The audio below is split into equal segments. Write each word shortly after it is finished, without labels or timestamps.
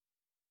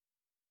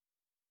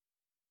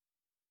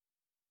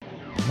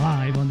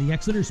Live on the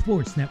Exeter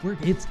Sports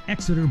Network, it's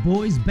Exeter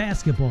Boys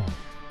Basketball.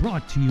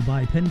 Brought to you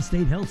by Penn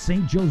State Health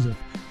St. Joseph.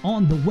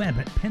 On the web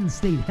at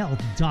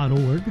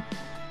pennstatehealth.org.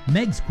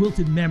 Meg's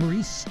Quilted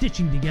Memories,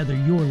 stitching together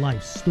your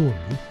life story.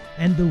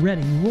 And the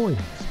Reading Royals.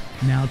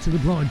 Now to the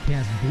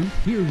broadcast booth,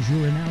 here's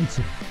your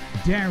announcer,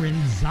 Darren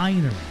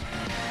Ziner.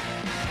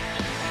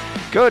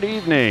 Good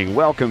evening.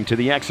 Welcome to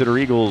the Exeter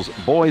Eagles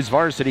Boys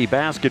Varsity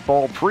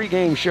Basketball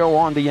pregame show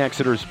on the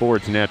Exeter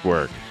Sports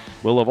Network.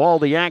 We'll have all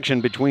the action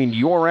between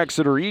your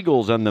Exeter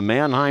Eagles and the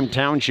Manheim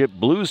Township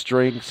Blue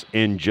Strings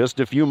in just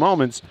a few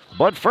moments.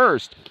 But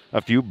first,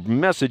 a few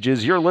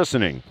messages. You're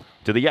listening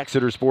to the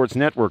Exeter Sports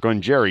Network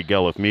on Jerry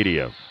Gelliff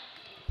Media.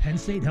 Penn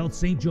State Health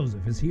St.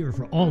 Joseph is here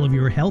for all of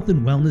your health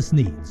and wellness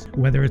needs.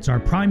 Whether it's our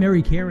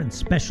primary care and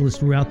specialists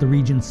throughout the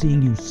region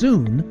seeing you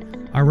soon,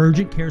 our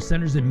urgent care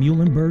centers in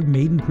Muhlenberg,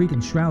 Maiden Creek,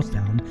 and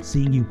Strausstown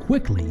seeing you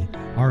quickly,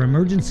 our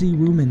emergency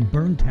room in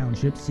Bern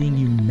Township seeing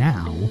you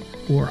now,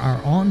 or our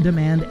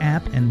on-demand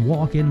app and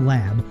walk-in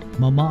lab,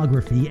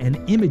 mammography, and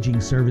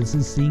imaging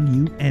services seeing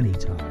you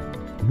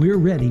anytime. We're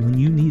ready when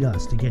you need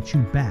us to get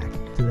you back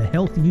to the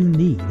health you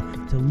need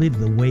to live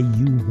the way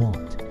you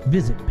want.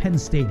 Visit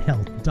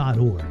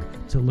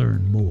pennstatehealth.org to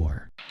learn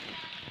more.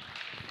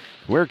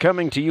 We're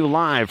coming to you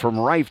live from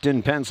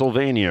Rifton,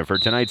 Pennsylvania for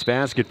tonight's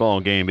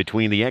basketball game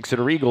between the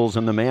Exeter Eagles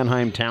and the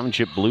Manheim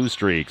Township Blue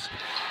Streaks.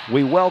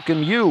 We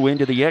welcome you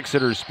into the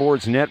Exeter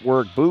Sports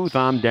Network booth.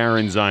 I'm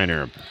Darren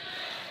Ziner.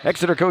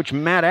 Exeter coach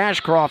Matt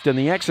Ashcroft and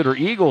the Exeter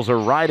Eagles are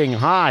riding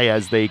high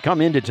as they come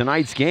into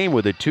tonight's game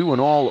with a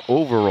 2-0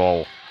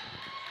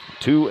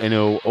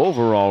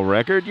 overall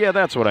record. Yeah,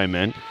 that's what I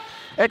meant.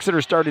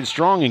 Exeter started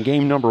strong in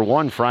game number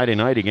 1 Friday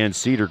night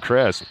against Cedar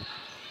Crest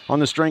on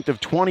the strength of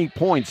 20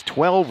 points,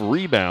 12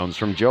 rebounds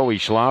from Joey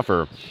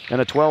Schlaffer,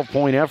 and a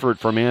 12-point effort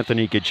from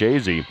Anthony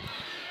Kachese.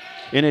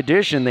 In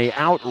addition, they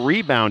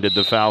out-rebounded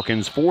the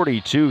Falcons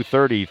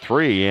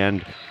 42-33,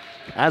 and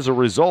as a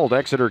result,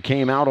 Exeter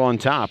came out on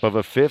top of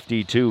a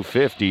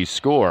 52-50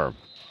 score.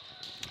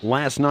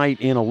 Last night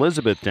in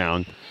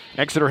Elizabethtown,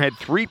 Exeter had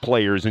 3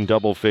 players in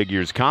double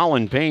figures.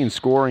 Colin Payne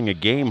scoring a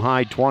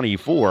game-high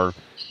 24.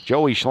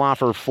 Joey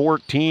Schlaffer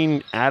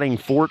 14, adding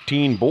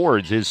 14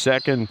 boards, his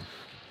second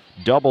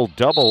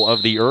double-double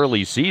of the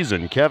early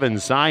season. Kevin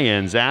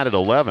Syens added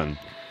 11.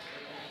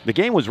 The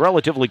game was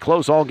relatively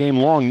close all game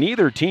long,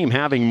 neither team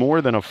having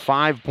more than a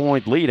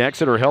 5-point lead.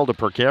 Exeter held a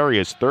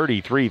precarious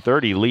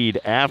 33-30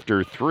 lead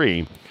after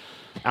 3,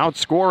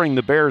 outscoring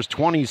the Bears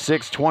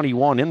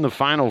 26-21 in the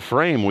final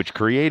frame, which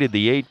created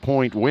the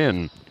 8-point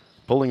win,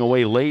 pulling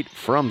away late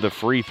from the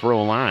free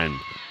throw line.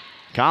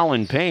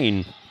 Colin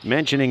Payne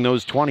mentioning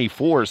those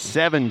 24,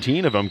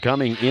 17 of them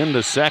coming in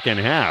the second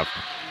half.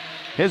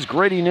 His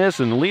grittiness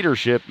and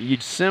leadership, you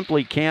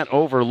simply can't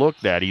overlook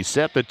that. He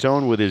set the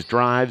tone with his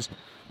drives,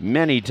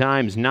 many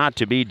times not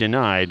to be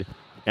denied,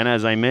 and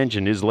as I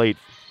mentioned, his late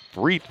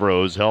free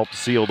throws helped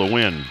seal the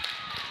win.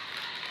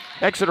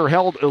 Exeter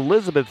held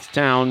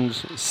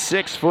Elizabethtown's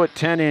 6-foot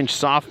 10-inch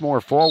sophomore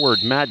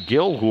forward Matt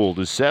Gilhool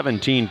to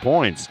 17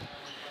 points,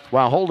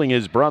 while holding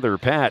his brother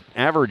Pat,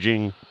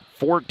 averaging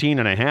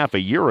 14.5 a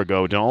year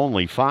ago, to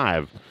only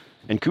 5.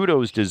 And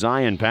kudos to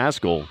Zion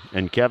Pascal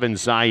and Kevin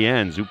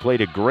Syens, who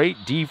played a great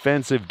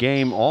defensive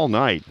game all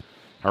night,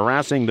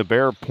 harassing the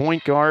Bear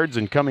point guards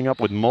and coming up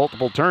with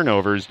multiple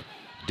turnovers,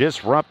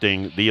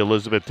 disrupting the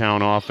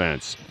Elizabethtown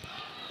offense.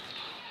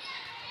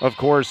 Of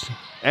course,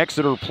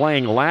 Exeter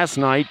playing last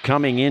night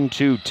coming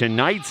into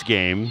tonight's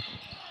game.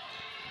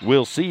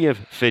 We'll see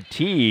if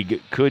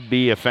fatigue could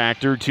be a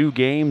factor. 2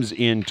 games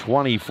in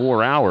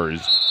 24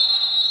 hours.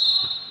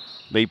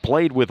 They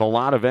played with a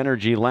lot of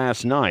energy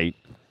last night,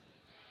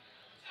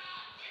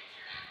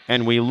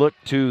 and we look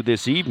to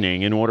this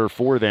evening in order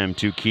for them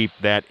to keep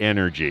that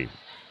energy.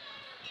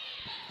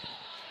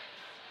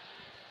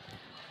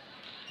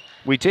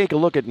 We take a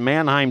look at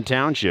Manheim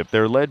Township.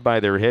 They're led by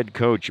their head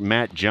coach,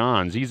 Matt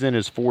Johns. He's in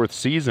his 4th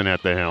season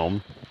at the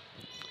helm.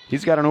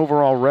 He's got an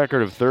overall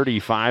record of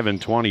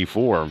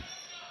 35-24.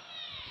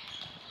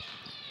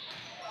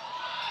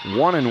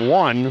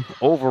 1-1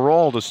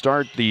 overall to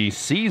start the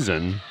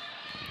season.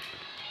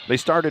 They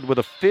started with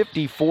a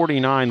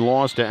 50-49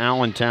 loss to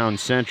Allentown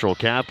Central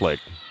Catholic.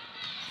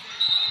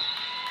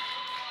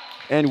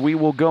 And we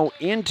will go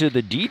into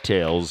the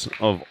details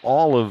of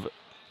all of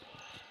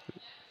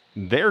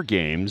their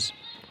games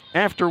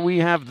after we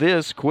have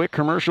this quick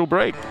commercial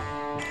break.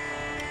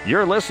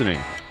 You're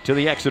listening to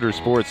the Exeter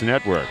Sports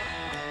Network.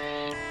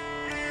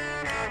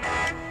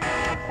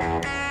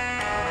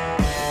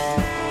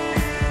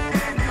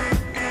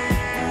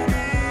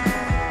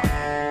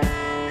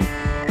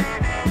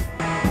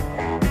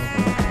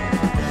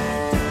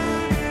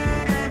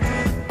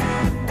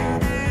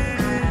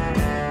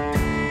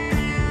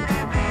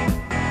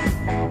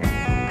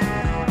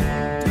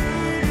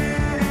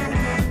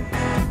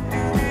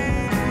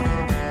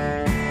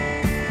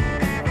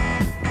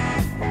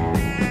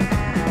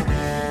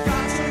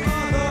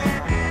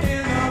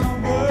 In the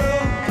world.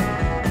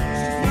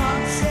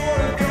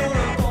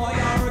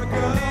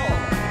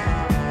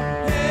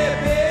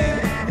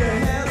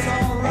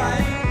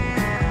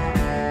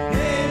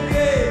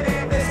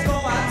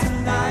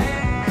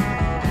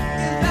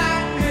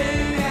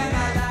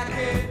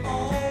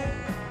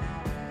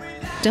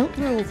 Don't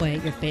throw away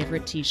your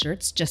favorite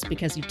t-shirts just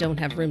because you don't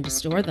have room to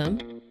store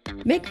them.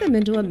 Make them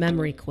into a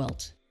memory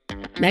quilt.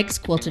 Meg's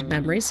Quilted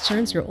Memories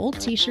turns your old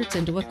t-shirts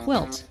into a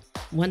quilt,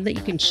 one that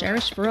you can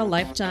cherish for a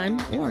lifetime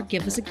or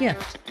give as a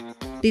gift.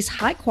 These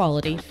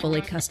high-quality,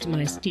 fully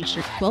customized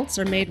t-shirt quilts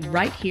are made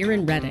right here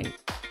in Reading.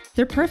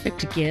 They're perfect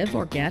to give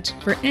or get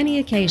for any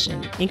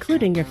occasion,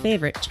 including your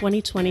favorite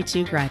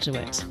 2022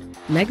 graduate.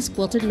 Meg's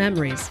Quilted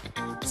Memories,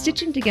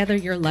 stitching together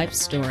your life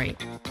story.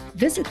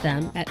 Visit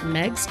them at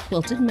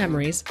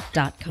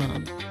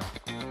megsquiltedmemories.com.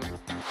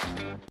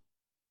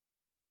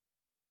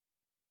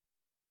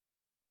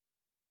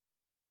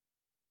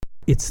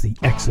 It's the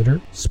Exeter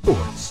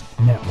Sports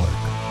Network.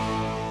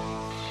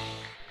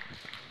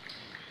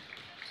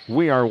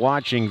 We are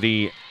watching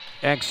the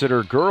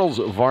Exeter girls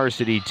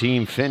varsity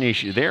team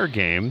finish their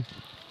game.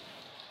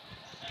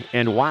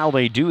 And while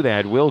they do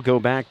that, we'll go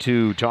back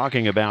to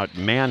talking about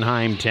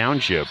Manheim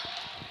Township,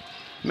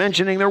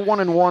 mentioning they're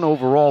 1-1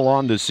 overall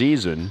on the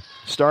season,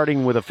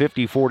 starting with a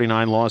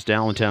 50-49 loss to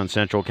Allentown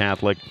Central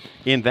Catholic.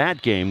 In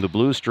that game, the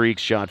Blue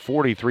Streaks shot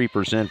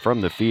 43%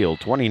 from the field,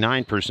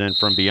 29%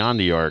 from beyond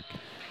the arc,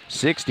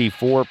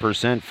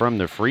 64% from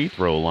the free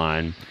throw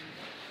line.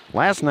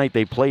 Last night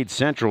they played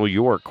Central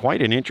York,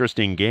 quite an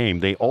interesting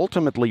game. They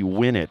ultimately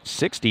win it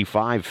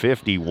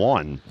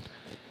 65-51.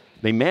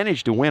 They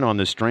managed to win on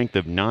the strength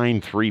of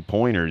 9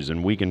 3-pointers,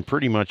 and we can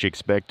pretty much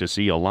expect to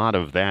see a lot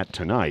of that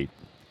tonight.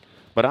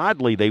 But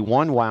oddly, they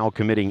won while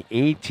committing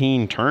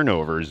 18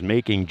 turnovers,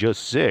 making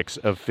just 6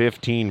 of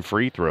 15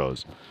 free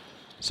throws.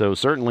 So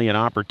certainly an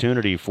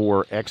opportunity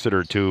for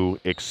Exeter to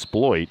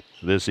exploit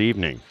this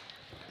evening.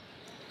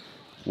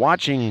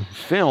 Watching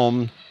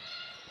film,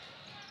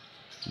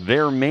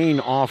 their main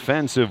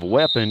offensive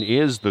weapon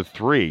is the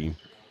three.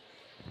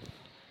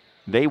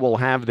 They will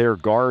have their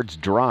guards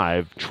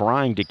drive,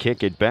 trying to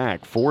kick it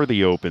back for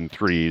the open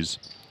threes.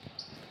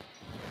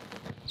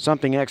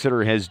 Something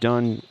Exeter has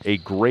done a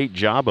great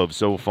job of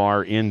so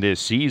far in this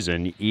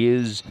season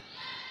is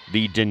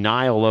the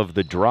denial of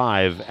the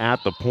drive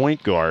at the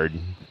point guard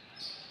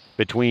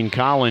between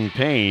Colin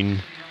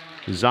Payne,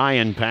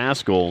 Zion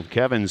Pascal,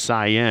 Kevin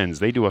Syens.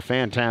 They do a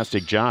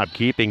fantastic job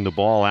keeping the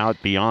ball out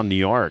beyond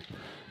the arc,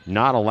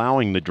 not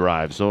allowing the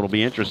drive. So it'll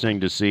be interesting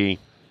to see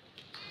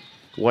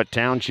what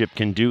Township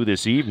can do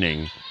this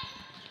evening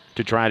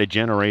to try to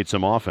generate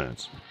some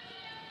offense.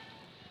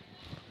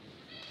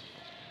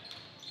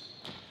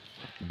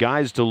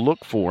 Guys to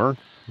look for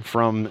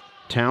from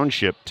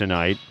Township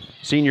tonight: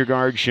 senior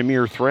guard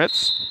Shamir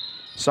Threats,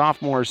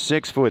 sophomore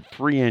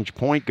 6'3"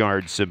 point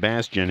guard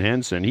Sebastian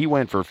Henson. He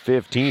went for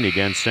 15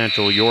 against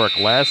Central York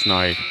last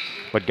night,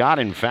 but got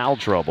in foul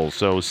trouble,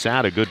 so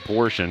sat a good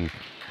portion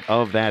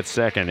of that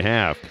second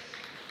half.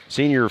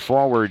 Senior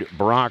forward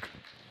Brock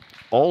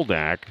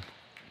Oldak,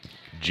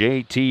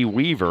 J.T.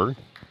 Weaver,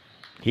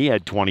 he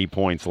had 20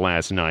 points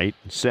last night.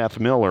 Seth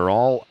Miller,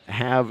 all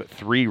have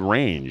 3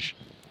 range.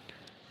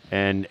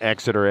 And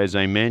Exeter, as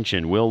I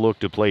mentioned, will look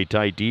to play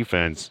tight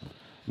defense,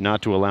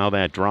 not to allow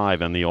that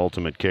drive and the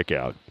ultimate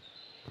kickout.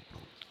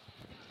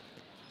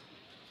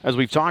 As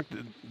we've talked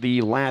the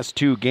last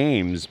 2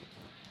 games,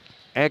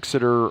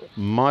 Exeter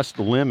must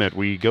limit.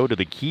 We go to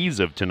the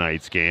keys of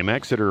tonight's game.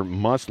 Exeter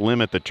must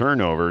limit the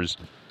turnovers.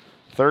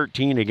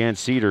 13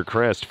 against Cedar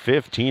Crest,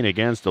 15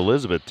 against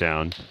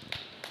Elizabethtown.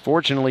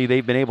 Fortunately,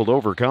 they've been able to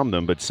overcome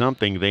them, but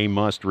something they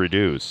must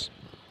reduce.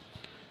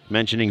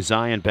 Mentioning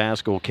Zion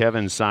Pascal,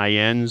 Kevin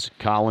Syens,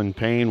 Colin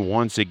Payne,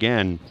 once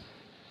again,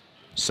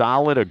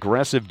 solid,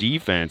 aggressive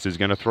defense is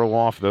going to throw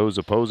off those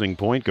opposing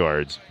point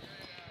guards,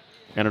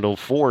 and it'll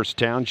force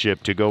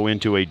Township to go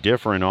into a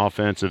different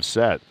offensive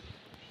set,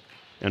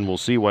 and we'll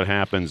see what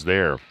happens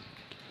there.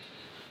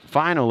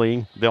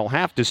 Finally, they'll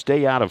have to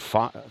stay out of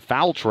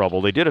foul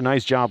trouble. They did a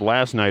nice job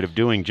last night of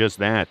doing just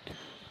that.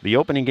 The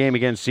opening game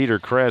against Cedar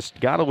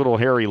Crest got a little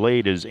hairy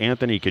late as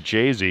Anthony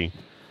Cachese,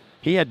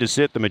 he had to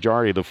sit the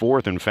majority of the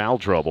fourth in foul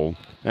trouble.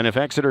 And if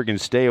Exeter can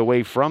stay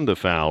away from the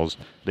fouls,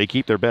 they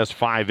keep their best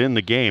 5 in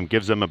the game,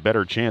 gives them a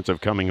better chance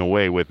of coming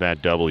away with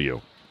that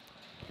W.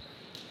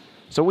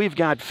 So we've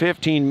got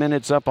 15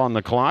 minutes up on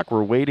the clock.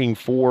 We're waiting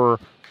for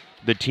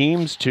the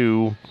teams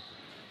to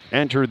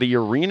enter the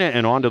arena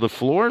and onto the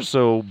floor.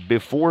 So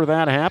before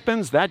that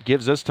happens, that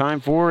gives us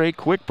time for a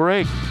quick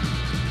break.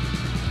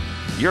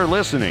 You're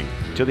listening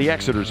to the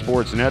Exeter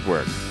Sports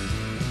Network.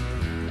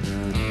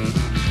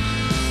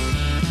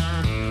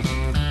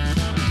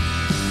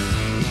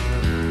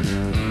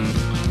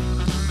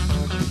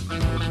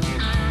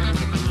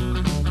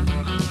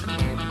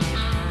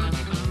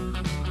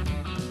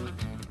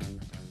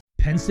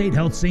 Penn State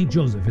Health St.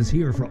 Joseph is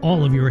here for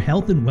all of your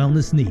health and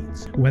wellness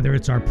needs. Whether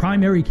it's our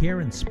primary care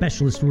and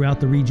specialists throughout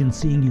the region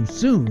seeing you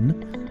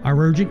soon, our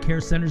urgent care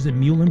centers in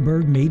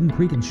Muhlenberg, Maiden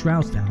Creek, and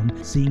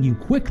Strausstown seeing you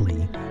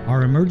quickly,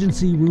 our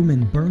emergency room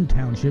in Bern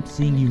Township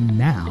seeing you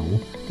now,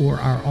 or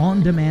our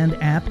on-demand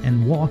app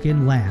and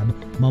walk-in lab,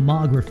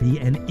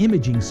 mammography, and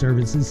imaging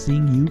services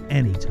seeing you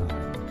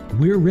anytime.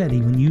 We're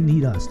ready when you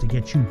need us to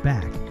get you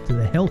back to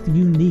the health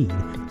you need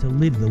to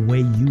live the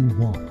way you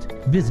want.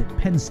 Visit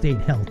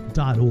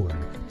PennStateHealth.org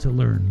to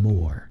learn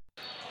more.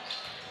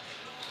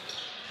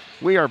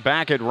 We are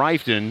back at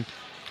Rifton.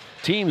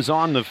 Teams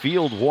on the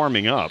field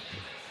warming up.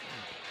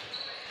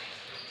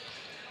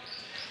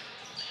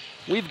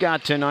 We've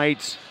got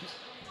tonight's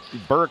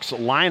Berks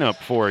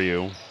lineup for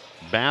you.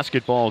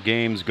 Basketball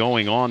games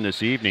going on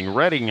this evening.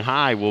 Reading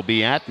High will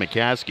be at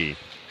McCaskey.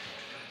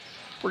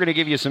 We're going to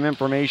give you some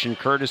information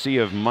courtesy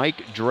of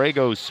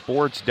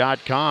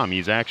MikeDragosports.com.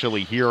 He's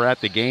actually here at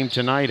the game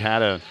tonight.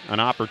 Had an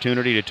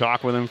opportunity to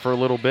talk with him for a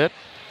little bit.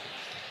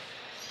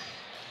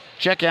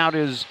 Check out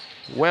his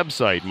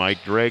website,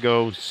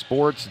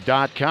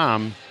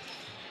 MikeDragosports.com,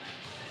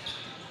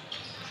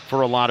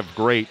 for a lot of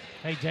great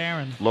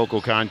local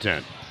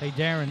content. Hey,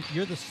 Darren,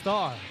 you're the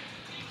star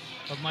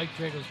of Mike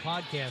Drago's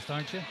podcast,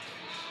 aren't you?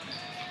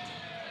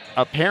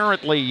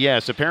 Apparently,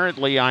 yes.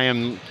 Apparently, I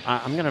am.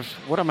 I'm gonna.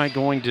 What am I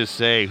going to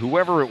say?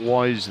 Whoever it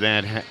was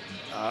that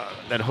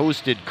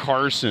hosted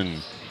Carson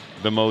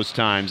the most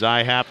times,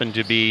 I happen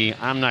to be.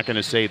 I'm not going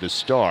to say the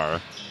star.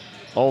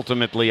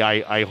 Ultimately,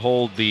 I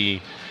hold the.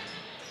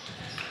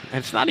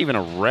 It's not even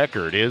a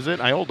record, is it?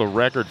 I hold the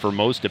record for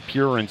most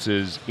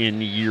appearances in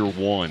year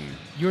one.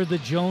 You're the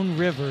Joan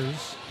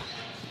Rivers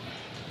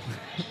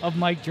of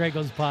Mike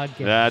Drago's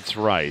podcast. That's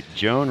right,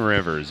 Joan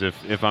Rivers.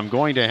 If I'm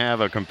going to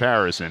have a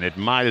comparison, it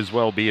might as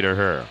well be to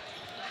her.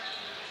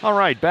 All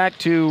right, back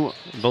to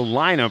the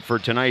lineup for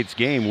tonight's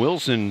game.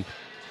 Wilson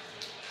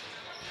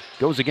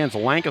goes against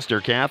Lancaster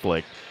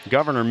Catholic.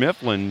 Governor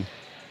Mifflin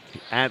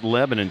at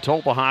Lebanon.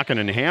 Tulpehocken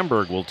and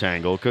Hamburg will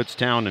tangle.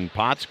 Kutztown and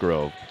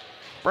Pottsgrove.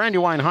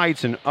 Brandywine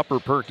Heights and Upper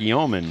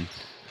Perkiomen.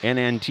 And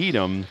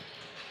Antietam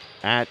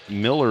at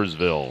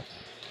Millersville.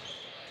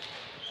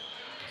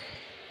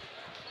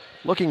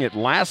 Looking at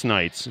last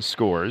night's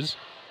scores,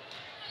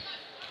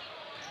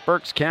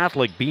 Berks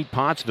Catholic beat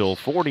Pottsville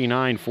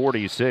 49-46.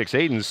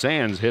 Aiden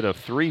Sands hit a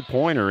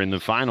three-pointer in the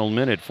final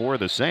minute for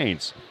the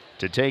Saints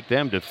to take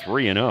them to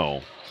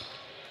 3-0.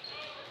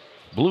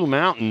 Blue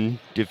Mountain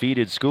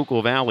defeated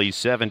Schuylkill Valley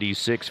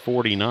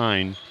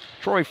 76-49.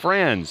 Troy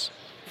Franz,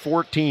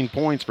 14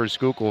 points for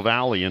Schuylkill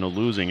Valley in a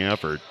losing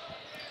effort.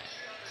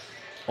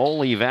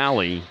 Ole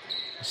Valley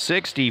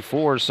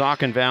 64,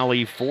 Saucon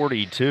Valley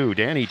 42.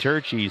 Danny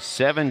Turchi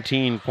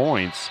 17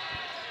 points.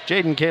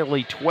 Jaden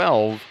Cayley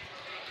 12.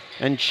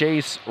 And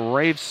Chase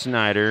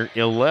Rafe-Snyder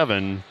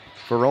 11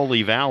 for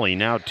Ole Valley,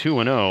 now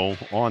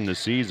 2-0 on the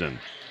season.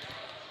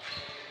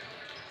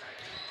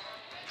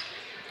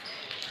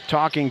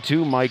 Talking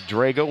to Mike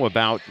Drago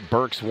about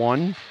Berks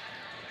 1.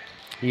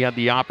 He had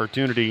the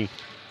opportunity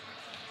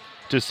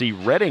to see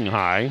Reading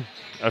High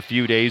a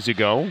few days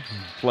ago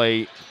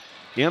play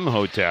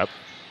Imhotep.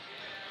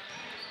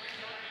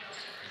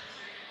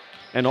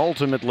 And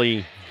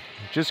ultimately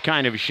just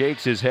kind of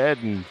shakes his head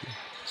and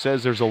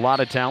says there's a lot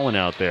of talent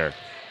out there.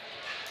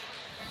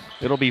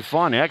 It'll be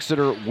fun.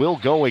 Exeter will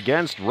go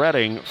against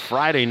Reading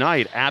Friday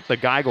night at the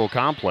Geigel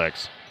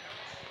Complex.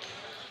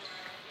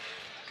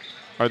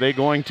 Are they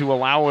going to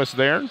allow us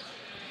there?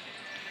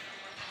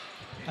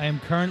 I am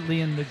currently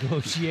in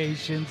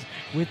negotiations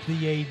with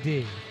the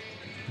AD.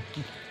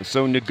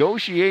 So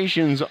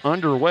negotiations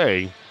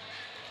underway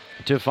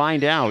to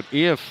find out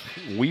if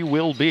we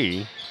will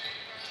be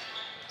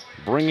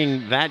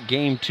bringing that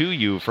game to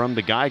you from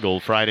the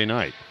Geigel Friday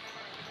night.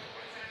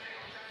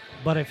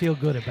 But I feel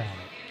good about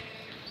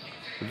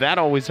it. That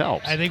always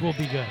helps. I think we'll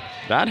be good.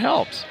 That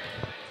helps.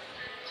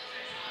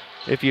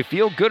 If you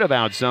feel good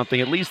about something,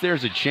 at least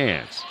there's a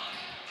chance.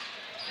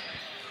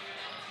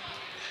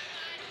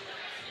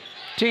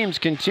 Teams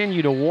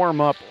continue to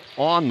warm up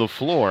on the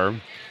floor.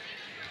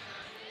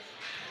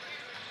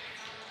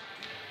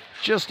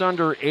 Just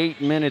under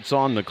 8 minutes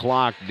on the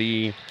clock.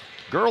 The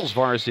girls'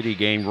 varsity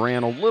game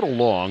ran a little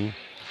long,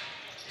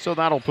 so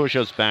that'll push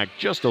us back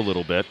just a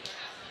little bit.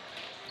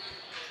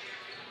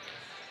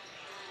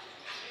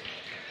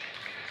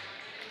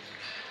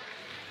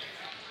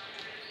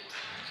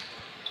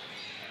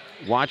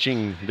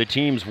 Watching the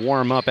teams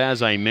warm up,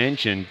 as I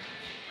mentioned,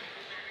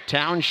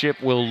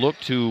 Township will look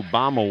to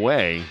bomb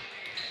away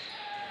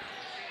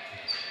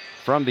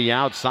from the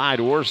outside,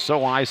 or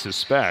so I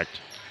suspect.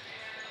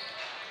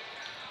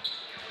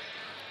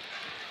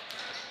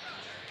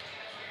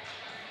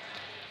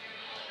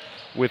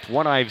 With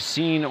what I've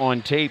seen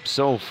on tape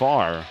so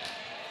far,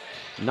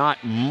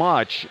 not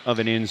much of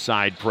an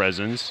inside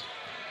presence.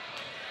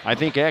 I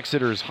think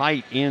Exeter's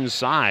height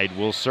inside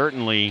will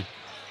certainly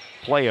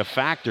play a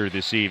factor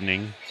this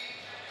evening.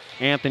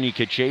 Anthony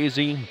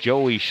Kachese,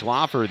 Joey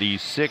Schlaffer, the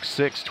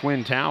 6'6"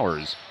 Twin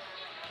Towers.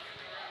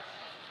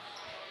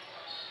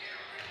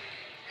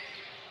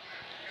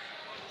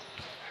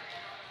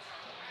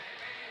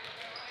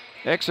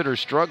 Exeter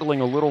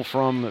struggling a little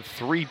from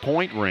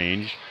three-point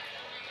range,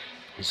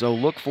 so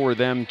look for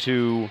them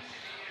to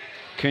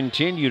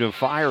continue to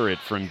fire it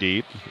from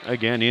deep.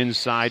 Again,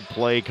 inside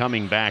play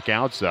coming back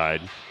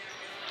outside.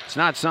 It's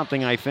not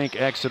something I think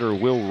Exeter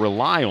will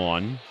rely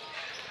on,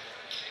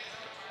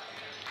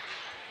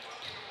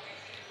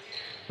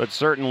 but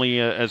certainly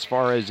as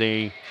far as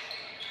a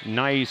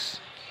nice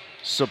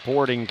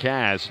supporting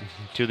cast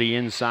to the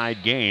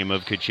inside game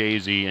of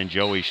Kachese and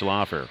Joey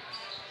Schlaffer.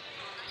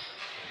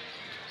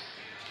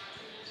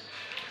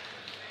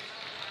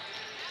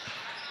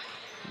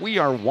 We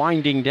are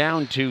winding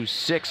down to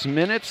 6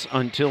 minutes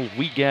until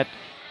we get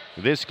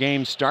this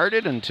game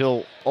started,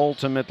 until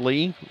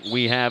ultimately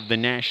we have the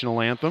national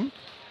anthem,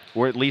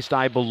 or at least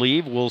I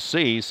believe. We'll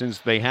see. Since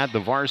they had the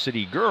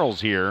varsity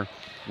girls here,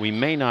 we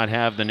may not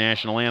have the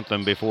national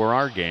anthem before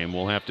our game.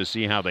 We'll have to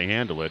see how they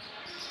handle it.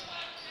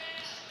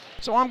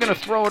 So I'm going to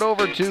throw it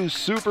over to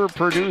super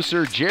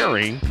producer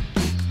Jerry,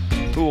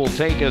 who will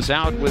take us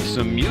out with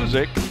some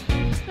music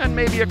and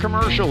maybe a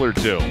commercial or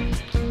two.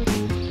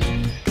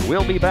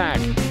 We'll be back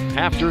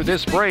after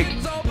this break.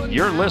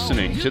 You're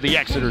listening to the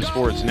Exeter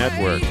Sports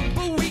Network.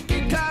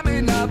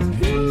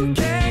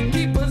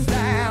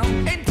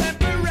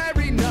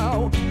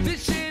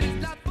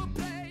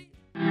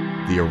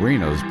 The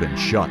arena's been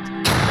shut.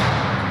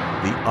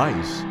 The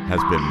ice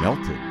has been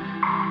melted.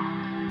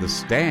 The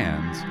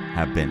stands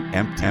have been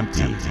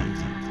empty.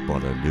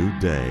 But a new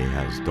day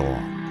has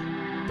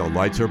dawned. The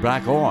lights are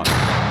back on.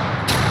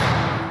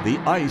 The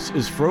ice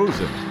is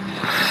frozen.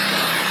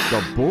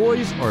 The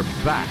boys are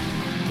back.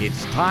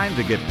 It's time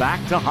to get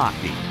back to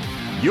hockey.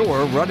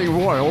 Your Running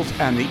Royals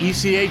and the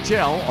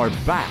ECHL are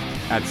back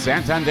at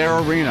Santander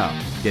Arena.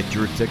 Get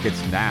your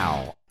tickets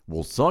now.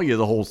 We'll sell you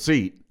the whole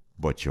seat,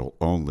 but you'll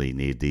only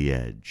need the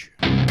edge.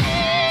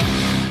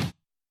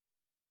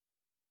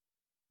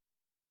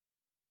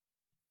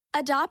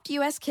 Adopt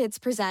US Kids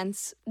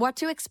presents What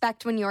to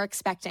Expect When You're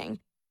Expecting.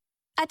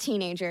 A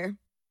teenager.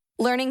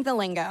 Learning the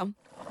lingo.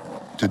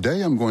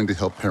 Today I'm going to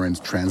help parents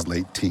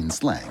translate teen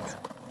slang.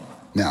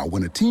 Now,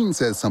 when a teen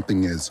says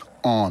something is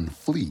on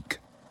fleek,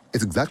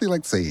 it's exactly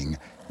like saying,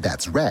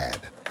 that's rad.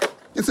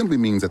 It simply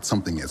means that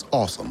something is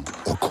awesome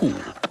or cool.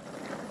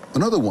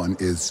 Another one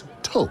is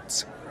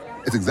totes.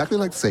 It's exactly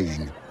like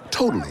saying,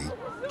 totally,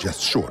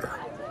 just shorter.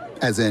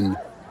 As in,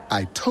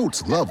 I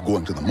totes love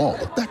going to the mall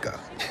with Becca.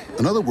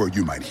 Another word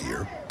you might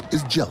hear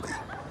is jelly.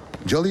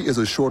 Jelly is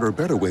a shorter,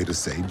 better way to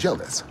say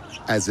jealous.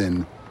 As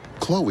in,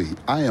 Chloe,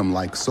 I am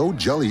like so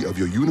jelly of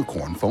your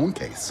unicorn phone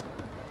case.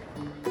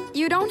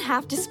 You don't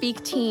have to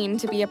speak teen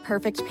to be a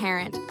perfect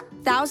parent.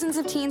 Thousands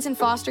of teens in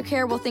foster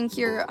care will think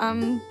you're,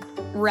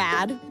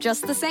 rad,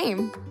 just the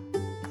same.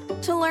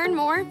 To learn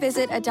more,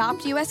 visit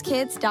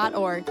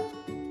adoptuskids.org.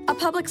 A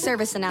public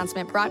service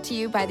announcement brought to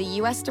you by the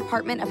U.S.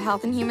 Department of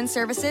Health and Human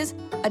Services,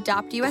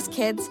 Adopt U.S.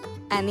 Kids,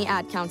 and the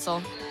Ad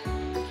Council.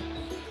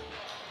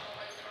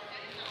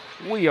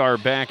 We are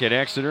back at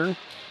Exeter.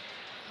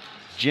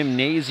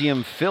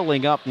 Gymnasium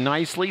filling up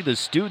nicely. The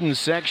student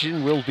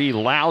section will be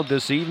loud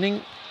this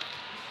evening.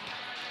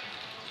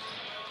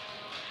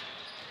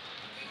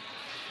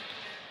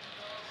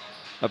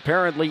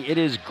 Apparently it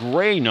is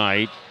gray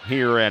night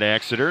here at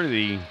Exeter.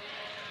 The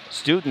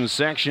student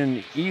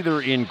section either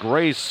in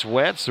gray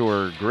sweats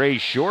or gray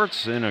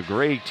shorts and a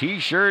gray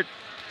t-shirt.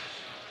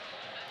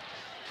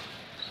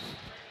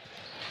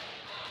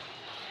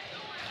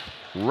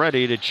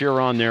 Ready to cheer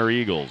on their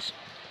Eagles.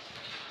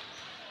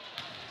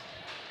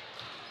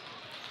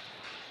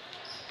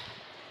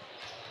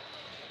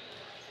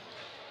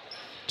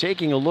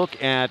 Taking a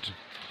look at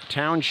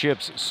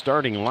Township's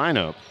starting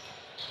lineup.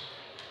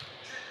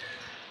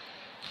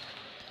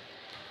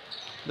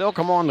 They'll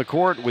come on the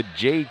court with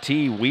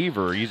J.T.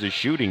 Weaver. He's a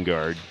shooting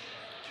guard.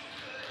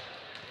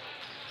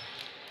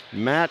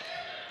 Matt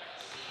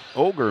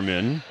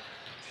Ogerman.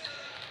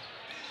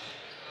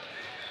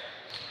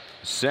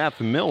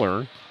 Seth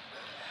Miller.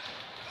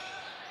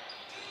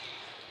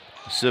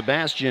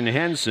 Sebastian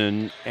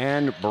Henson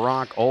and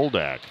Brock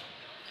Oldak.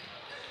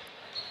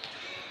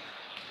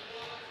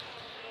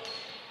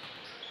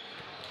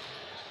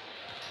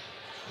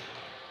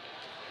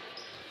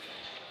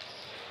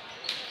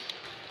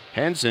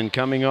 Henson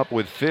coming up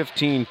with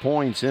 15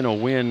 points in a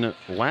win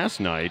last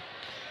night.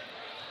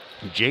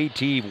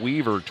 J.T.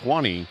 Weaver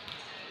 20.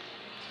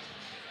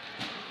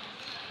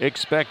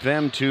 Expect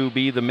them to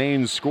be the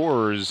main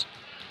scorers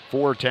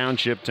for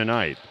Township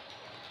tonight.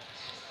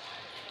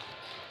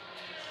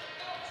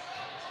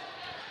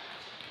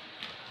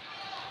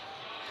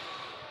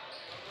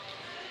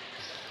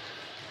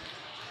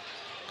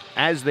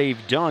 As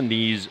they've done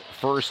these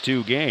first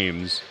two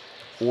games,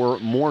 or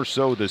more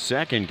so the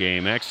second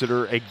game,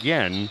 Exeter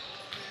again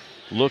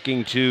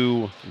looking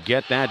to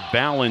get that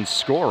balanced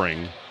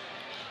scoring.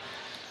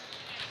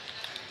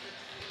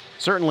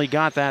 Certainly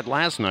got that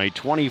last night.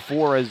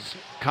 24 as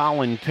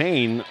Colin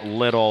Payne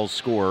led all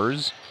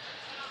scorers.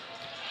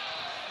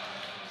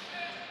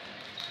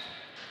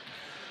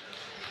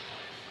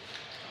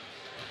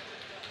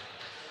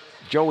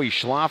 Joey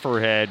Schlaffer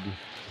had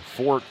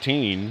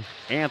 14.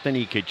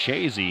 Anthony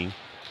Kachese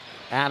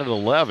added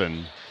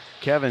 11.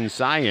 Kevin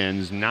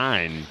Syens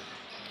 9.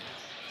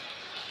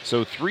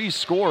 So 3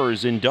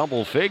 scores in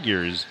double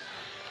figures,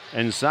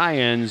 and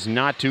Syens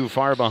not too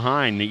far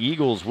behind. The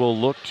Eagles will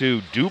look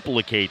to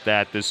duplicate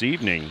that this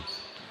evening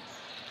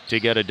to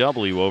get a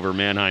W over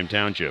Manheim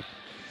Township.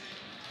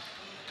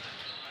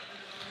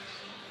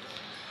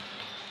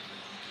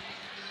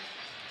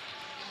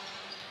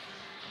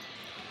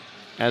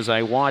 As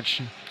I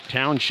watch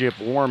Township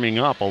warming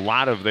up, a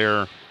lot of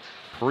their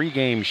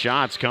pregame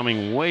shots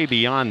coming way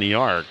beyond the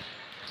arc.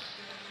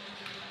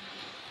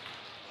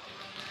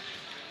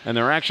 And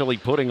they're actually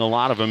putting a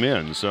lot of them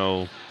in.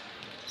 So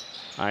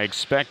I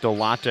expect a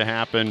lot to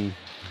happen,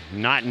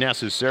 not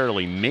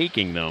necessarily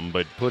making them,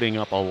 but putting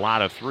up a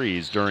lot of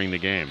threes during the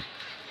game.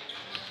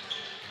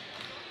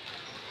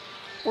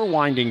 We're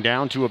winding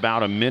down to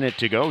about a minute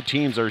to go.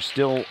 Teams are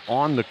still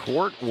on the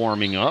court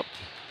warming up.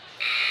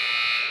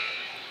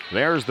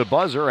 There's the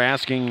buzzer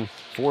asking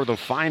for the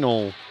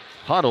final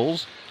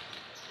huddles.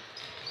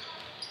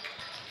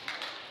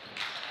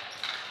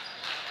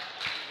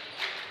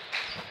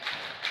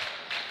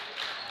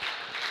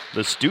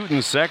 The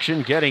student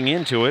section getting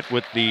into it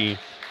with the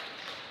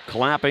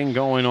clapping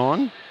going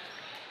on.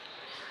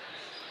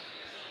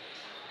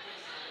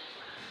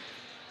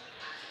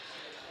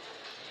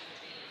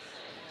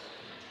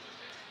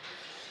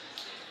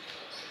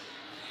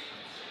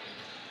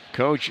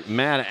 Coach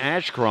Matt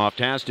Ashcroft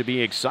has to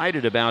be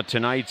excited about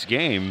tonight's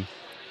game.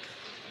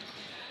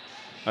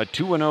 A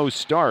 2-0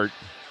 start.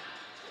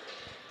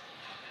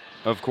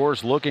 Of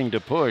course, looking to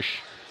push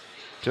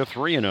to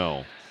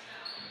 3-0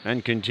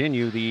 and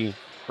continue the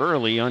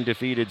early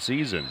undefeated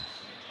season.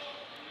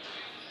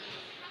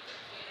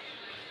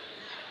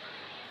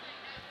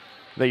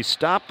 They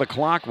stopped the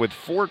clock with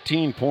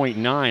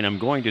 14.9. I'm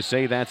going to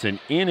say that's an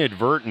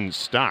inadvertent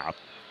stop,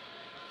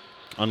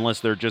 unless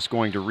they're just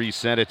going to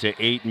reset it to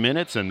 8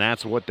 minutes, and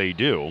that's what they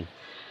do.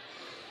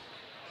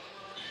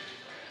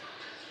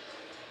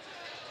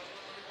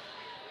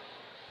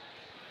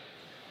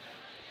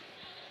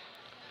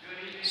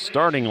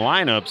 Starting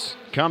lineups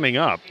coming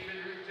up.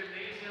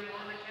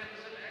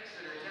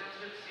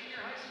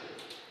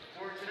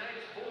 For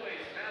tonight's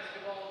boys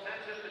basketball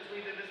matchup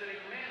between the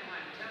visiting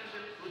Manheim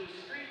Township Blue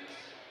Streaks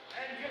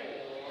and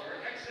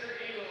your Exeter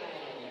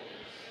Eagles.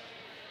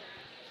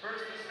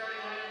 First, the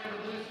starting lineup for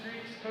the Blue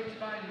Streaks, coached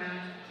by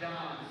Matt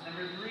Johns.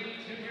 Number 3,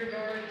 junior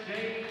guard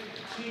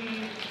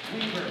J.T.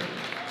 Weaver.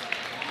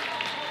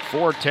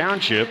 For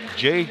Township,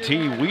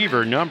 J.T.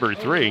 Weaver, number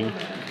 3.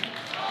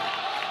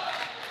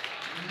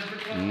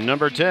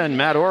 Number 10,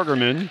 Matt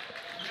Orgerman.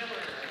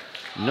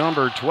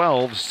 Number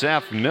 12,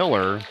 Seth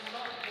Miller.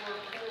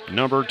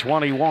 Number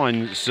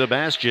 21,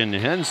 Sebastian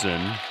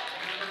Henson.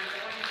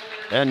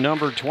 And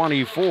number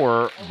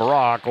 24,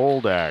 Brock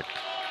Oldak.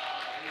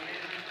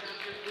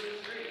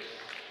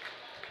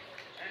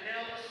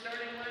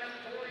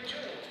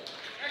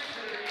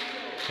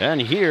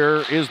 And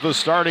here is the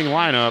starting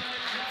lineup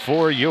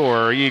for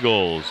your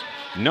Eagles.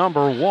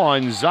 Number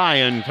 1,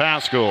 Zion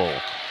Pascal.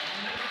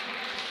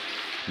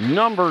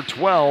 Number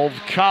 12,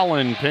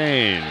 Colin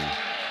Payne.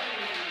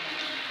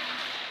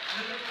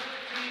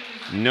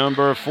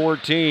 Number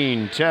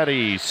 14,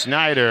 Teddy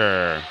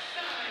Snyder.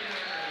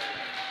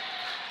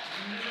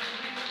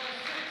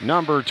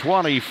 Number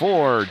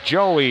 24,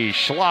 Joey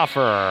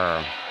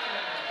Schlaffer.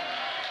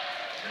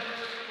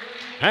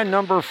 And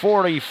number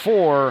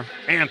 44,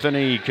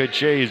 Anthony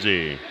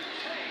Kachese.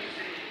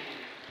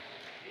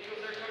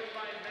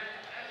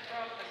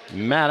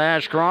 Matt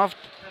Ashcroft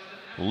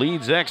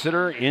leads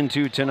Exeter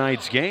into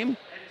tonight's game.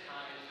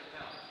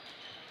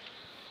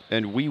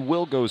 And we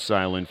will go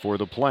silent for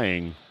the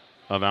playing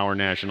of our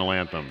national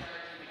anthem.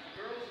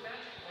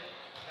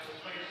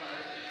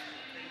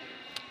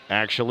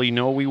 Actually,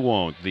 no, we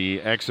won't.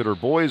 The Exeter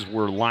boys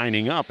were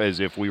lining up as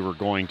if we were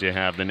going to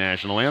have the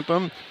national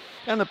anthem,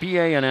 and the PA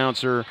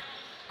announcer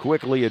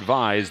quickly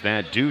advised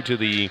that due to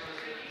the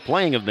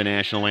playing of the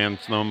national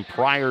anthem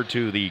prior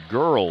to the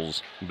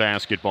girls'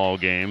 basketball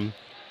game,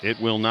 it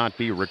will not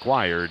be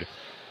required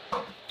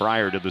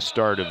prior to the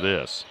start of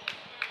this.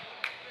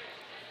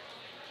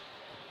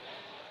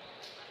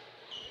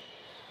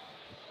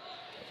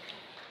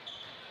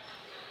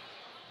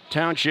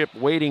 Township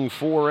waiting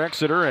for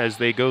Exeter as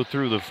they go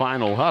through the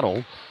final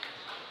huddle.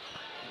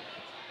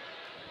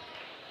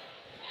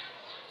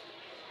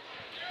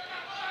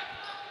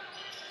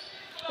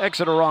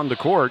 Exeter on the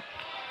court.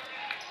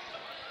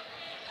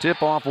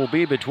 Tip-off will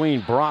be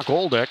between Brock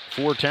Oldak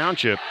for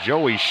Township,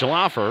 Joey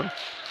Schlaffer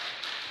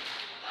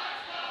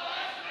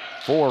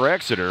for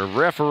Exeter.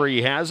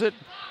 Referee has it.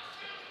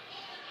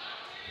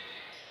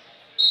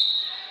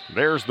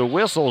 There's the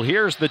whistle.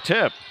 Here's the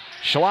tip.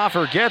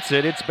 Schlaffer gets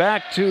it. It's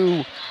back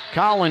to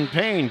Colin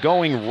Payne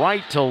going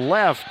right to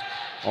left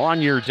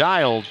on your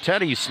dial.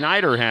 Teddy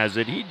Snyder has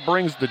it. He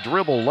brings the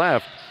dribble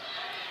left.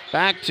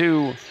 Back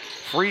to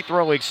free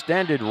throw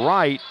extended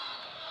right.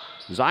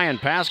 Zion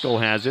Pascal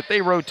has it.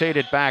 They rotate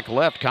it back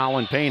left.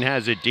 Colin Payne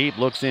has it deep,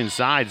 looks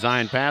inside.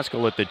 Zion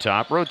Pascal at the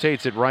top,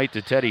 rotates it right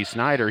to Teddy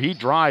Snyder. He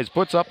drives,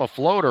 puts up a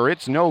floater.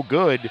 It's no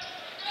good.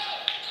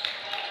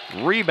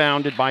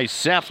 Rebounded by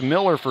Seth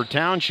Miller for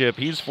Township.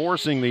 He's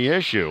forcing the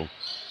issue.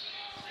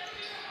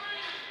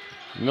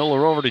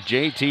 Miller over to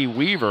J.T.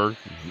 Weaver,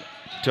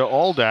 to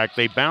Oldak.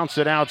 They bounce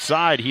it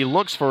outside. He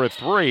looks for a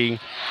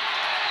three.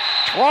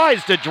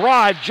 Tries to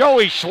drive.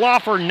 Joey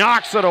Schlaffer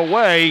knocks it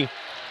away.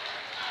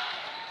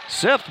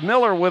 Seth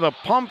Miller with a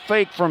pump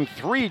fake from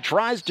three.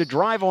 Tries to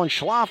drive on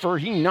Schlaffer.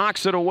 He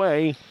knocks it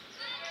away.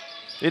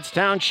 It's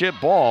Township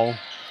ball.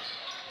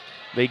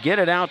 They get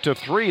it out to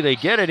three. They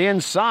get it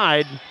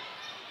inside.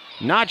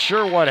 Not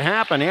sure what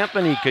happened.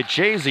 Anthony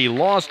Kachese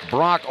lost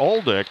Brock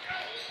Oldak.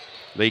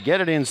 They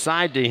get it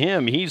inside to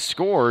him. He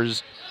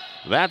scores.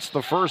 That's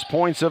the first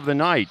points of the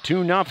night.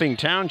 2-0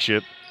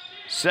 Township.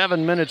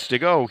 7 minutes to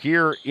go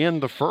here in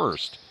the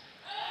first.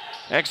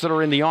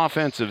 Exeter in the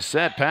offensive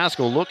set.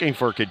 Pascal looking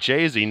for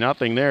Kachese.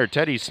 Nothing there.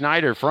 Teddy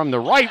Snyder from the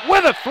right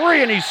with a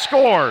three, and he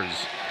scores.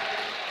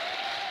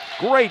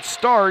 Great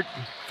start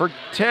for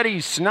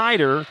Teddy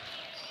Snyder.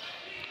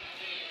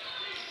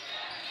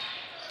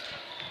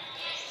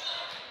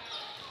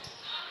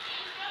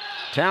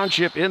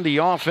 Township in the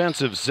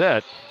offensive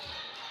set.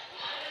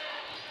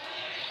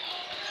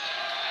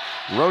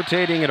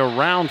 Rotating it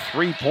around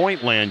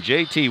three-point land.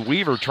 J.T.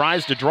 Weaver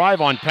tries to drive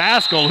on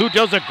Pascal, who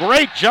does a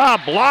great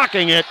job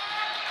blocking it.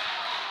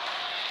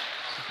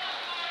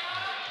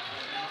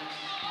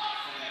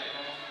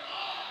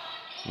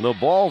 The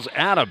ball's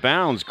out of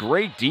bounds.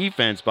 Great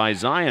defense by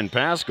Zion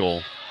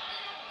Pascal.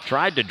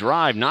 Tried to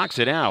drive, knocks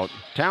it out.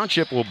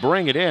 Township will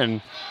bring it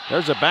in.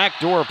 There's a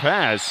backdoor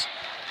pass.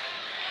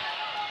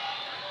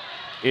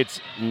 It's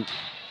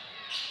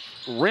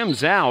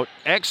rims out.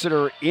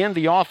 Exeter in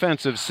the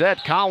offensive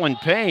set. Colin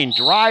Payne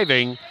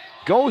driving,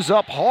 goes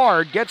up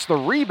hard, gets the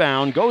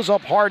rebound, goes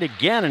up hard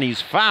again, and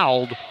he's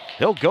fouled.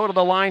 He'll go to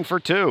the line for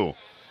two.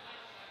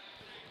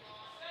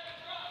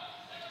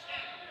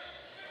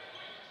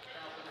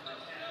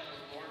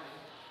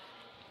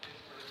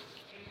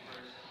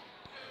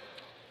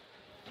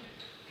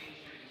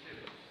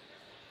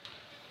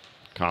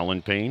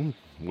 Colin Payne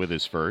with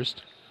his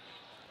first.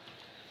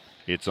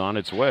 It's on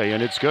its way,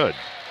 and it's good.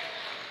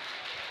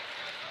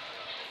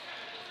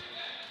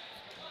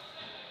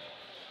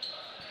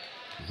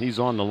 He's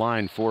on the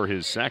line for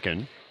his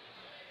second.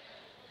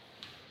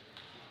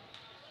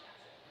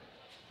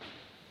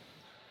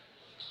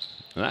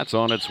 That's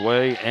on its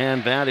way,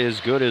 and that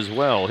is good as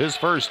well. His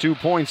first 2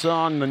 points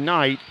on the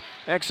night.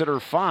 Exeter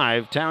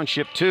 5,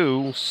 Township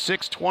 2,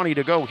 6:20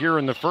 to go here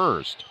in the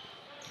first.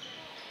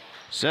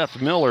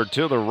 Seth Miller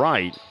to the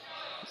right.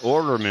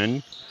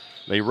 Orderman,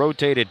 they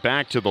rotate it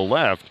back to the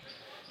left.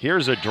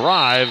 Here's a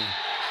drive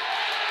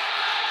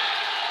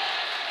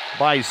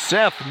by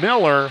Seth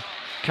Miller.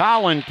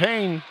 Colin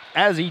Payne,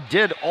 as he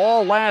did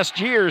all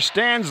last year,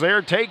 stands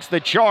there, takes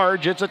the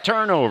charge. It's a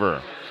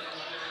turnover.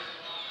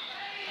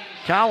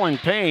 Colin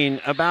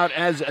Payne, about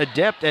as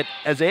adept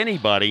as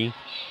anybody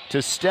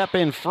to step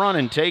in front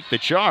and take the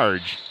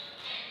charge.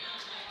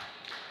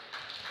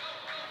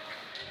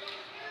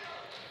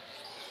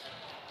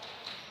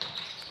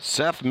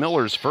 Seth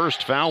Miller's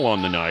first foul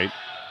on the night.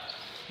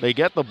 They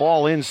get the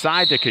ball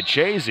inside to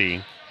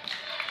Kachese.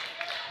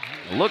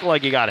 It looked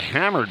like he got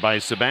hammered by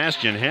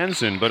Sebastian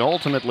Henson, but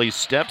ultimately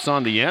steps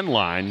on the end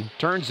line,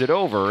 turns it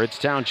over. It's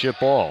Township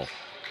ball.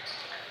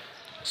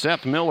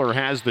 Seth Miller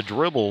has the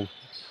dribble,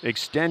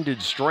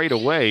 extended straight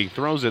away,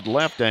 throws it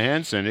left to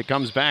Henson. It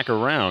comes back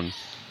around.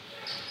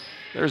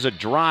 There's a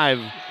drive,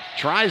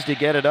 tries to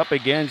get it up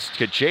against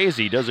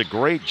Kachese, does a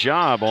great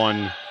job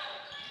on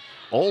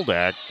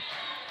Oldak.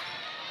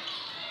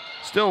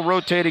 Still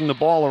rotating the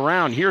ball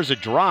around. Here's a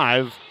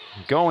drive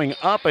going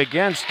up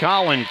against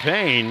Colin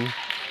Payne.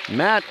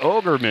 Matt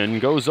Ogerman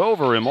goes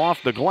over him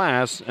off the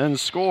glass and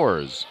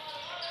scores.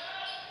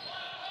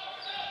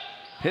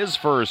 His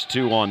first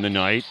two on the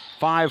night.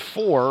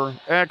 5-4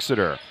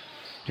 Exeter.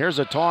 Here's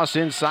a toss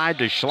inside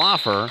to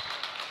Schlaffer.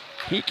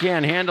 He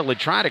can't handle it.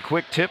 Tried a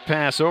quick tip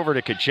pass over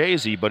to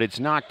Kachese, but it's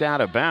knocked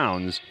out of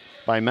bounds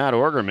by Matt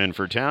Ogerman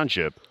for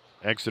Township.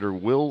 Exeter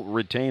will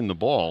retain the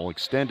ball.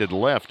 Extended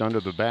left under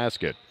the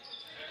basket.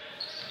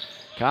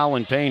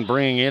 Colin Payne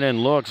bringing it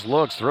in, looks,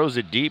 throws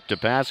it deep to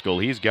Pascal.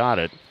 He's got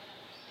it.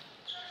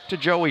 To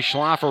Joey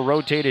Schlaffer,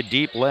 rotated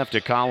deep left to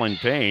Colin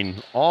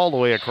Payne, all the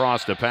way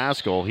across to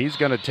Pascal. He's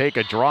going to take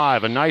a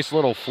drive, a nice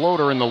little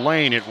floater in the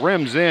lane. It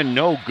rims in,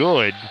 no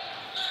good.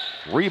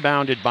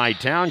 Rebounded by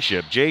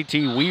Township.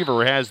 J.T.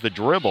 Weaver has the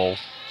dribble.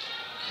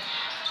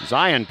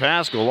 Zion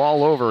Pascal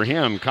all over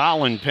him.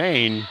 Colin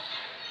Payne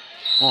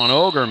on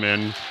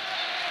Ogerman.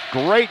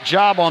 Great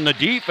job on the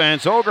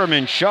defense.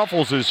 Ogerman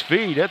shuffles his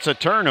feet. It's a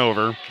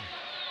turnover.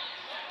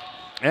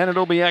 And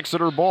it'll be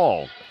Exeter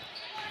ball.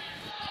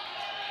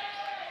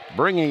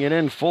 Bringing it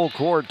in full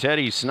court,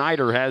 Teddy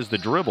Snyder has the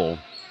dribble.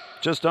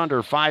 Just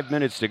under 5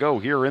 minutes to go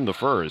here in the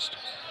first.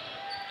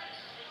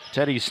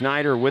 Teddy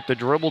Snyder with the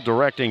dribble,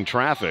 directing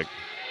traffic.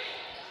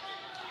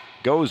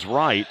 Goes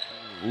right.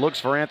 Looks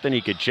for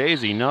Anthony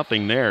Kachese.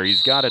 Nothing there.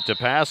 He's got it to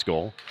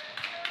Pascal.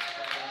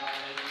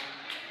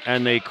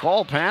 And they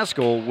call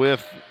Pascal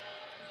with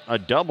a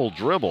double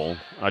dribble,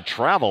 a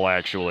travel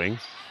actually.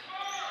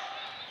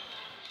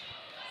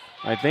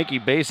 I think he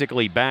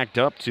basically backed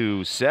up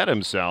to set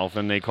himself,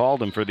 and they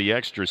called him for the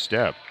extra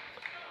step.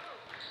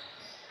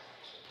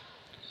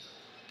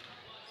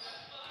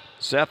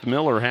 Seth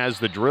Miller has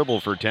the dribble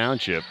for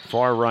Township,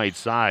 far right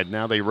side.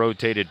 Now they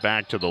rotate it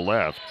back to the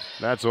left.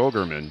 That's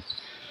Ogerman.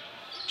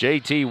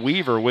 J.T.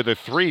 Weaver with a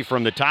three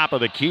from the top of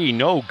the key.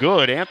 No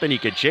good. Anthony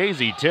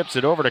Kachese tips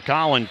it over to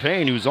Colin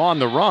Payne, who's on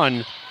the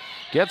run.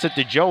 Gets it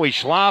to Joey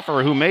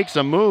Schlaffer, who makes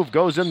a move,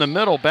 goes in the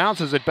middle,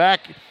 bounces it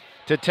back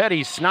to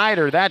Teddy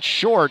Snyder. That's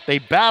short. They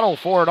battle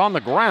for it on the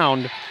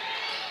ground.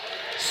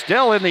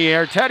 Still in the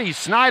air. Teddy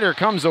Snyder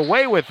comes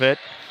away with it.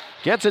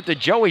 Gets it to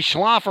Joey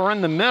Schlaffer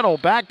in the middle.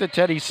 Back to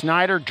Teddy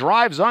Snyder.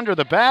 Drives under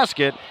the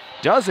basket.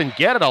 Doesn't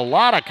get it. A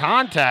lot of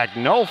contact.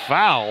 No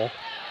foul.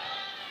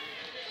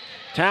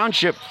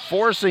 Township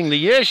forcing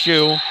the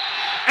issue.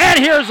 And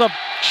here's a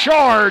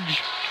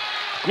charge.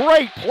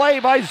 Great play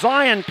by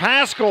Zion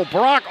Pascal.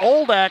 Brock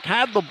Oldak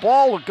had the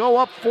ball to go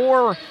up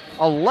for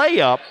a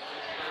layup.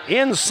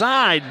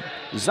 Inside,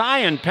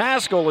 Zion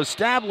Pascal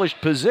established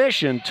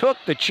position, took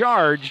the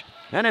charge,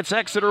 and it's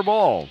Exeter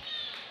ball.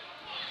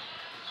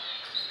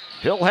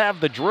 He'll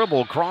have the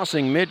dribble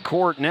crossing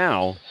midcourt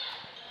now.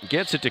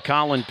 Gets it to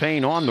Colin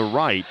Payne on the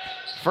right.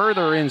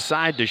 Further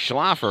inside to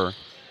Schlaffer.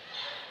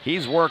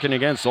 He's working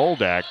against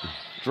Oldak.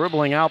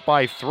 Dribbling out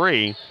by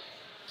 3.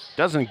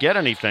 Doesn't get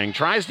anything.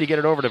 Tries to get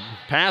it over to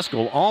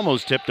Pascal.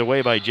 Almost tipped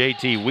away by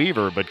J.T.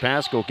 Weaver, but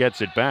Pascal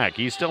gets it back.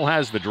 He still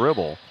has the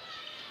dribble.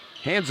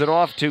 Hands it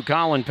off to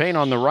Colin Payne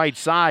on the right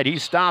side. He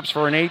stops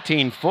for an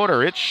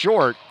 18-footer. It's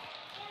short.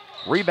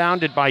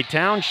 Rebounded by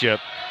Township.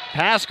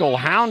 Pascal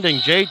hounding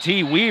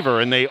J.T.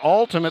 Weaver, and they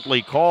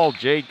ultimately call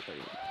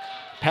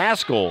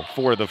Pascal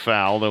for the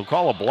foul. They'll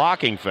call a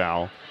blocking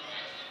foul.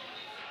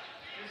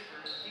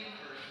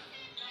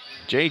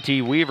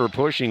 J.T. Weaver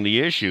pushing the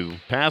issue.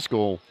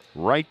 Pascal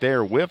right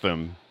there with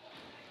him.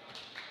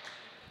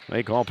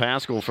 They call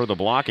Pascal for the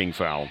blocking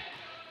foul.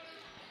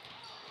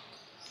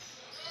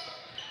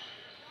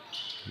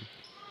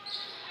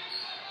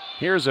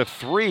 Here's a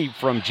 3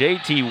 from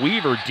J.T.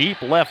 Weaver,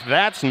 deep left.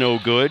 That's no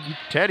good.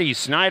 Teddy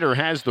Snyder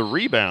has the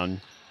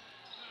rebound.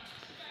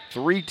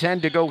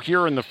 3:10 to go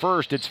here in the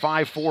first. It's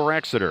 5-4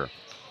 Exeter.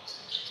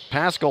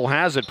 Pascal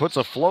has it, puts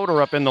a floater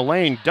up in the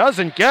lane.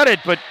 Doesn't get it,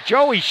 but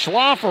Joey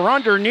Schlaffer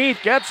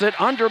underneath gets it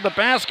under the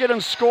basket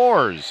and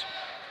scores.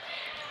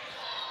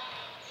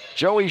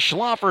 Joey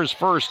Schlaffer's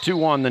first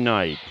 2 on the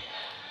night.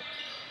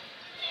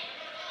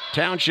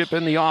 Township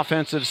in the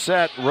offensive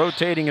set,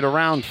 rotating it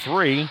around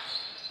 3.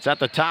 It's at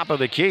the top of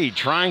the key,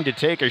 trying to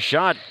take a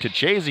shot.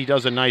 Kachese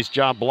does a nice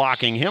job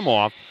blocking him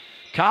off.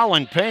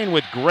 Colin Payne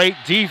with great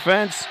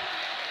defense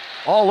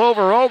all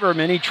over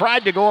Ogerman. He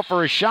tried to go up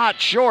for a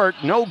shot, short,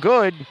 no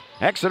good.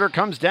 Exeter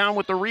comes down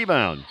with the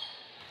rebound.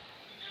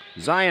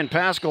 Zion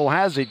Pascal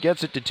has it,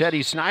 gets it to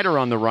Teddy Snyder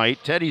on the right.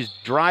 Teddy's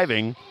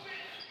driving,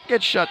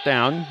 gets shut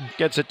down,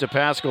 gets it to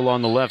Pascal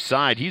on the left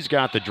side. He's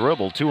got the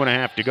dribble,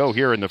 2.5 to go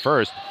here in the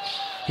first.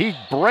 He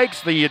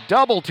breaks the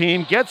double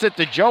team, gets it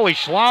to Joey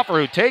Schlaffer,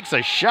 who takes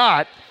a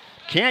shot.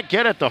 Can't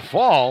get it to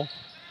fall.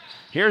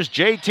 Here's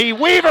J.T.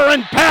 Weaver,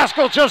 and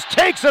Pascal just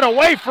takes it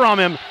away from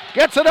him.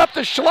 Gets it up to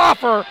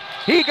Schlaffer.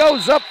 He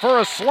goes up for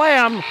a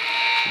slam.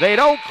 They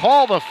don't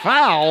call the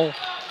foul.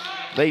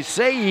 They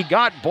say he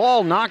got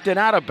ball, knocked it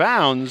out of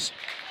bounds.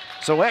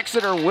 So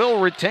Exeter will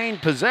retain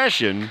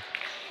possession.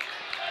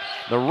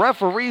 The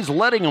referee's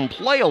letting him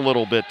play a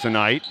little bit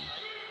tonight.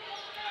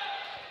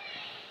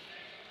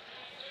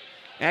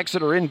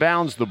 Exeter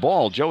inbounds the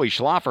ball. Joey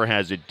Schlaffer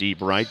has it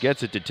deep right,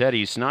 gets it to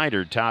Teddy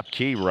Snyder, top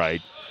key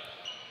right.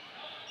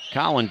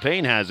 Colin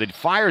Payne has it,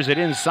 fires it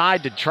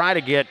inside to try to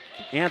get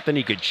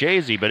Anthony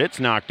Kachese, but it's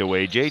knocked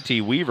away.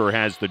 J.T. Weaver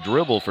has the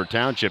dribble for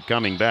Township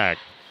coming back.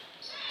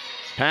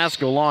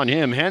 Pascal on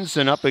him.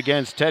 Henson up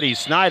against Teddy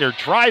Snyder,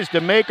 tries to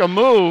make a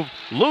move,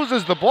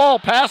 loses the ball.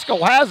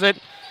 Pascal has it,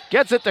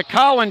 gets it to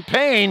Colin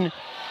Payne.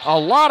 A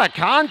lot of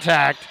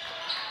contact.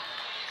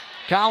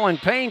 Colin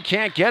Payne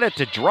can't get it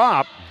to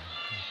drop.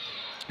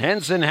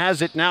 Henson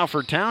has it now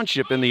for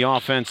Township in the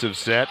offensive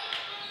set.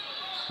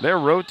 They're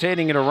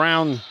rotating it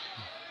around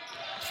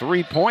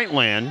three-point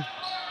land.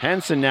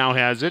 Henson now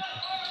has it.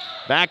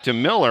 Back to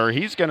Miller.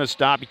 He's going to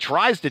stop. He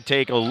tries to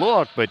take a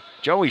look, but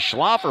Joey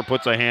Schlaffer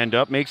puts a hand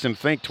up, makes him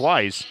think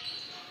twice.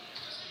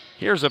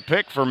 Here's a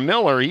pick for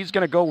Miller. He's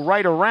going to go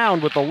right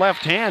around with the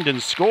left hand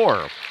and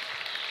score.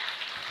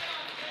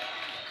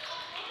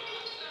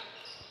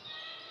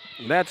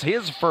 That's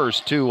his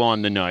first 2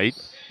 on the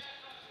night.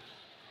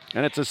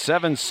 And it's a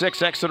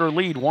 7-6 Exeter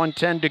lead,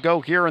 1:10 to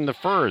go here in the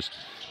first.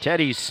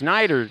 Teddy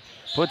Snyder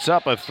puts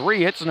up a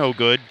 3. It's no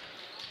good.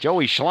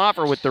 Joey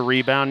Schlaffer with the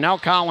rebound. Now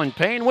Colin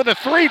Payne with a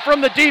 3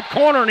 from the deep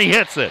corner, and he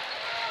hits it.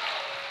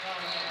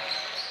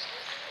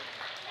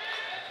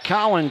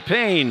 Colin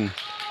Payne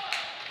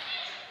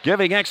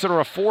giving Exeter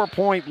a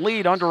 4-point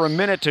lead, under a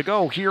minute to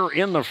go here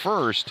in the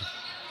first.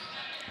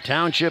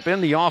 Township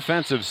in the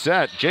offensive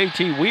set.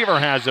 J.T. Weaver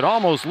has it,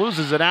 almost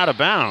loses it out of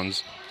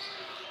bounds.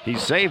 He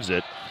saves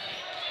it.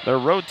 They're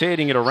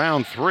rotating it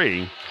around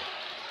 3.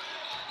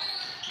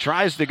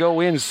 Tries to go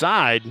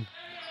inside.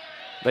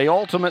 They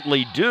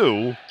ultimately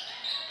do.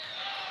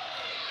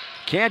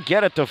 Can't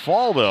get it to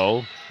fall,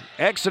 though.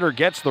 Exeter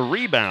gets the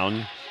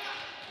rebound.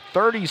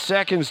 30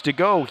 seconds to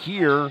go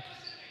here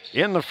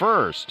in the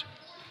first.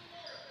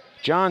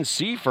 John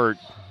Seifert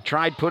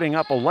tried putting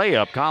up a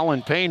layup.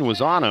 Colin Payne was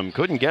on him.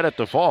 Couldn't get it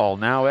to fall.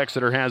 Now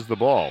Exeter has the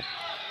ball.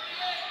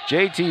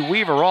 J.T.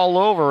 Weaver all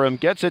over him.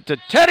 Gets it to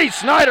Teddy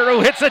Snyder,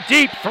 who hits a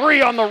deep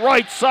 3 on the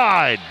right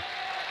side.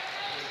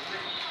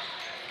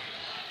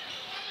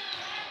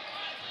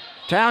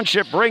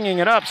 Township bringing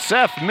it up.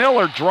 Seth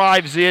Miller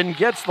drives in,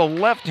 gets the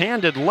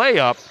left-handed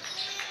layup.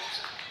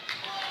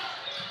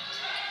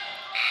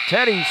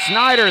 Teddy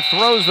Snyder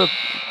throws a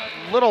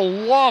little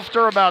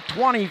lofter about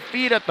 20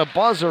 feet at the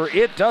buzzer.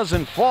 It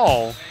doesn't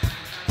fall.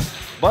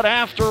 But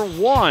after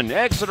one,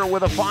 Exeter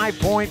with a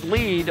 5-point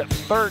lead,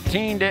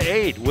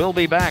 13-8. We'll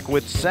be back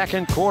with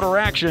second quarter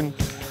action.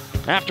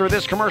 After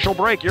this commercial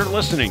break, you're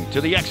listening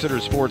to the Exeter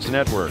Sports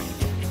Network.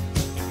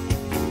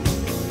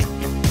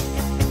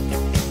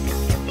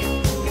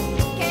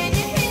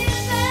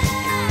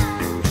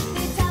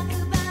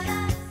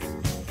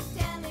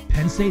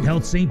 Penn State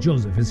Health St.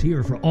 Joseph is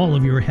here for all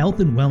of your health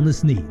and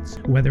wellness needs.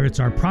 Whether it's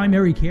our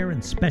primary care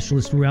and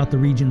specialists throughout the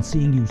region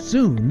seeing you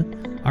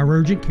soon, our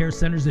urgent care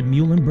centers in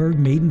Muhlenberg,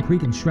 Maiden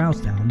Creek, and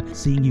Strausstown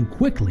seeing you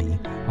quickly,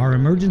 our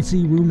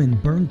emergency room in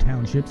Bern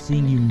Township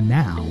seeing you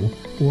now,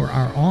 or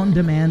our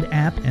on-demand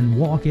app and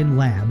walk-in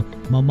lab,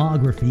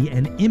 mammography,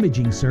 and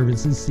imaging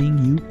services seeing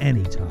you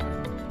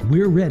anytime.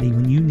 We're ready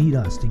when you need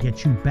us to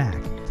get you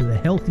back to the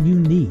health you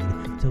need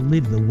to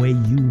live the way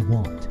you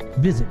want.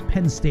 Visit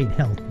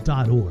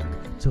PennStateHealth.org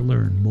to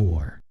learn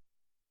more.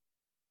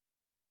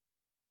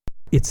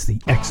 It's the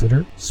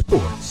Exeter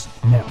Sports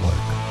Network.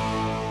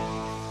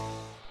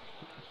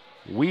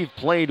 We've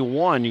played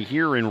one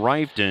here in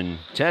Rifton.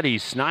 Teddy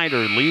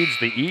Snyder leads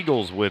the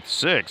Eagles with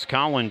 6.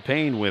 Colin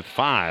Payne with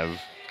 5.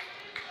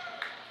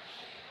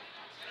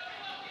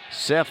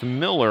 Seth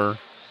Miller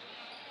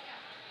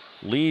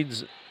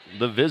leads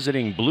the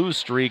visiting Blue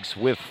Streaks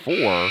with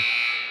 4.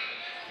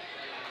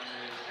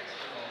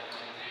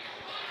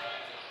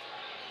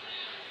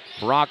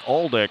 Brock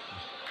Oldick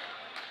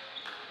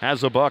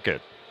has a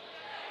bucket.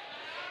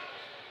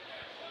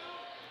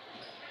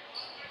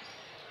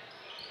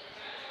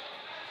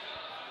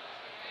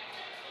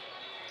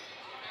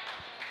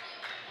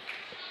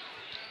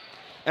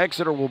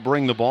 Exeter will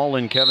bring the ball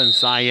in. Kevin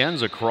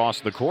Syens across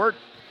the court.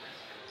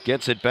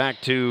 Gets it back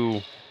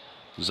to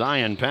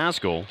Zion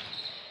Pascal.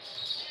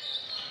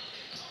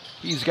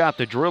 He's got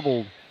the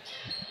dribble.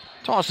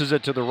 Tosses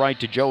it to the right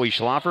to Joey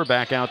Schlaffer.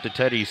 Back out to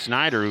Teddy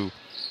Snyder, who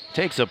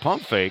takes a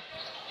pump fake.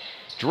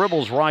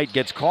 Dribbles right,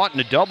 gets caught in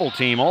a double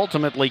team.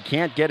 Ultimately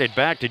can't get it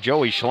back to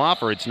Joey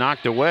Schlaffer. It's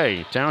knocked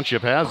away.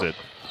 Township has it.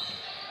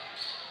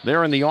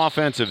 They're in the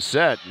offensive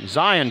set.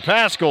 Zion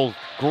Pascal,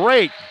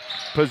 great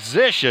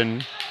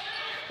position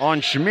on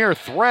Shamir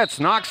Threats,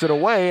 knocks it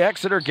away.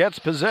 Exeter gets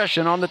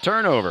possession on the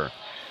turnover.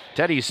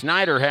 Teddy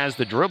Snyder has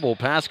the dribble.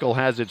 Pascal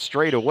has it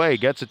straight away,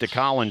 gets it to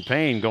Colin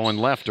Payne going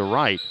left to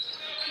right.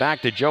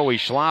 Back to Joey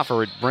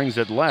Schlaffer, it brings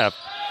it left.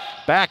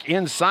 Back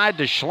inside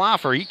to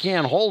Schlaffer, he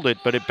can't hold it,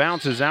 but it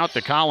bounces out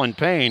to Colin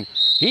Payne.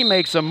 He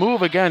makes a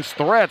move against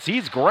Threats.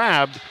 He's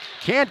grabbed,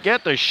 can't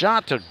get the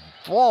shot to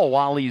fall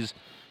while he's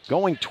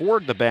going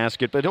toward the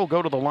basket, but he'll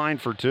go to the line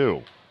for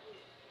 2.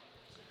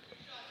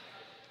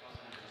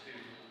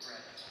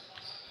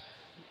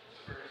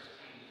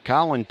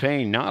 Colin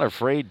Payne not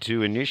afraid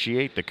to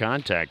initiate the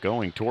contact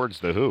going towards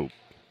the hoop.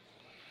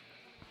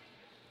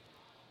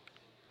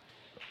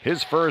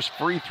 His first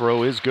free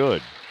throw is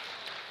good.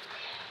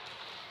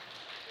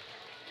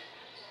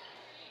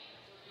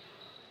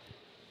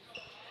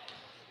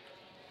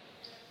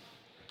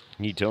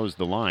 He toes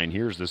the line.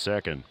 Here's the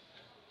second.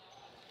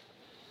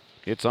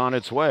 It's on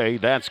its way.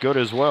 That's good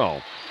as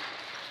well.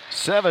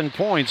 7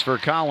 points for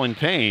Colin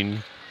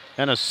Payne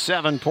and a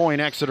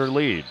 7-point Exeter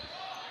lead.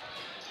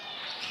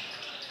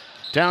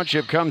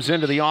 Township comes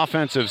into the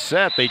offensive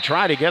set. They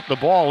try to get the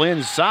ball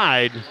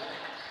inside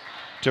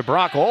to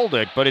Brock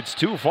Oldick, but it's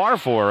too far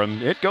for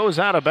him. It goes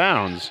out of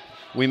bounds.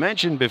 We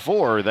mentioned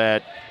before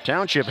that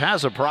Township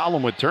has a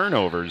problem with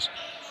turnovers.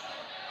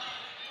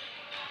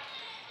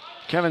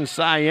 Kevin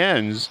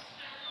Syens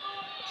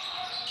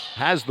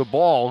has the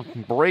ball,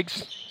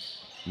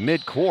 breaks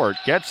midcourt,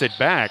 gets it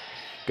back,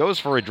 goes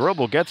for a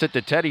dribble, gets it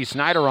to Teddy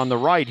Snyder on the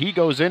right. He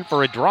goes in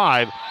for a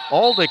drive.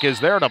 Oldick is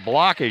there to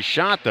block his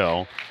shot,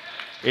 though.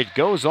 It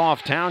goes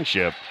off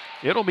Township.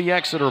 It'll be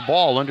Exeter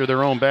ball under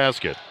their own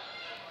basket.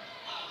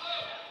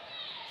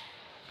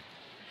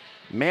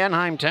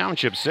 Manheim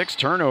Township, 6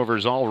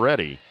 turnovers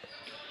already.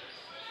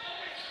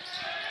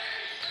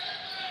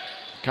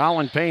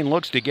 Colin Payne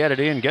looks to get it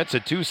in, gets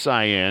it to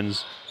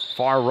Syens.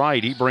 Far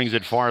right, he brings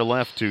it far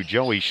left to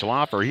Joey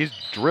Schlaffer. He's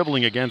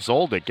dribbling against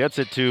Oldick, gets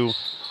it to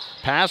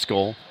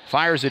Pascal,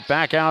 fires it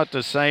back out to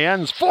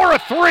Syens for a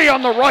 3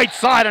 on the right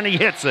side, and he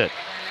hits it.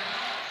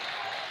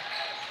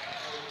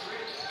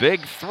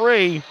 Big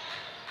 3.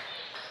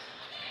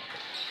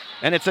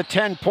 And it's a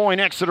 10-point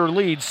Exeter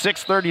lead,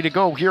 6:30 to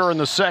go here in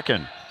the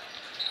second.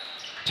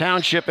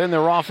 Township in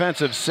their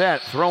offensive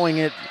set, throwing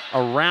it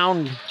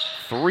around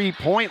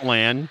 3-point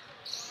land.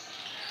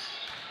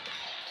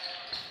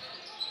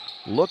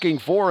 Looking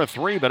for a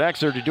 3, but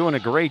Exeter doing a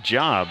great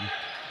job.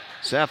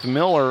 Seth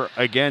Miller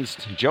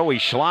against Joey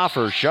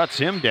Schlaffer shuts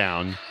him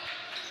down.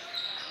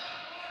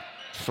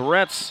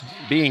 Threats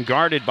being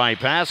guarded by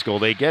Pascal.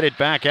 They get it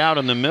back out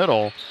in the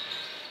middle.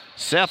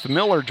 Seth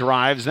Miller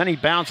drives, then he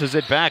bounces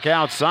it back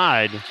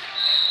outside.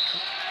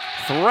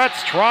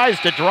 Threats tries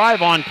to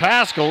drive on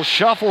Pascal,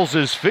 shuffles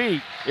his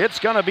feet, It's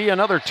going to be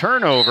another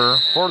turnover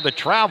for the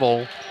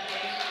Travel,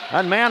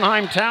 and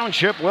Manheim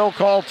Township will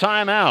call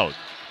timeout.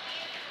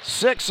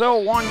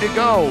 6:01 to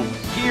go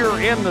here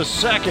in the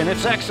second.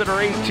 It's Exeter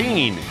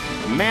 18,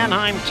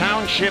 Manheim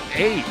Township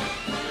 8.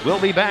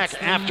 We'll be back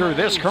after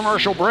this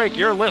commercial break.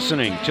 You're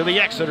listening to the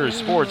Exeter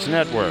Sports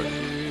Network.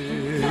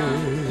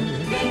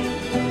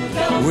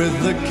 With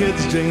the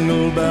kids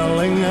jingle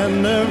belling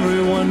and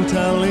everyone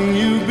telling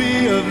you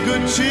be of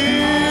good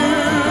cheer,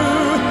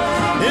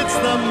 it's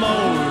the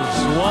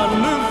most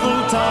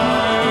wonderful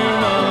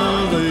time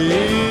of the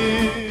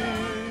year.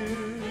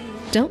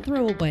 Don't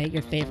throw away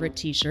your favorite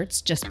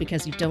t-shirts just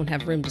because you don't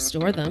have room to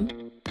store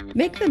them.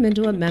 Make them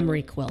into a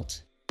memory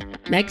quilt.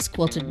 Meg's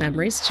Quilted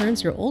Memories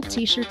turns your old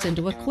t-shirts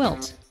into a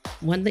quilt,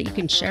 one that you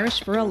can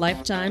cherish for a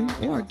lifetime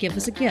or give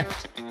as a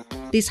gift.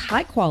 These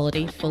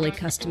high-quality, fully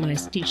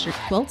customized t-shirt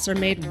quilts are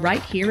made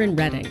right here in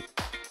Reading.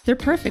 They're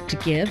perfect to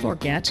give or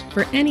get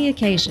for any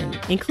occasion,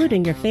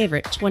 including your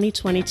favorite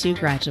 2022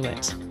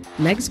 graduate.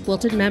 Meg's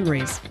Quilted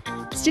Memories,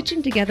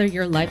 stitching together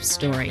your life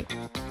story.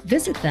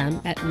 Visit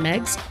them at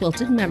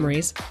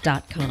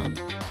megsquiltedmemories.com.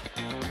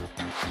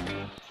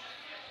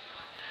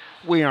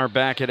 We are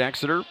back at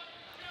Exeter,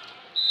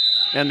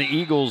 and the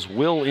Eagles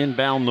will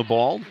inbound the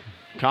ball.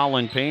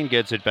 Colin Payne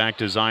gets it back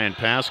to Zion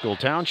Pascal.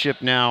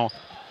 Township now,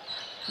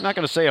 I'm not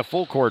going to say a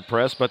full court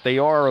press, but they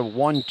are a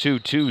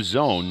 1-2-2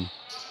 zone.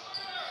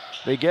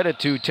 They get it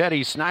to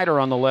Teddy Snyder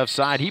on the left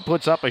side. He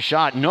puts up a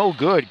shot, no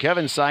good.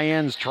 Kevin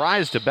Syens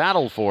tries to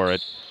battle for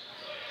it,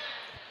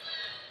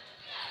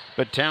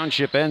 but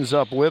Township ends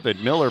up with it.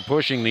 Miller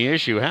pushing the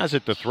issue, has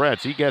it to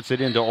Threats. He gets it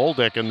into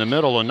Oldick in the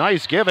middle. A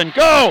nice give and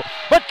go,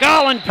 but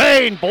Colin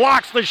Payne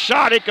blocks the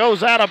shot. It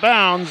goes out of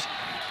bounds.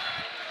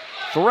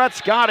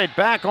 Threats got it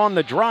back on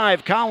the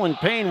drive. Colin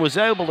Payne was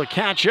able to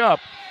catch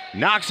up,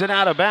 knocks it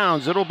out of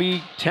bounds. It'll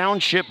be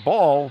Township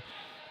ball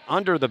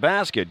under the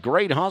basket.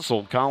 Great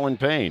hustle, Colin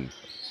Payne.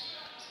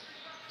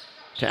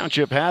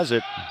 Township has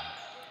it.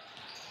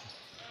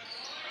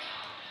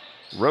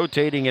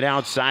 Rotating it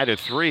outside of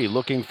three,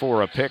 looking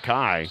for a pick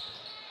high.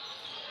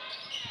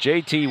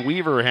 JT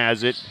Weaver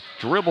has it,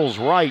 dribbles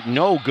right,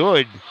 no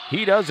good.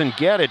 He doesn't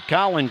get it.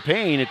 Colin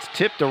Payne, it's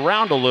tipped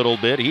around a little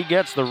bit. He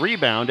gets the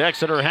rebound.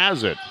 Exeter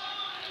has it.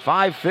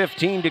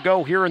 5:15 to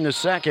go here in the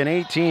second,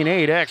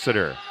 18-8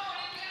 Exeter.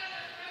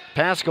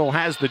 Pascal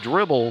has the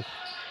dribble.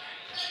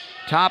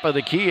 Top of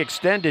the key,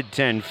 extended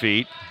 10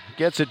 feet.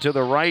 Gets it to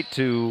the right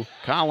to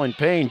Colin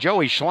Payne.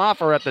 Joey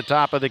Schlaffer at the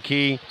top of the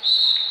key.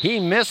 He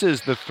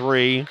misses the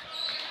three.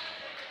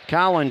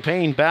 Colin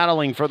Payne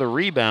battling for the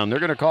rebound. They're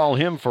going to call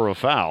him for a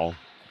foul.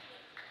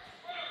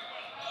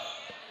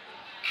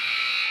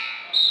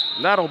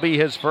 That'll be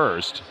his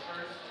first.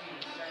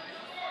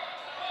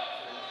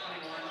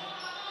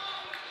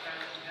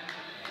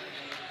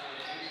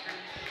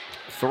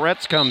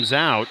 Threats comes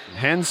out.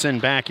 Henson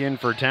back in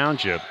for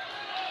Township.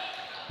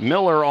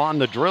 Miller on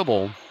the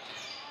dribble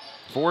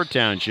for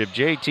Township.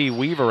 JT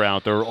Weaver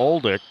out there.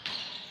 Oldick.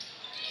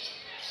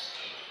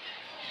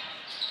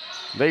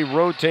 They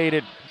rotate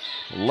it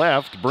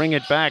left, bring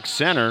it back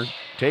center,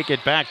 take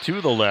it back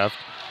to the left.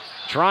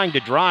 Trying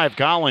to drive,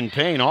 Colin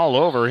Payne all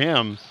over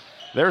him.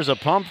 There's a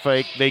pump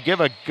fake. They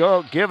give and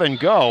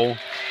go.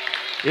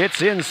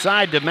 It's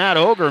inside to Matt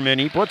Ogerman.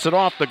 He puts it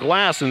off the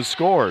glass and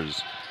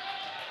scores.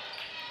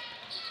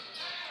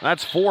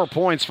 That's 4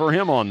 points for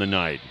him on the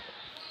night.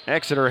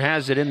 Exeter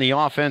has it in the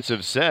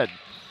offensive set.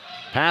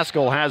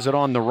 Pascal has it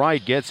on the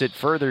right, gets it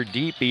further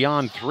deep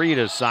beyond three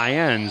to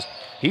Syens.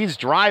 He's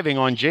driving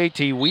on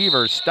JT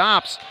Weaver,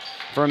 stops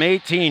from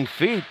 18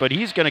 feet, but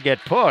he's going to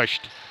get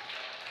pushed.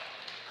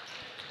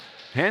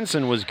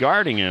 Henson was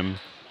guarding him,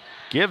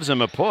 gives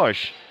him a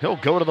push. He'll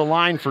go to the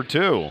line for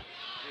two.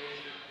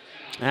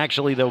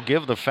 Actually, they'll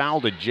give the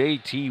foul to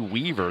JT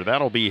Weaver.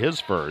 That'll be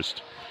his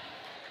first.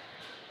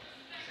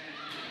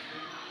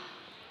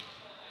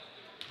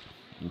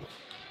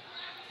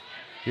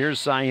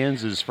 Here's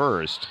Syens'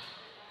 first,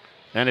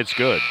 and it's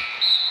good.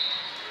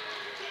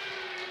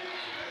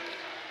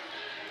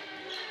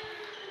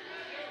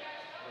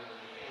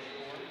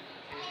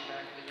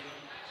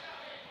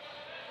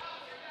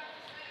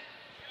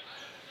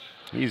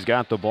 He's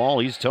got the ball.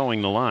 He's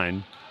towing the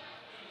line.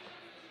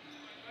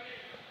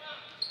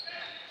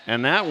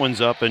 And that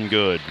one's up and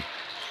good.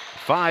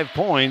 5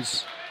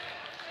 points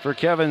for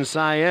Kevin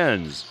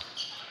Syens.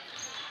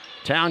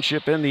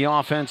 Township in the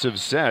offensive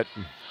set.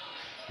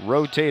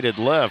 Rotated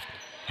left.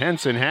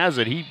 Henson has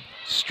it. He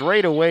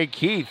straight away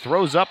Keith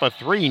throws up a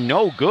three.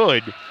 No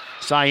good.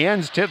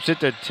 Syens tips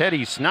it to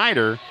Teddy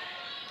Snyder.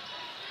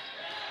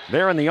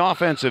 There in the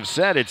offensive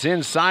set, it's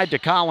inside to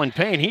Colin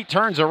Payne. He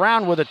turns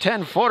around with a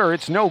 10-footer.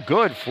 It's no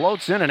good.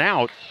 Floats in and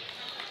out.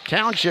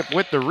 Township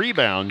with the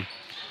rebound.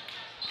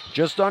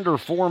 Just under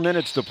 4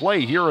 minutes to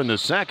play here in the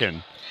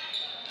second.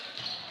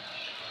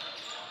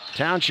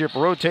 Township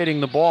rotating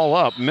the ball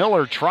up.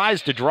 Miller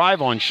tries to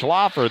drive on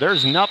Schlaffer.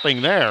 There's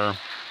nothing there.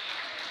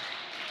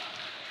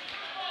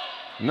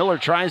 Miller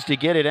tries to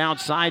get it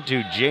outside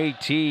to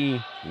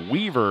JT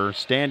Weaver,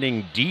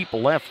 standing deep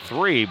left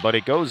three, but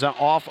it goes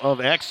off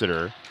of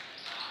Exeter.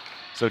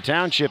 So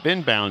Township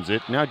inbounds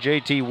it. Now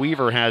JT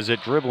Weaver has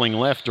it, dribbling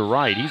left to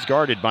right. He's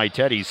guarded by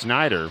Teddy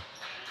Snyder.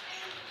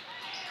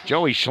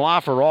 Joey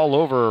Schlaffer all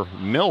over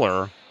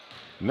Miller.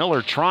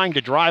 Miller trying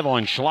to drive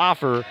on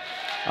Schlaffer.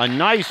 A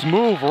nice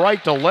move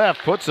right to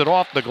left, puts it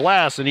off the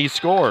glass, and he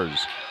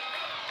scores.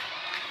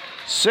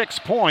 6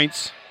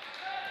 points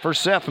for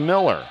Seth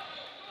Miller.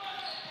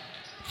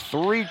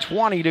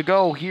 3:20 to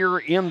go here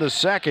in the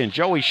second.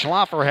 Joey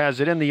Schlaffer has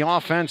it in the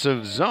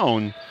offensive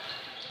zone.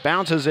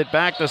 Bounces it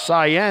back to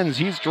Saenz.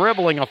 He's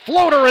dribbling a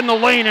floater in the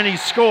lane, and he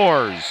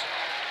scores.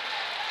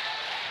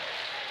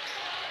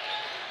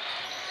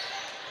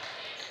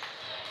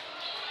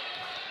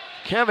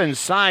 Kevin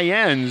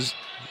Saenz,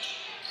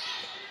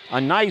 a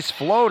nice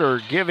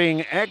floater,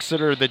 giving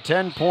Exeter the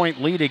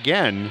 10-point lead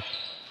again.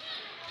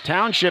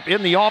 Township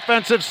in the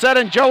offensive set,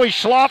 and Joey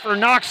Schlaffer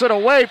knocks it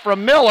away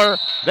from Miller.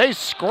 They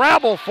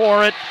scrabble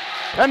for it,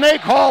 and they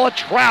call a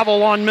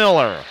travel on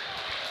Miller.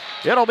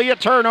 It'll be a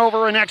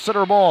turnover in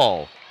Exeter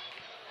ball.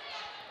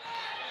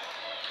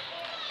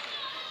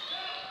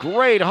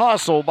 Great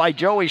hustle by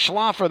Joey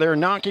Schlaffer there,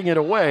 knocking it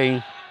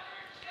away.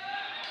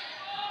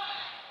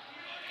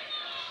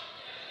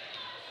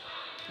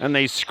 And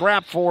they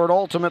scrap for it,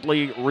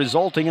 ultimately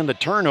resulting in the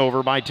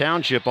turnover by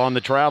Township on the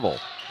travel.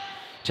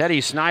 Teddy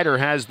Snyder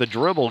has the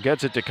dribble,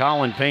 gets it to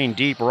Colin Payne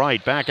deep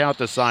right, back out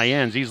to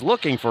Saenz. He's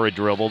looking for a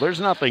dribble. There's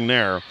nothing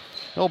there.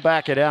 He'll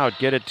back it out,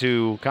 get it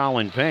to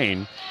Colin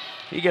Payne.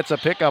 He gets a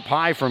pickup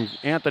high from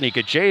Anthony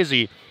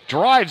Kachese,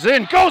 drives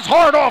in, goes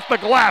hard off the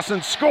glass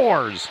and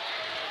scores.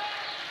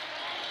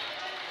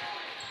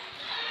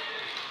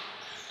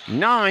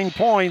 9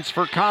 points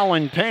for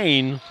Colin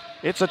Payne.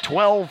 It's a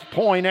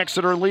 12-point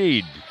Exeter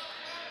lead.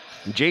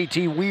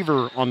 JT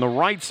Weaver on the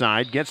right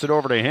side gets it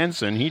over to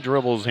Henson. He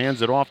dribbles,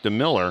 hands it off to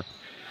Miller.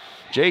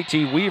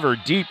 JT Weaver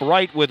deep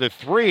right with a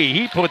three.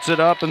 He puts it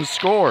up and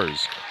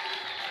scores.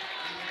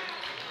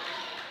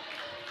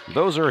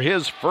 Those are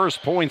his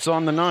first points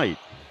on the night.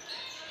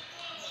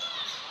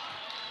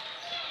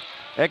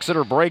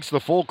 Exeter breaks the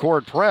full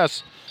court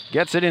press,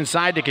 gets it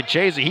inside to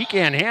Kachese. He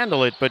can't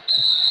handle it, but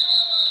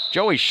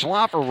Joey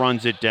Schlaffer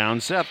runs it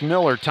down. Seth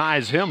Miller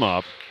ties him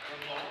up.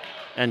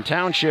 And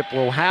Township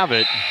will have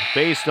it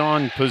based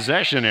on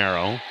possession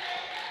arrow.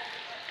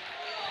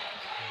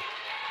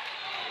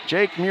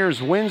 Jake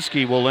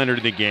Mierzwinski will enter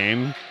the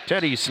game.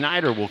 Teddy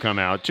Snyder will come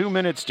out. 2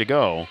 minutes to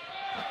go.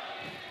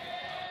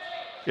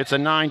 It's a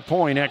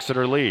 9-point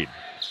Exeter lead.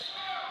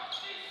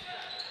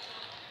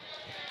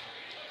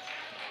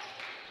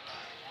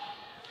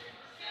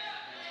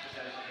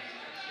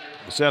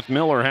 Seth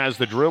Miller has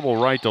the dribble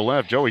right to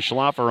left. Joey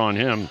Schlaffer on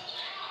him.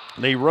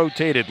 They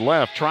rotated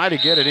left, try to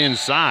get it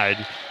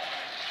inside.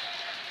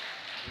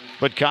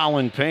 But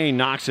Colin Payne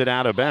knocks it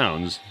out of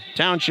bounds.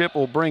 Township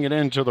will bring it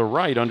in to the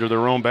right under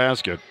their own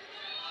basket.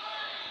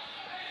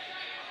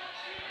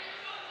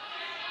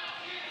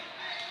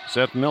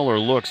 Seth Miller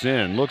looks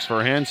in, looks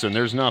for Henson.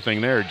 There's nothing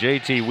there.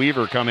 JT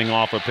Weaver coming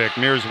off a pick.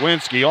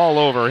 Mierzwinski all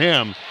over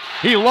him.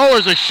 He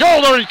lowers his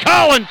shoulder, and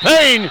Colin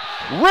Payne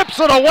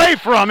rips it away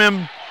from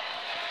him.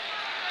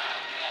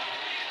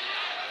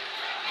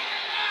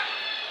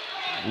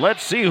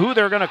 Let's see who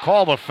they're going to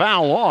call the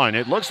foul on.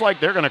 It looks like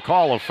they're going to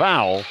call a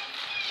foul.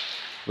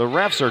 The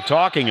refs are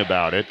talking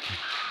about it.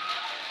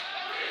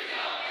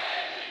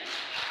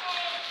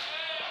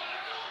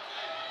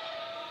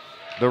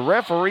 The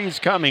referee's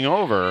coming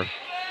over.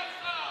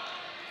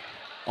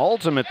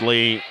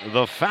 Ultimately,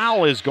 the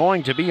foul is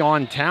going to be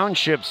on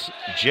Township's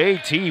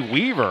JT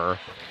Weaver.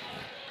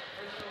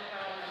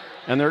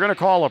 And they're going to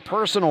call a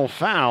personal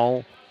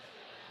foul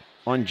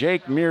on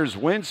Jake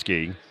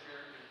Mierzwinski.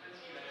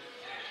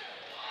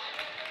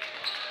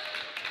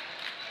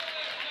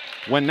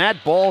 When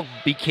that ball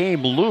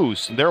became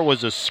loose, there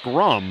was a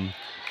scrum.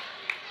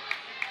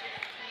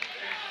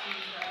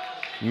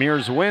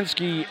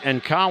 Mierzwinski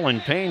and Colin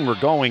Payne were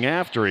going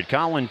after it.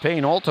 Colin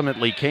Payne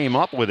ultimately came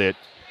up with it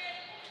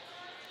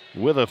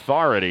with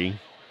authority.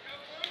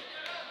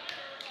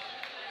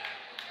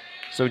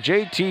 So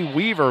JT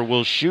Weaver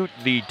will shoot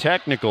the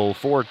technical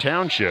for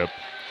Township.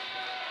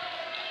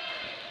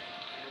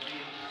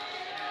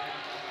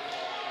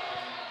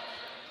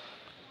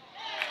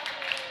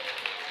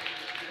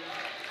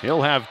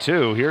 He'll have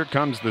two. Here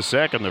comes the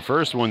second. The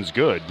first one's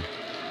good.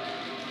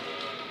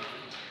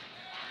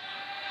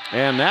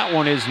 And that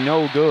one is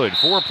no good.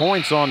 4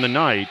 points on the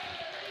night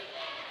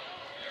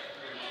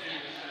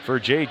for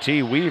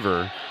JT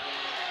Weaver.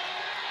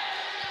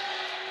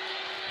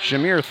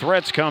 Shamir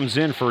Threats comes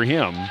in for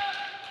him.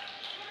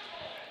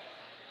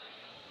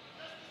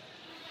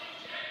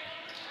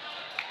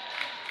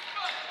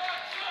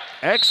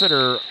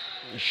 Exeter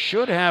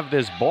should have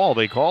this ball.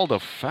 They called a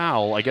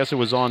foul. I guess it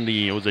was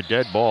a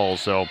dead ball.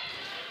 So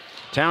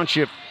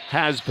Township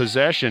has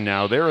possession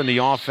now. They're in the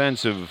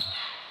offensive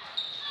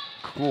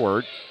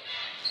court.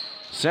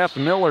 Seth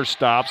Miller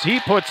stops. He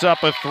puts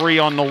up a three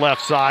on the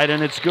left side,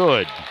 and it's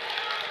good.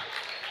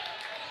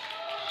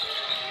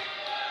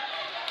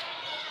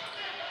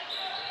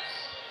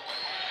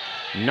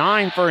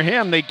 Nine for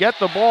him. They get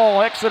the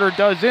ball. Exeter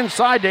does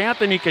inside to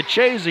Anthony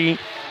Kachese.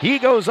 He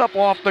goes up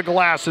off the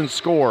glass and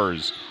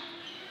scores.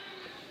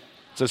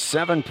 It's a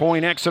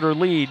 7-point Exeter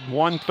lead,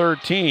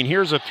 113.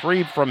 Here's a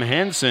three from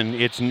Henson.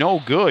 It's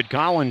no good.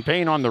 Colin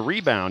Payne on the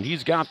rebound.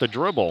 He's got the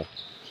dribble.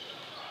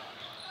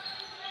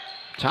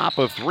 Top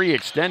of three,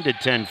 extended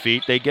 10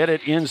 feet. They get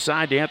it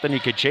inside to Anthony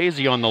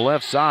Cachese on the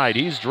left side.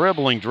 He's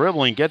dribbling,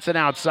 gets it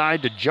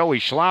outside to Joey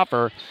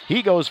Schlaffer.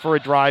 He goes for a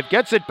drive,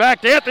 gets it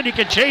back to Anthony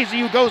Cachese,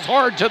 who goes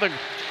hard to the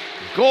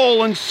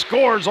goal and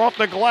scores off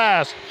the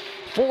glass.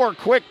 4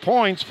 quick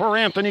points for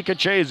Anthony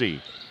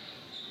Cachese.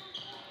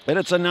 And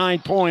it's a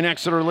 9-point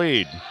Exeter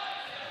lead.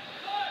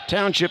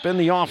 Township in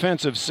the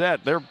offensive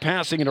set. They're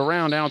passing it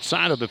around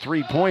outside of the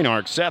 3-point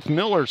arc. Seth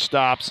Miller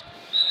stops.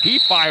 He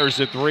fires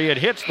a three. It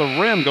hits the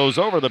rim, goes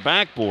over the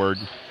backboard.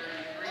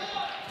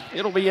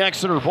 It'll be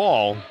Exeter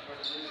ball.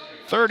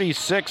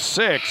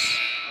 36-6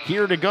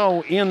 here to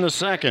go in the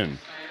second.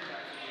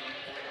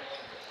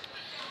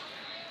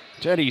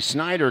 Teddy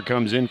Snyder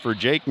comes in for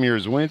Jake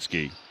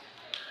Mierzwinski.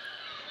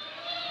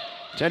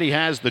 Teddy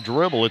has the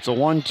dribble. It's a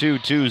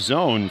 1-2-2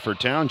 zone for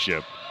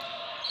Township.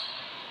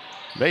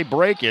 They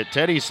break it.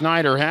 Teddy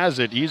Snyder has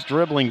it. He's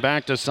dribbling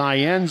back to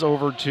Saenz,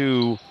 over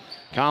to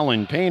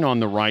Colin Payne on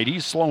the right.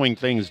 He's slowing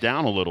things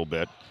down a little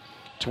bit.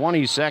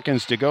 20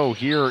 seconds to go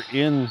here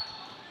in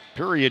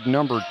period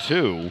number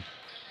 2.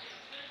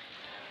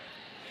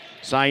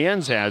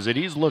 Saenz has it.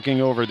 He's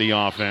looking over the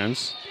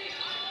offense.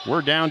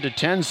 We're down to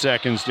 10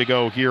 seconds to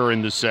go here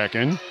in the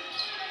second.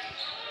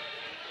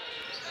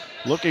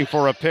 Looking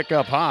for a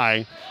pickup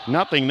high.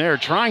 Nothing there.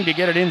 Trying to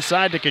get it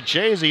inside to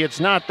Cachese. It's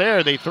not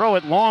there. They throw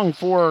it long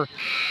for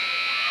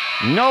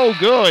no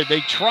good. They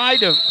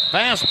tried to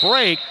fast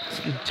break.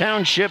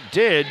 Township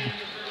did.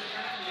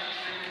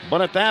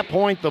 But at that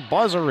point, the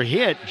buzzer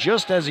hit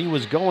just as he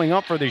was going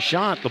up for the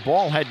shot. The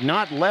ball had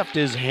not left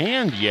his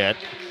hand yet.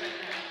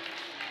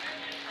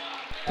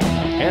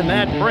 And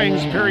that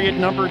brings period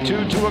number 2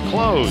 to a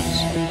close.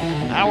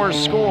 Our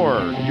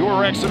score,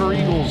 your Exeter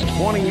Eagles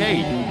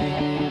 28.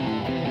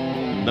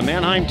 The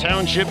Manheim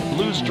Township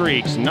Blue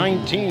Streaks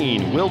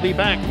 19. We'll be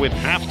back with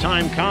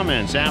halftime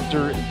comments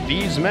after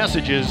these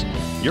messages.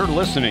 You're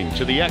listening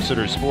to the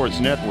Exeter Sports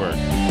Network.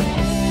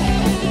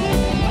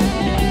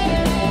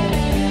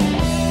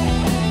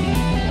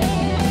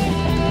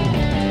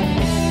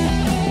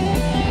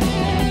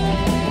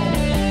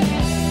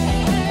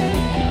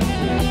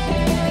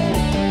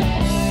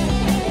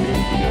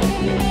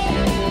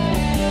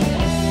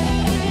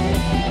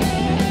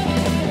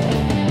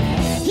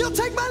 You'll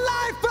take my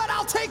life, but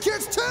I'll take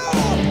yours too.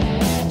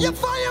 You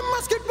fire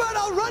musket, but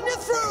I'll run you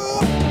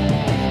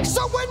through.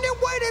 So when you're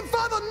waiting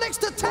for the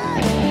next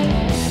attack,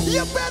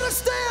 you better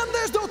stand,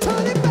 there's no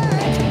turning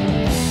back.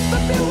 The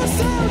fewer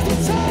sounds, the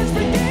charge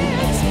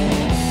begins.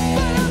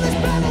 But on this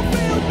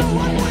battlefield, no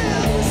one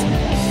wins.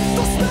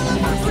 The smell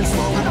of iron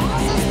smoke and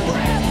horse's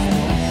breath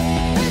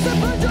is a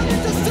burden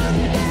into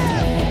certain death.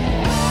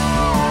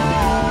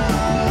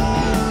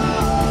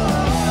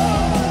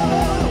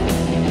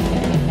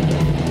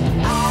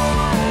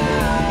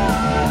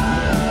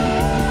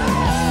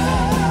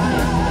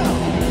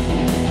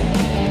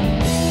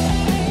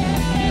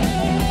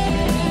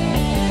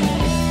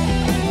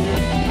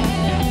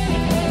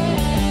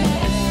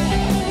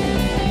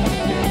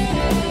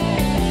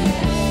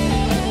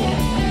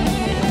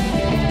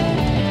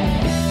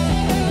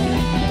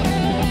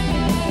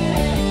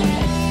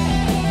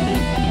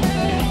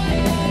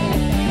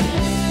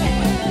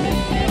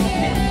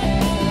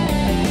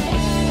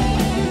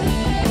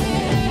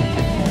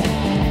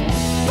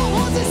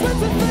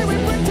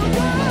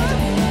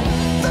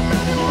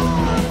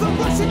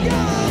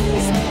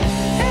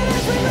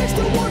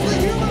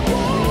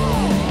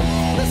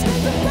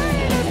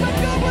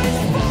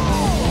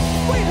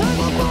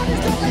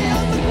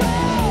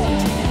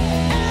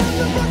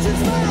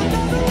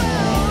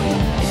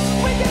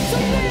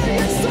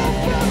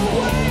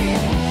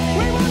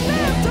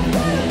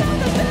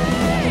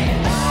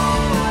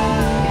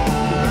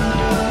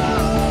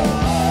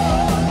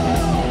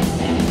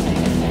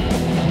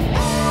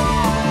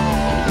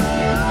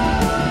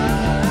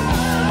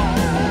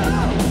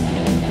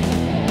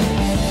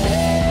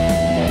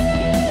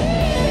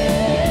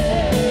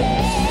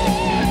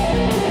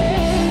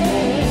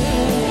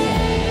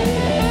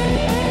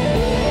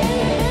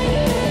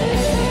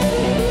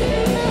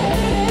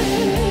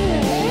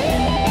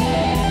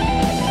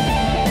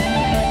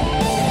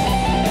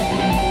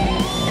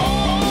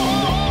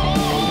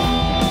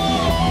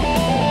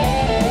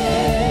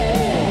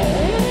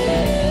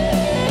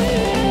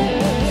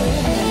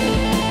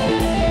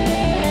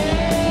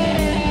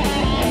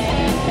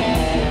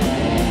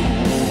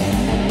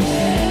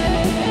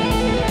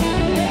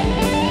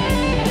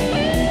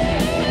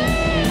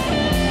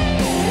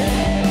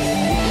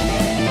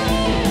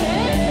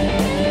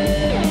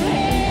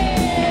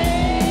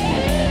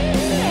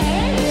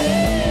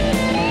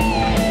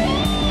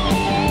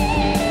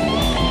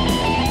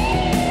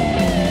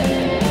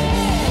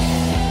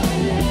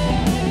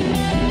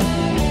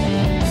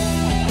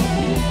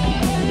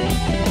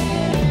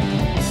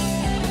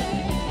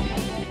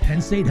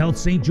 State Health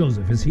St.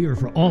 Joseph is here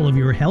for all of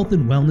your health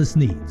and wellness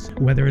needs.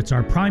 Whether it's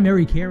our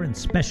primary care and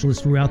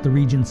specialists throughout the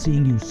region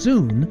seeing you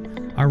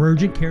soon, our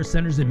urgent care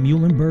centers in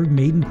Muhlenberg,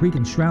 Maiden Creek,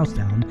 and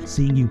Strausstown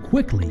seeing you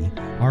quickly,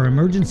 our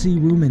emergency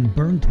room in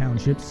Bern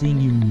Township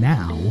seeing you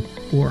now,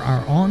 or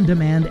our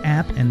on-demand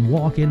app and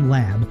walk-in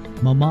lab,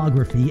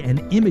 mammography,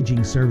 and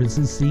imaging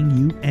services seeing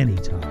you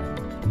anytime.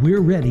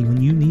 We're ready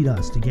when you need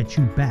us to get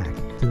you back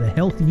to the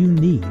health you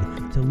need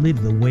to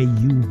live the way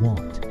you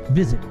want.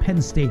 Visit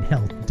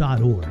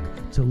PennStateHealth.org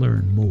to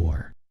learn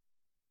more.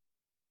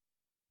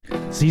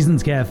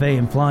 Seasons Cafe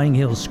in Flying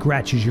Hills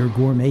scratches your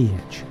gourmet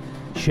itch.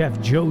 Chef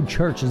Joe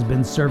Church has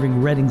been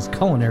serving Reading's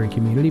culinary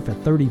community for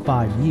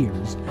 35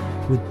 years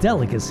with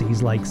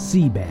delicacies like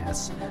sea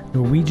bass,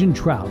 Norwegian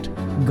trout,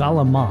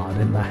 galamad,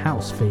 and the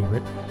house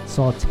favorite,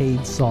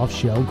 sautéed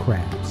soft-shell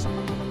crabs.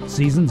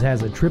 Seasons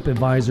has a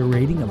TripAdvisor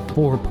rating of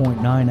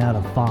 4.9 out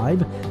of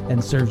 5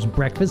 and serves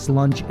breakfast,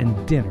 lunch,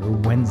 and dinner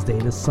Wednesday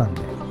to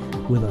Sunday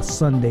with a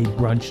Sunday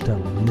brunch to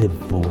live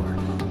for.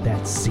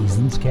 That's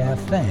Seasons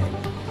Cafe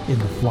in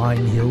the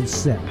Flying Hills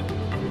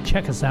Center.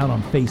 Check us out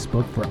on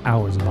Facebook for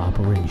hours of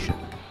operation.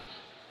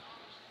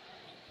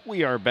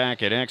 We are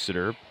back at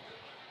Exeter.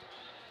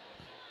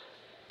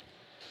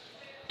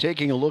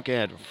 Taking a look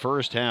at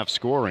first half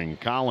scoring,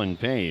 Colin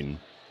Payne,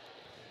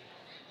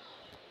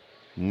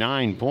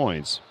 9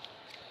 points.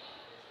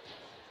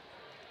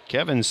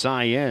 Kevin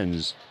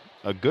Syens,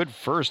 a good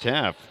first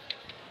half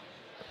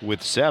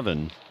with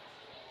 7.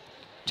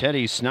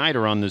 Teddy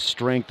Snyder on the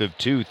strength of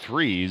 2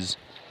 threes,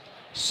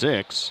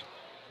 6.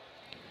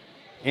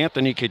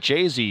 Anthony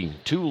Kachese,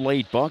 2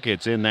 late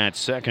buckets in that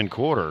second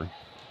quarter.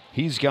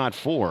 He's got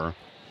 4.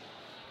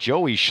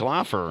 Joey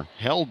Schlaffer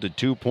held to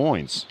 2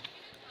 points.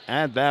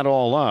 Add that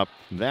all up,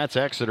 that's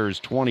Exeter's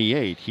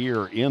 28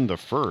 here in the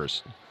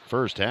first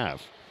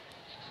half.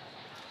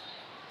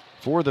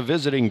 For the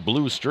visiting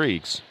Blue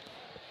Streaks,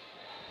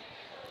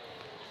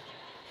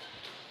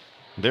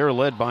 they're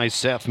led by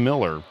Seth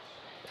Miller.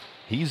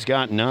 He's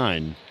got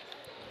 9.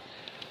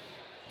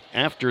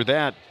 After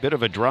that, bit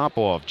of a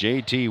drop-off.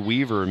 J.T.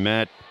 Weaver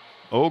met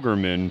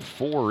Ogerman,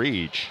 4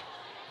 each.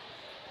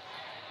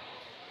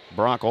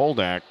 Brock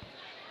Oldak,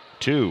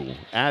 2.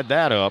 Add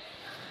that up,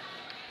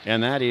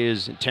 and that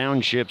is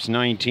Township's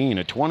 19,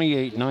 a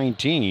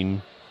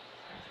 28-19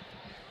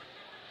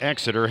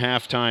 Exeter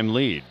halftime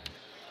lead.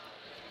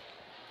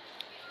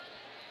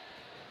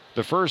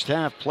 The first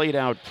half played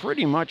out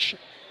pretty much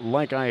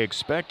like I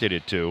expected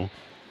it to.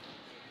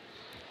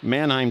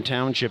 Manheim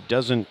Township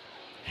doesn't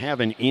have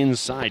an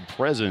inside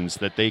presence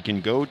that they can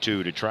go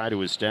to try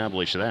to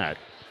establish that.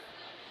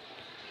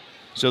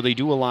 So they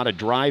do a lot of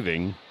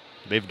driving.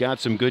 They've got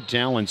some good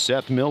talent.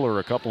 Seth Miller,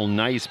 a couple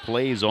nice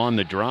plays on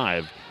the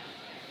drive.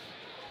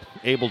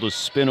 Able to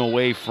spin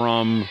away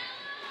from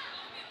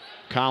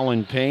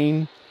Colin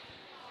Payne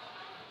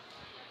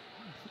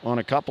on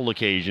a couple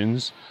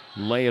occasions,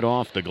 lay it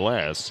off the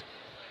glass.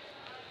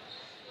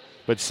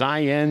 But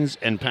Syens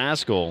and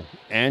Pascal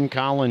and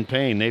Colin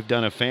Payne, they've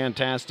done a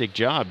fantastic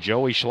job.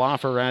 Joey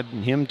Schlaffer, add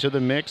him to the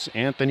mix.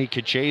 Anthony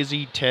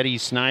Kachese, Teddy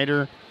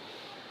Snyder.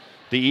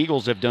 The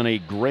Eagles have done a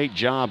great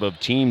job of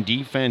team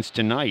defense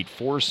tonight,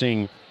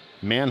 forcing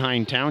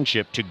Manheim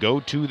Township to go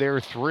to their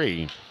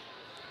 3.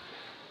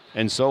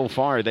 And so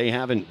far, they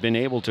haven't been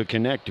able to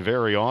connect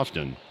very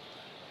often.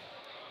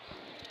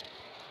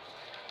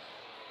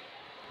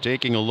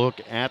 Taking a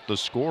look at the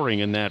scoring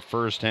in that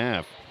first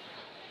half.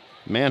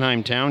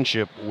 Manheim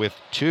Township with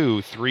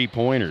 2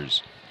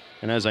 3-pointers.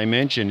 And as I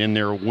mentioned, in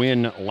their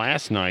win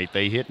last night,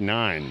 they hit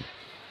 9.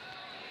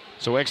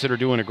 So Exeter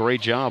doing a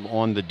great job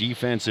on the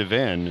defensive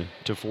end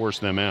to force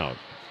them out.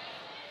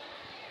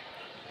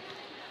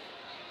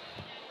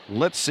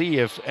 Let's see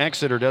if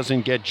Exeter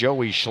doesn't get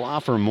Joey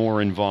Schlaffer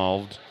more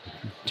involved.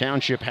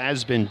 Township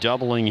has been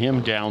doubling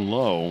him down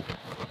low,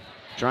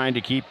 trying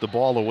to keep the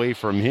ball away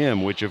from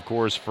him, which of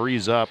course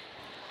frees up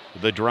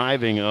the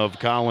driving of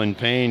Colin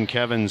Payne,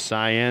 Kevin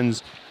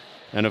Syens,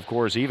 and of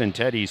course even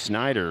Teddy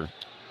Snyder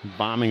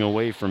bombing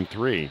away from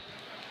 3.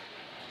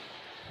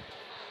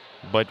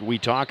 But we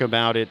talk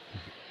about it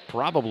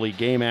probably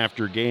game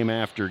after game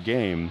after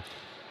game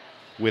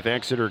with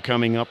Exeter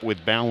coming up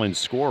with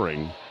balanced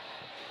scoring.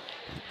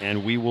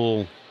 And we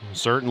will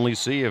certainly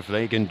see if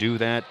they can do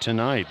that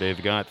tonight.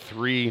 They've got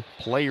 3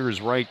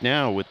 players right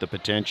now with the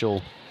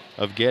potential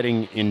of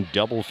getting in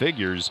double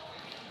figures.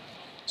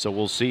 So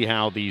we'll see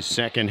how the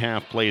second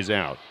half plays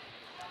out.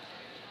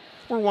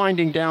 We're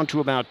winding down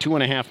to about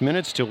 2.5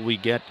 minutes till we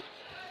get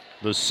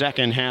the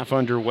second half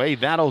underway.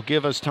 That'll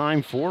give us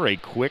time for a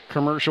quick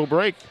commercial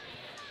break.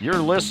 You're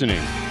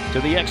listening to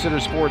the Exeter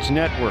Sports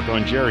Network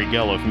on Jerry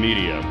Gelliff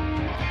Media.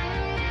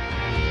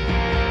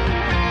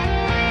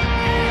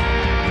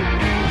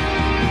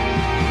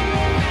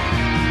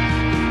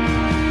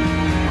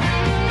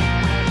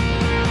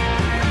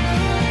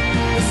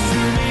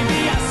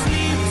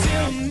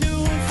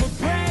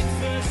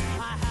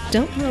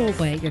 Don't throw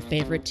away your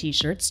favorite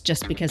t-shirts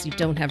just because you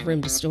don't have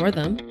room to store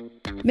them.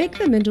 Make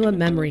them into a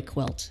memory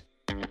quilt.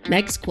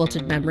 Meg's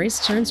Quilted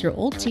Memories turns your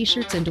old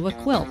t-shirts into a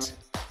quilt,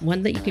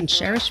 one that you can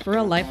cherish for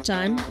a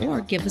lifetime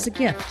or give as a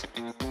gift.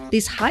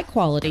 These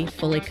high-quality,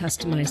 fully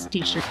customized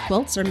t-shirt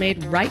quilts are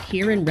made right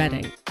here in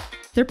Reading.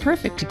 They're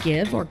perfect to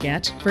give or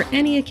get for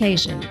any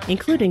occasion,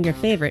 including your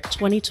favorite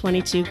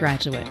 2022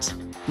 graduate.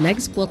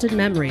 Meg's Quilted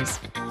Memories,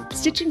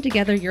 stitching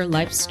together your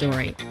life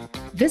story.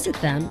 Visit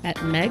them at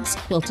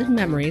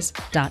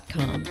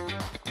megsquiltedmemories.com.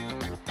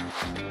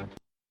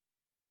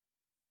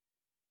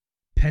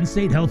 Penn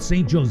State Health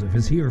St. Joseph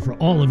is here for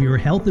all of your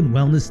health and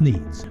wellness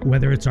needs.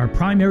 Whether it's our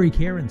primary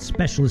care and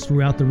specialists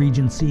throughout the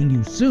region seeing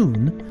you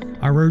soon,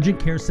 our urgent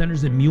care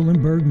centers in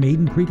Muhlenberg,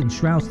 Maiden Creek, and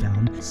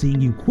Strausstown seeing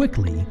you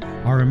quickly,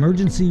 our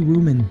emergency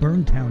room in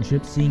Bern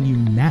Township seeing you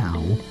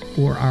now,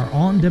 or our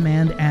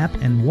on-demand app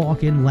and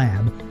walk-in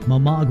lab,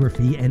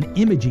 mammography, and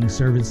imaging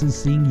services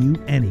seeing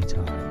you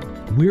anytime.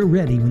 We're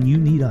ready when you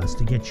need us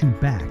to get you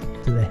back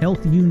to the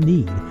health you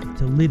need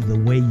to live the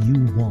way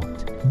you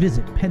want.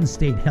 Visit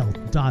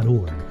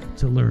PennStateHealth.org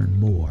to learn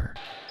more.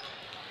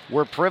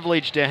 We're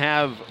privileged to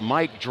have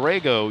Mike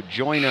Drago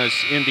join us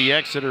in the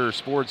Exeter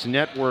Sports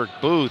Network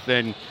booth.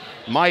 And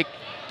Mike,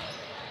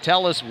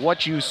 tell us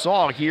what you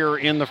saw here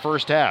in the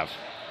first half.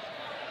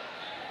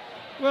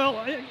 Well,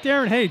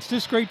 Darren, hey, it's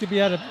just great to be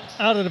out of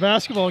the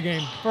basketball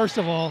game. First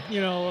of all,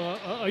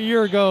 a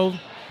year ago,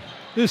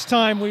 this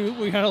time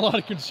we had a lot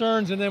of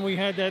concerns, and then we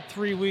had that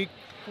 4-week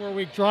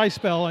dry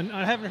spell, and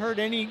I haven't heard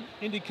any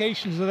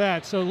indications of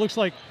that. So it looks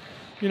like,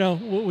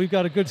 we've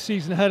got a good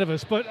season ahead of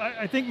us. But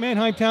I think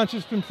Manheim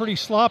Township's been pretty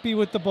sloppy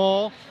with the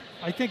ball.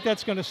 I think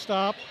that's going to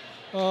stop.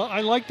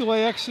 I like the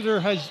way Exeter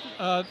has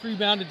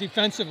rebounded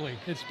defensively.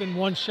 It's been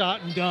one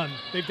shot and done.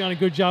 They've done a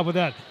good job with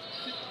that.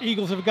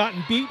 Eagles have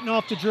gotten beaten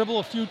off the dribble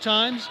a few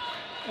times,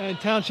 and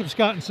Township's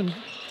gotten some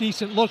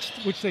decent looks,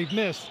 which they've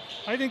missed.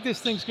 I think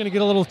this thing's going to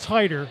get a little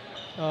tighter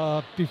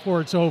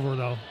before it's over,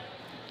 though.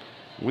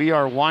 We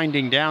are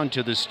winding down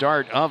to the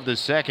start of the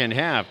second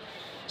half.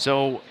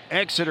 So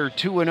Exeter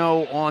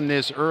 2-0 on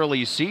this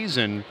early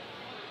season.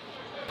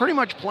 Pretty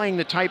much playing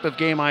the type of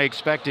game I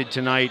expected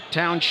tonight.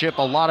 Township,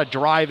 a lot of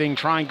driving,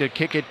 trying to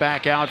kick it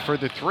back out for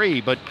the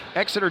three. But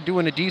Exeter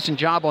doing a decent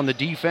job on the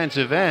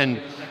defensive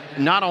end,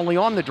 not only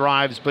on the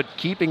drives, but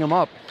keeping them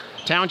up.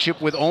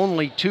 Township with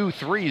only 2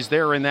 threes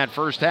there in that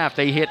first half.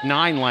 They hit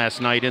 9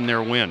 last night in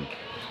their win.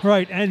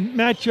 Right, and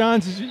Matt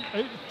Johns'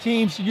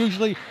 teams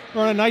usually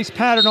run a nice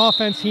pattern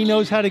offense. He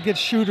knows how to get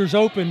shooters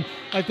open.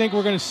 I think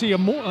we're going to see a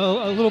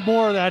little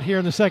more of that here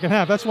in the second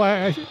half. That's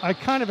why I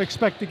kind of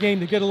expect the game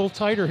to get a little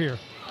tighter here.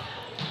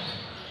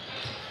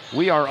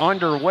 We are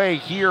underway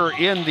here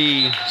in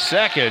the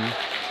second.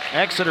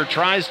 Exeter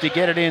tries to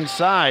get it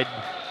inside.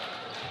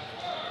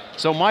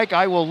 So, Mike,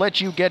 I will let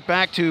you get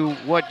back to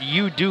what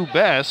you do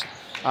best.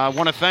 I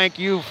want to thank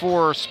you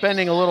for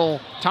spending a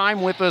little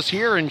time with us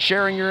here and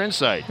sharing your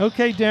insight.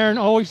 Okay, Darren,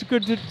 always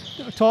good to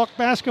talk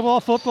basketball,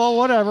 football,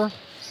 whatever.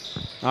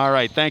 All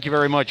right, thank you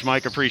very much,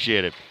 Mike.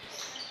 Appreciate it.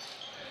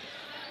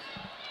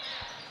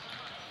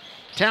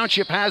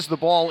 Township has the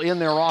ball in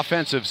their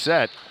offensive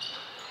set.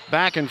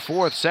 Back and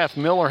forth, Seth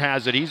Miller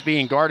has it. He's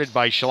being guarded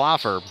by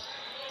Schlaffer.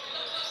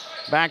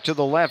 Back to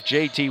the left,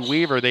 J.T.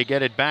 Weaver. They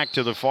get it back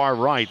to the far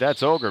right.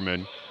 That's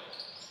Ogerman.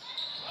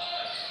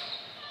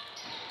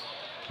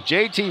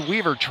 J.T.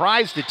 Weaver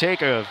tries to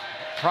take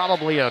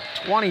probably a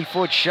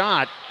 20-foot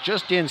shot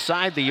just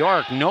inside the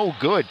arc. No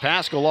good.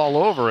 Pascal all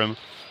over him.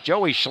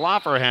 Joey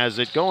Schlaffer has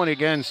it going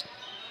against.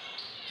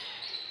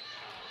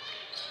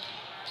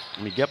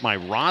 Let me get my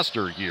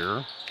roster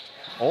here.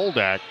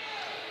 Oldak.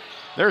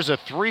 There's a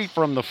 3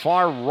 from the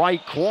far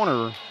right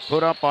corner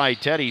put up by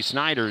Teddy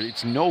Snyder.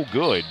 It's no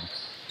good.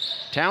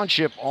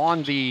 Township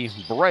on the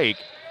break.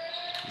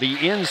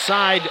 The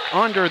inside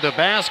under the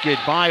basket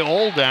by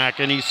Oldak,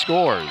 and he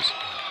scores.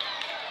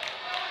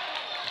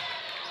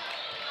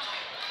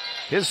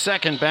 His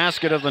second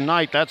basket of the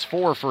night. That's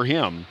 4 for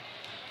him.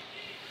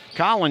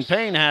 Colin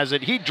Payne has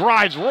it. He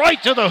drives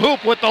right to the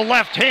hoop with the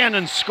left hand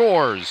and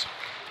scores.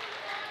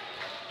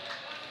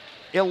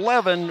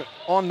 11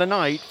 on the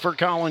night for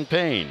Colin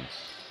Payne.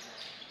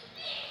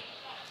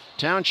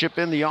 Township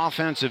in the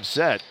offensive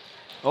set.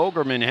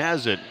 Ogerman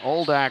has it.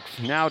 Oldak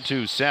now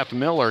to Seth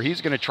Miller. He's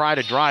going to try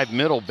to drive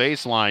middle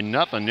baseline.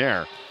 Nothing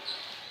there.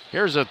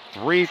 Here's a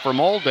 3 from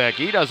Oldak.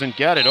 He doesn't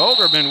get it.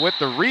 Ogerman with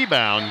the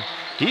rebound.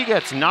 He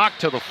gets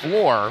knocked to the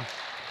floor.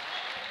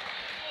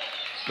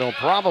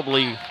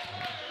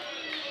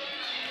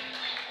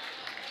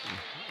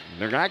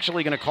 They're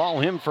actually going to call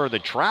him for the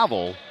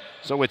travel,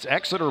 so it's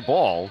Exeter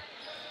ball.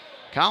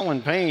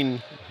 Colin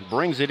Payne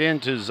brings it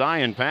into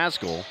Zion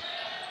Pascal.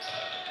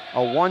 A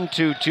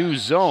 1-2-2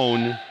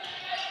 zone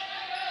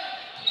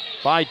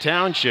by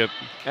Township.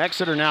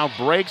 Exeter now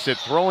breaks it,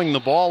 throwing the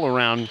ball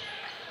around.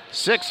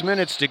 6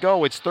 minutes to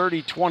go. It's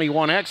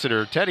 30-21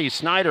 Exeter. Teddy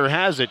Snyder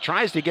has it,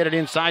 tries to get it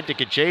inside to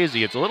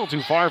Kachese. It's a little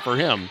too far for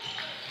him.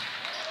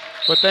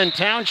 But then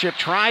Township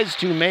tries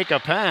to make a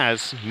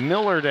pass.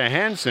 Miller to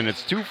Henson.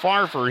 It's too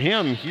far for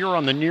him here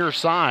on the near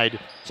side.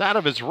 It's out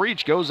of his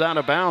reach, goes out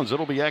of bounds.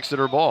 It'll be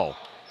Exeter ball.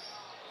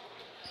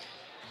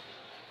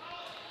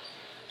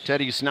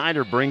 Teddy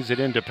Snyder brings it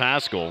into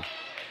Pascal.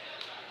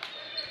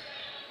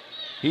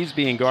 He's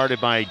being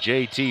guarded by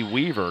J.T.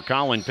 Weaver.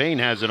 Colin Payne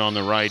has it on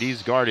the right.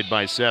 He's guarded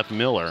by Seth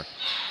Miller.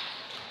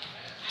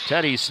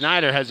 Teddy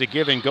Snyder has a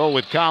give and go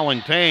with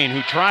Colin Payne,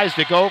 who tries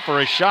to go for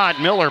a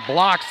shot. Miller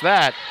blocks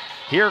that.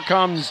 Here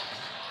comes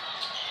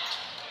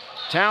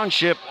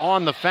Township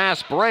on the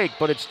fast break,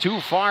 but it's too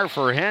far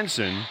for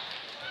Henson.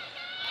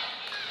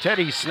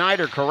 Teddy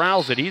Snyder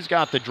corrals it. He's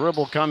got the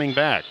dribble coming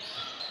back.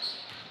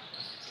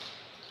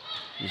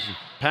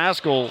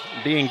 Pascal,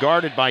 being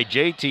guarded by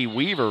J.T.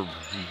 Weaver,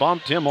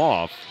 bumped him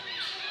off.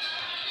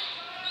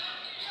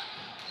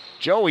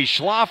 Joey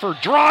Schlaffer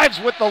drives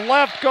with the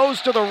left,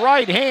 goes to the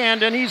right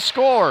hand, and he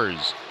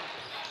scores.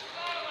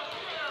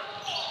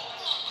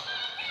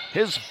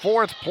 His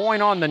 4th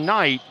point on the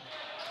night.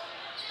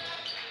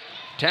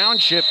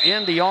 Township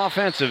in the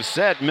offensive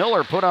set.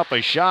 Miller put up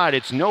a shot.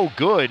 It's no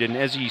good, and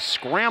as he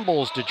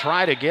scrambles to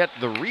try to get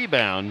the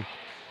rebound,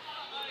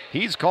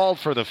 he's called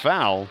for the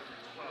foul.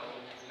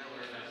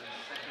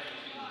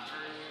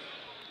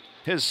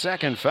 His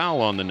 2nd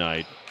foul on the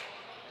night.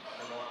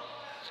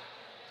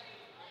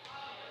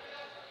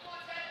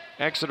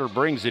 Exeter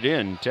brings it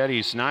in.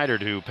 Teddy Snyder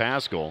to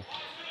Pascal.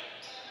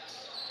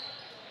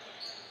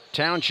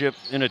 Township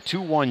in a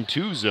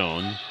 2-1-2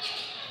 zone.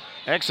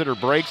 Exeter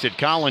breaks it.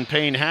 Colin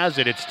Payne has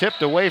it. It's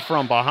tipped away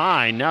from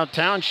behind. Now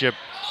Township,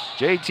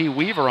 J.T.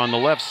 Weaver on the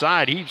left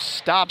side. He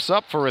stops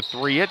up for a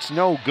 3. It's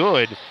no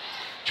good.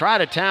 Try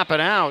to tap it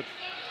out.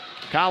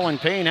 Colin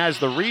Payne has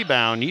the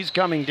rebound. He's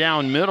coming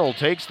down middle,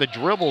 takes the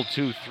dribble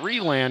to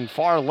Threeland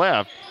far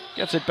left.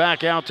 Gets it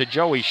back out to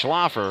Joey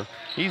Schlaffer.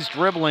 He's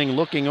dribbling,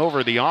 looking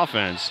over the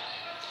offense.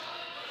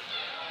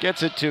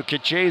 Gets it to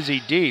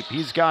Kachese deep.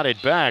 He's got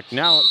it back.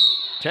 Now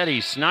Teddy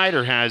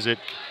Snyder has it.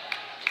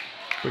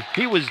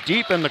 He was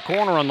deep in the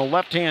corner on the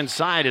left-hand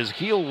side. His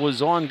heel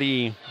was on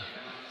the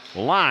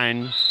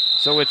line.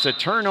 So it's a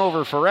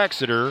turnover for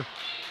Exeter,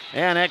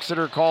 and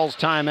Exeter calls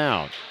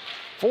timeout.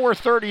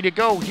 4:30 to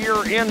go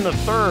here in the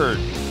 3rd.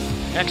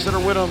 Exeter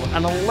with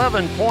an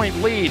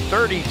 11-point lead,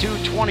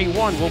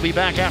 32-21. We'll be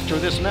back after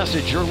this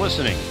message. You're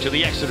listening to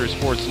the Exeter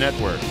Sports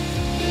Network.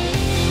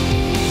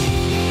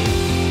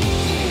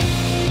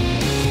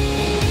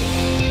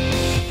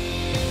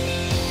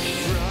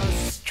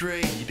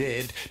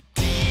 Frustrated,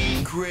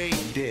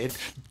 degraded,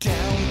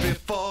 down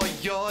before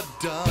you're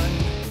done.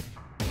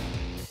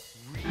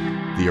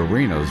 The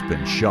arena's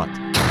been shut.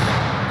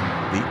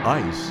 The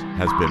ice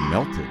has been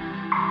melted.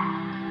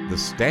 The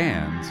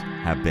stands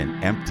have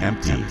been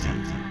emptied,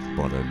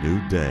 but a new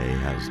day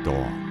has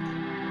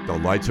dawned. The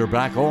lights are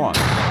back on.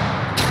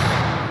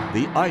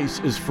 The ice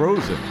is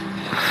frozen.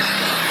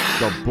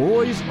 The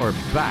boys are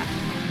back.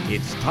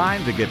 It's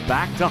time to get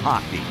back to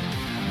hockey.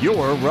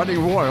 Your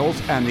Running Royals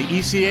and the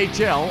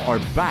ECHL are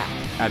back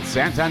at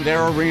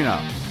Santander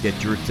Arena.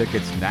 Get your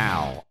tickets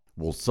now.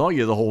 We'll sell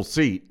you the whole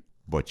seat,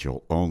 but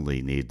you'll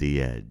only need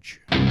the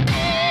edge.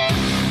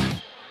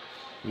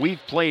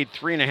 We've played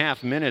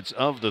 3.5 minutes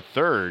of the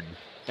 3rd.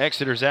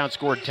 Exeter's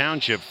outscored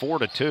Township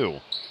 4-2.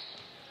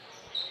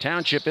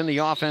 Township in the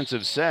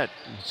offensive set.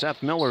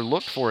 Seth Miller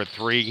looked for a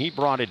 3. He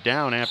brought it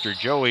down after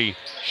Joey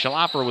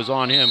Schlaffer was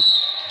on him.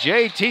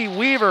 J.T.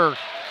 Weaver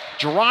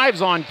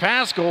drives on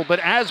Pascal, but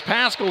as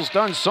Pascal's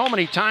done so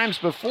many times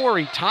before,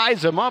 he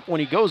ties him up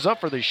when he goes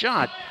up for the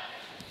shot.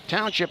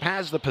 Township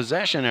has the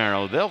possession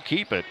arrow. They'll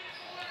keep it.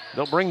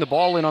 They'll bring the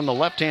ball in on the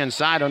left-hand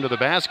side under the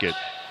basket.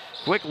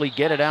 Quickly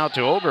get it out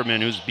to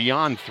Ogerman, who's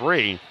beyond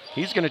 3.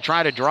 He's going to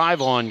try to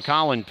drive on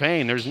Colin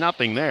Payne. There's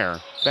nothing there.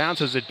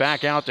 Bounces it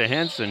back out to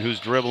Henson, who's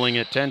dribbling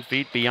it 10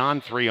 feet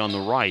beyond 3 on the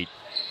right.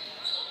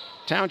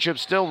 Township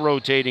still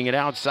rotating it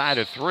outside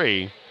of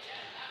 3.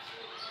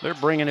 They're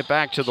bringing it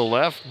back to the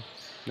left.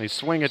 They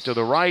swing it to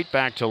the right,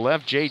 back to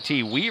left.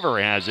 J.T.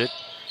 Weaver has it.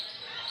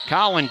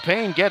 Colin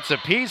Payne gets a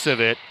piece of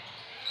it.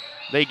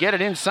 They get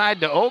it inside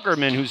to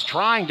Ogerman, who's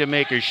trying to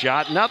make a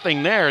shot.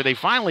 Nothing there. They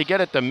finally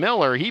get it to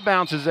Miller. He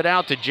bounces it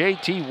out to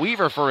J.T.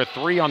 Weaver for a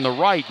 3 on the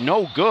right.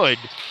 No good.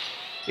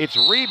 It's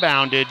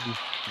rebounded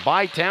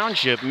by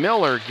Township.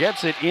 Miller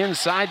gets it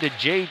inside to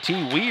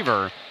J.T.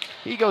 Weaver.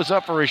 He goes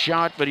up for a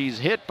shot, but he's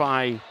hit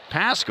by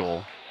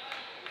Pascal.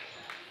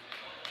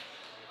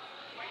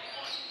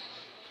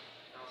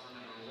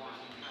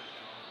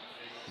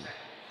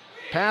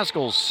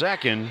 Pascal's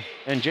 2nd,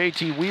 and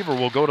J.T. Weaver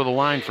will go to the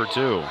line for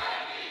 2.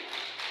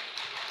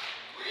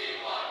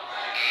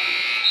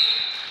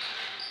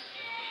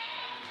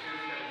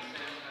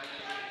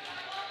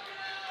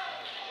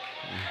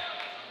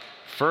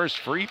 First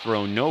free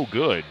throw, no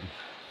good.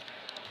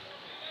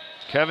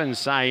 Kevin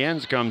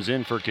Syens comes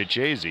in for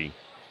Kachese.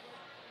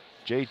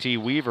 J.T.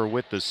 Weaver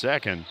with the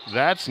 2nd.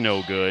 That's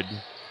no good.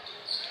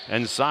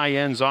 And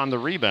Syens on the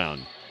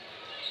rebound.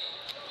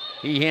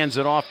 He hands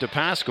it off to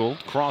Pascal,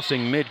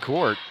 crossing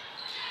midcourt.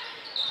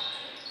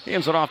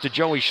 Hands it off to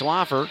Joey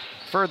Schlaffer.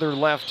 Further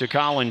left to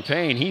Colin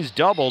Payne. He's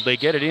doubled. They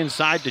get it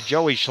inside to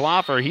Joey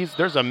Schlaffer.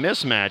 There's a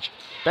mismatch.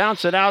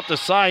 Bounce it out to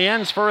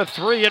Syens for a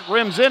 3. It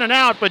rims in and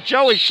out, but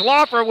Joey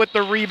Schlaffer with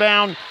the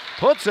rebound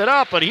puts it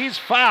up, but he's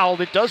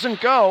fouled. It doesn't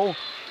go,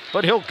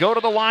 but he'll go to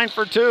the line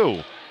for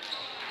 2.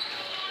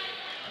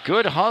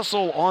 Good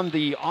hustle on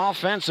the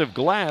offensive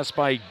glass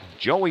by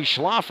Joey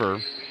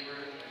Schlaffer,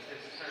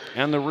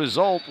 and the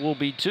result will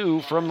be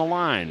 2 from the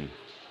line.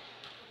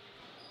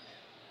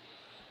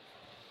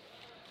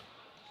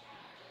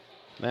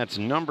 That's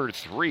number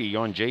 3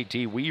 on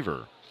JT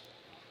Weaver.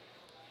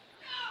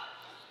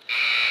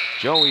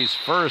 Joey's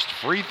first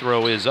free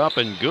throw is up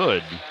and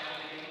good.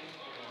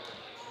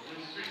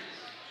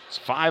 It's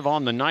 5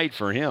 on the night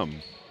for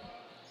him.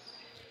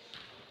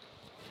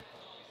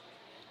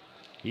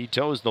 He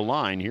toes the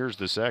line. Here's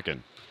the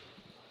second.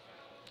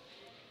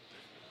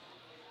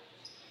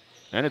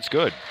 And it's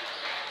good.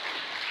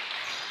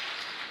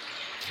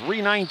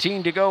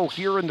 3:19 to go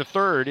here in the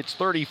third. It's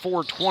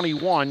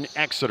 34-21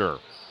 Exeter.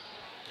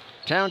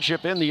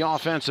 Township in the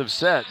offensive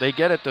set. They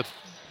get it to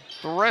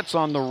Threats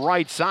on the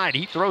right side.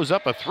 He throws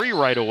up a 3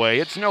 right away.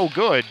 It's no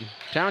good.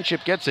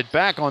 Township gets it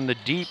back on the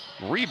deep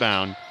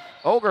rebound.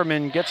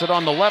 Ogerman gets it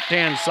on the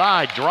left-hand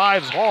side,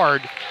 drives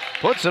hard,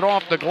 puts it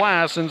off the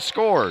glass and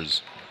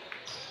scores.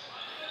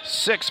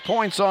 6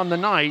 points on the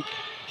night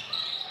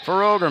for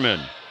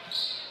Ogerman.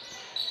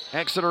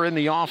 Exeter in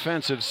the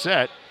offensive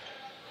set.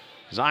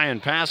 Zion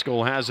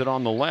Pascal has it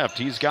on the left.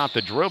 He's got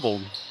the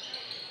dribble.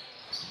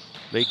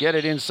 They get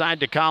it inside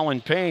to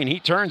Colin Payne. He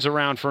turns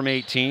around from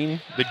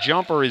 18. The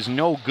jumper is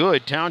no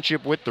good.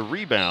 Township with the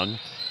rebound.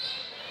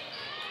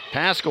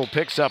 Pascal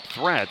picks up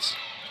Threats.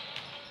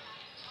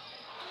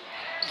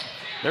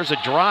 There's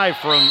a drive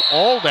from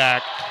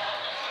Oldak.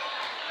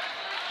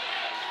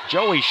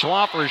 Joey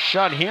Schlaffer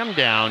shut him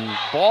down.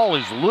 Ball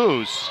is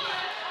loose.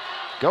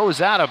 Goes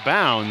out of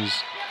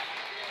bounds.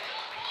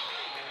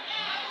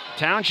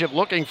 Township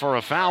looking for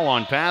a foul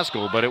on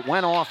Pascal, but it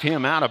went off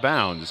him out of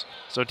bounds.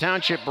 So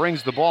Township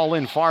brings the ball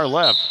in far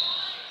left.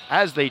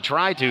 As they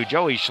try to,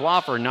 Joey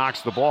Schlaffer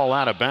knocks the ball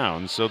out of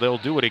bounds, so they'll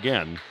do it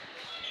again.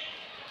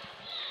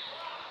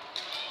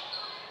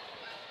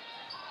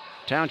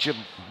 Township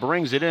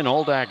brings it in.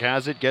 Oldak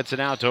has it, gets it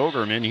out to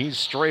Ogerman. He's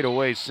straight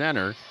away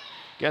center.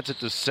 Gets it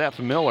to Seth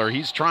Miller.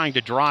 He's trying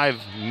to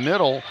drive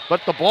middle,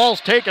 but the ball's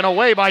taken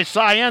away by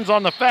Syens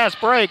on the fast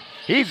break.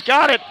 He's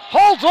got it,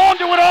 holds on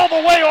to it all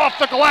the way off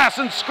the glass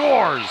and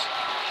scores.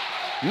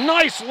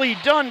 Nicely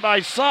done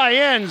by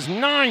Syens,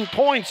 9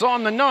 points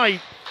on the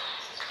night.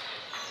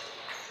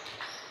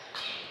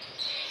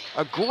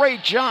 A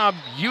great job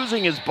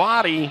using his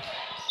body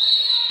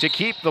to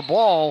keep the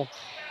ball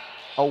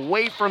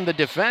away from the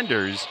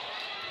defenders.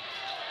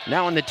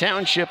 Now in the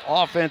Township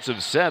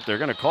offensive set, they're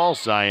going to call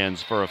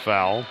Syens for a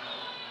foul.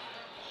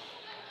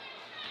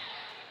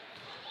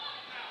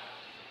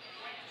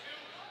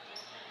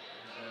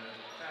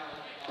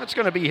 That's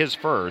going to be his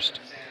first.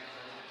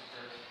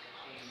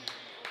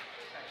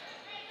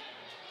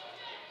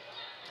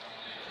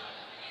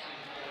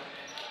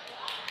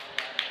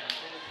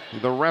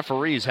 The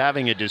referee's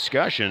having a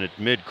discussion at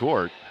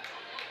midcourt.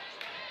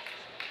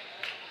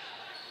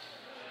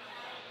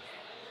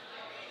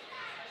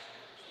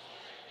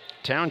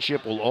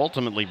 Township will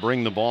ultimately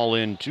bring the ball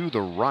in to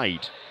the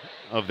right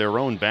of their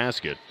own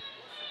basket.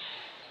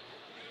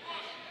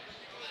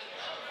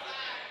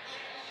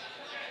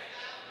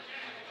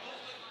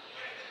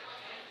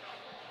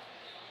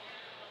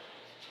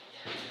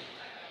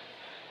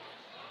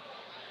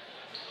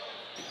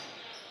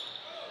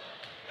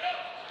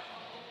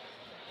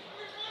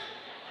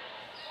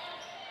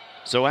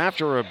 So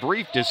after a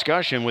brief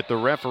discussion with the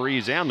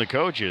referees and the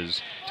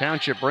coaches,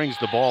 Township brings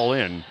the ball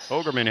in.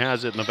 Ogerman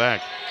has it in the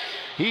back.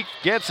 He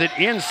gets it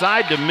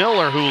inside to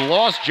Miller, who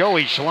lost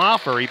Joey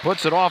Schlaffer. He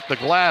puts it off the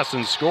glass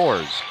and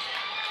scores.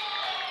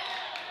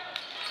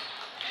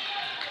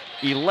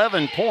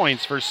 11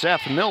 points for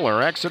Seth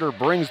Miller. Exeter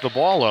brings the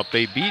ball up.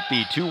 They beat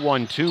the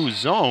 2-1-2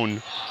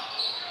 zone.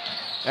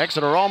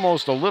 Exeter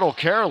almost a little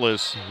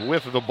careless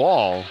with the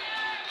ball,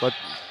 but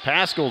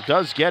Pascal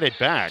does get it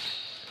back.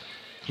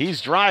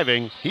 He's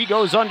driving. He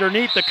goes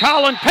underneath the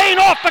Colin Payne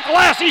off the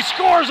glass. He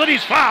scores and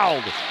he's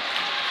fouled.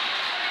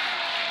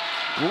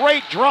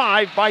 Great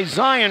drive by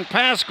Zion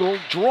Pascal.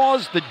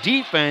 Draws the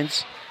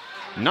defense.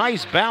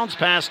 Nice bounce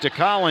pass to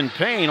Colin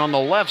Payne on the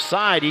left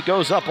side. He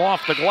goes up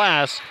off the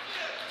glass.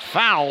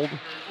 Fouled.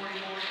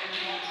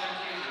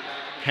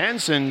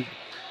 Henson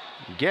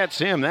gets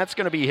him. That's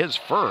going to be his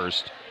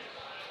first.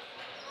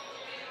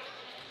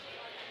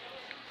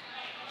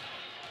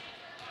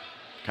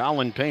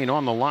 Colin Payne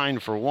on the line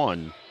for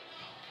one.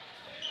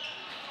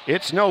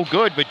 It's no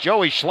good, but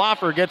Joey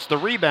Schlaffer gets the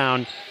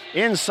rebound.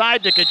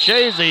 Inside to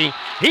Kachese.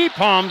 He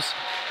pumps,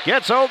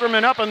 gets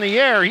Ogerman up in the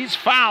air. He's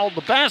fouled.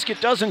 The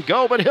basket doesn't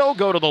go, but he'll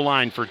go to the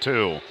line for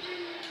two.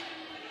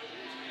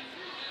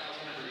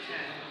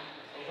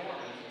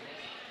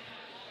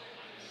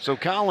 So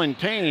Colin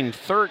Payne,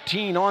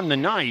 13 on the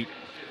night.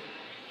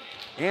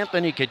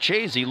 Anthony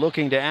Kachese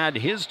looking to add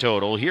his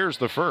total. Here's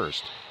the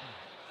first.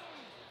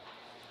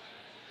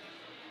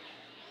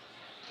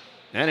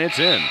 And it's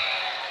in.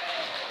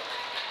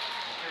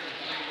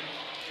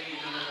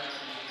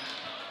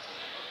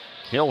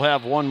 He'll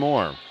have one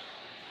more.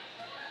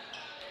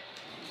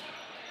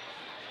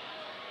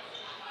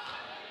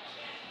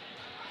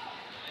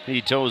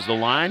 He toes the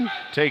line,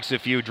 takes a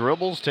few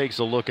dribbles, takes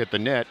a look at the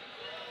net.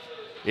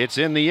 It's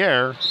in the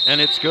air,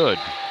 and it's good.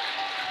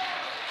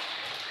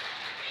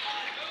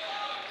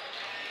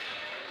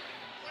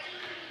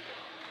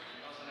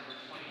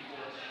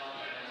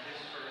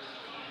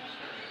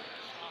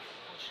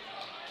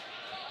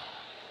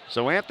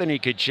 So Anthony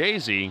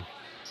Kachese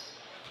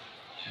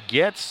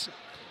gets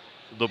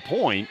the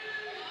point,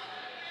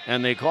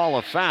 and they call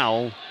a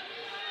foul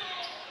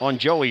on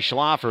Joey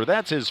Schlaffer.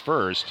 That's his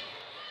first.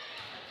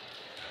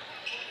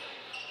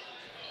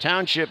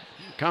 Township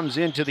comes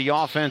into the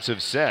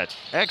offensive set.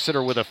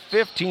 Exeter with a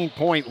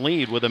 15-point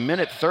lead with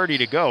 1:30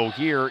 to go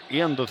here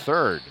in the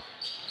third.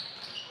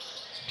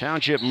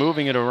 Township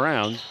moving it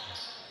around,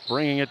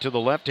 bringing it to the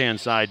left-hand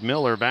side.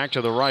 Miller back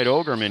to the right.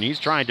 Ogerman, he's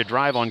trying to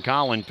drive on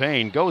Colin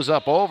Payne. Goes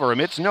up over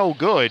him. It's no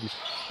good.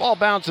 Ball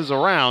bounces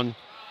around.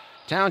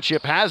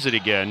 Township has it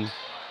again.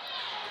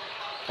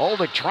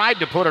 Oldick tried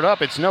to put it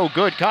up. It's no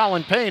good.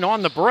 Colin Payne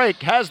on the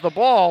break, has the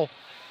ball.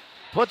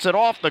 Puts it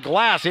off the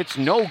glass. It's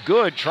no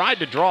good. Tried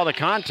to draw the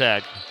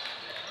contact.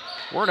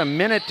 We're at 1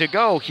 minute to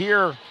go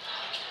here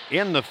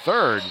in the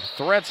third.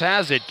 Threats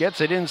has it. Gets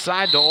it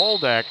inside to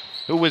Oldick,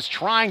 who was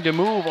trying to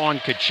move on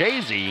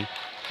Kachese.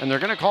 And they're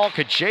going to call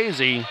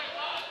Kachese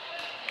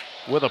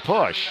with a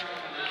push.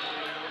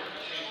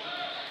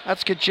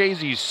 That's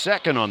Kachese's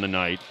second on the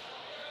night.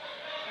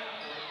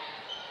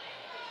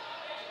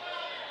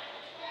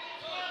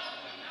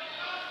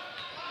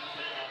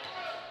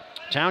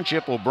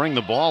 Township will bring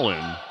the ball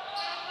in.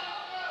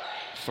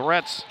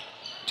 Threats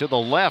to the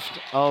left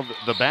of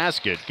the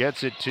basket.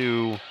 Gets it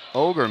to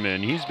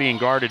Ogerman. He's being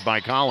guarded by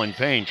Colin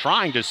Payne.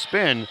 Trying to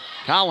spin.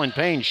 Colin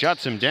Payne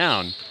shuts him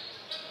down.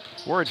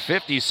 We're at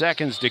 50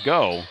 seconds to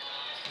go.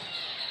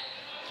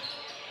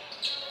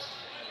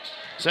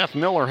 Seth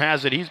Miller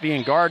has it. He's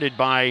being guarded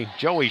by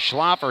Joey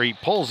Schlaffer. He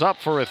pulls up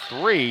for a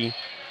three.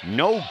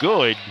 No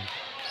good.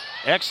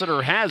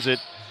 Exeter has it.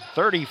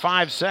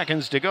 35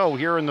 seconds to go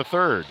here in the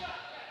third.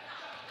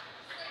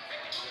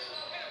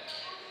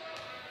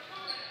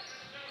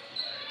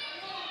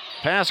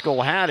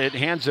 Pascal had it,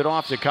 hands it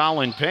off to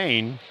Colin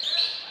Payne.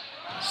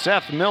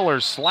 Seth Miller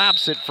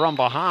slaps it from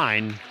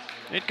behind.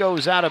 It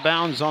goes out of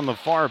bounds on the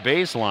far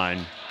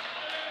baseline.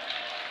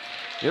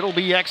 It'll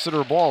be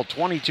Exeter ball,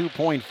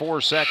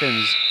 22.4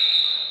 seconds.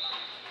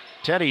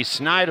 Teddy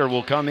Snyder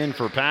will come in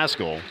for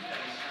Pascal.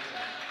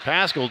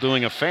 Pascal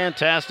doing a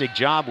fantastic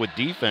job with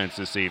defense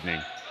this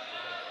evening.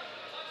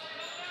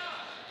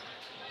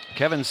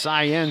 Kevin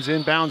Sayen's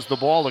inbounds the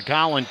ball to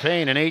Colin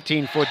Payne, an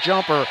 18-foot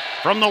jumper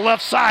from the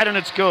left side, and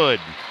it's good.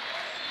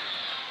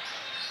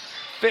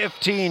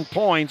 15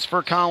 points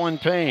for Colin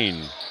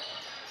Payne.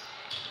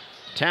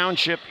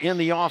 Township in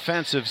the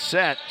offensive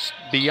set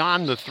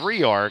beyond the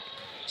 3 arc.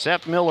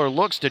 Seth Miller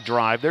looks to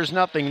drive. There's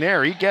nothing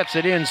there. He gets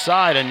it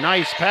inside. A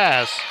nice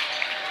pass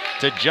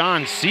to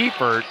John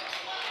Seifert,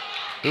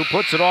 who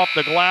puts it off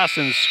the glass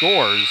and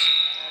scores.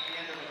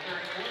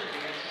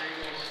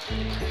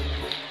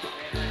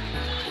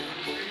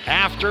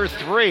 After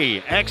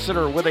 3,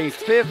 Exeter with a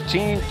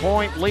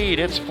 15-point lead.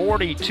 It's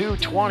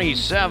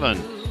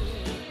 42-27.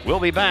 We'll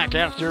be back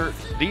after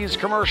these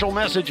commercial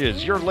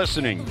messages. You're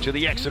listening to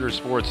the Exeter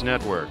Sports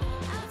Network.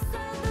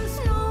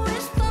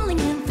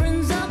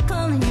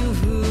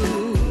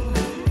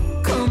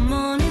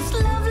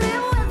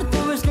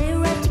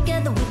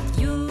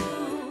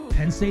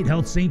 Penn State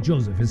Health St.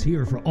 Joseph is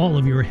here for all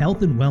of your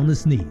health and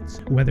wellness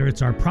needs. Whether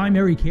it's our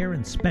primary care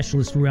and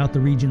specialists throughout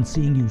the region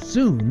seeing you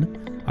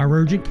soon, our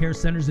urgent care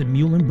centers in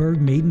Muhlenberg,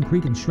 Maiden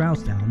Creek, and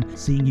Strausstown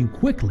seeing you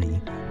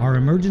quickly, our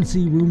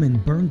emergency room in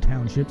Bern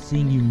Township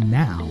seeing you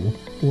now,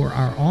 or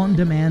our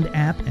on-demand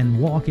app and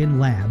walk-in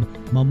lab,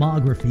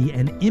 mammography,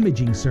 and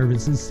imaging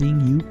services seeing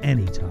you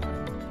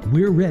anytime.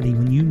 We're ready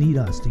when you need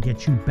us to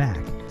get you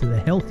back to the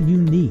health you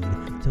need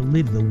to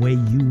live the way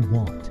you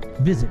want.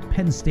 Visit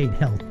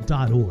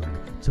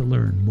PennStateHealth.org to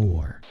learn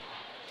more.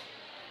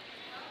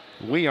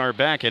 We are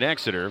back at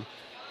Exeter.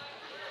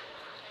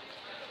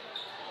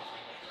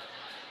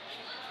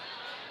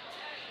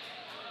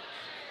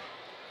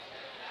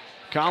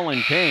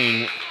 Colin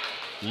Payne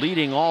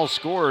leading all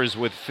scorers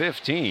with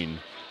 15.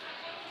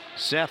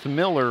 Seth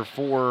Miller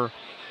for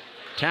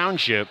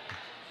Township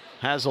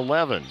has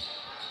 11.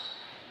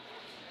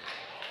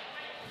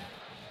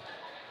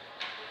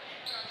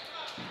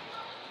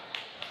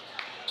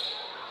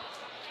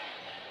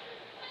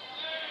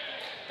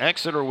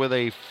 Exeter with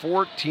a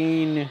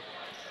 14-8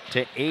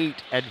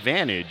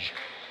 advantage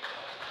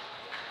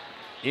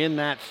in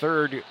that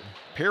third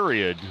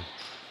period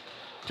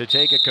to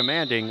take a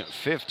commanding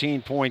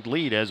 15-point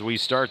lead as we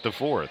start the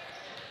fourth.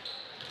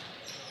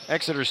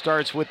 Exeter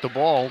starts with the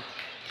ball.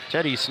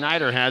 Teddy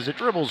Snyder has it,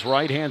 dribbles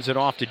right, hands it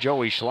off to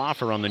Joey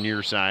Schlaffer on the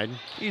near side.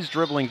 He's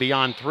dribbling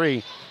beyond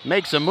 3,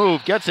 makes a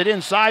move, gets it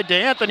inside to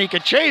Anthony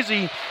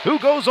Kachese, who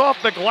goes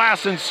off the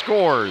glass and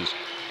scores.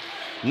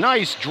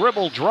 Nice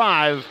dribble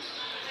drive,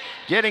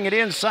 getting it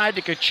inside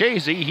to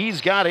Kachese. He's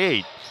got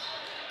 8.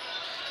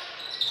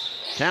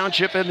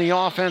 Township in the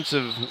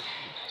offensive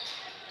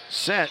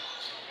set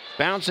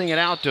bouncing it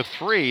out to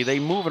 3. They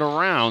move it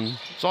around.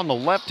 It's on the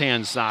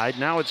left-hand side.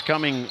 Now it's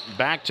coming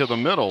back to the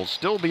middle.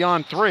 Still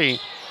beyond 3.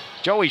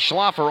 Joey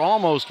Schlaffer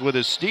almost with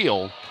his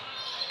steal.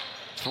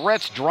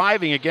 Threats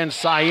driving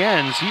against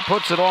Saenz. He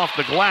puts it off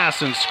the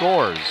glass and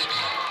scores.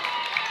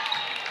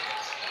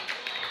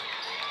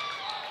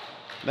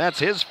 That's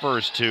his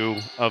first 2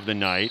 of the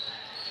night.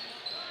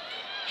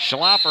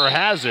 Schlaffer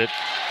has it.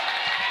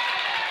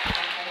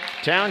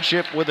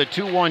 Township with a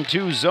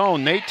 2-1-2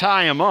 zone. They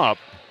tie him up.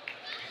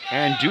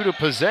 And due to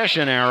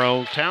possession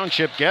arrow,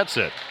 Township gets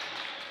it.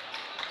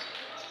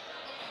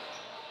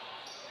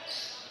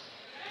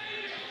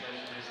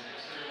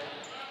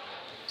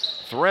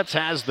 Threats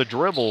has the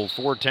dribble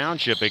for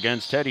Township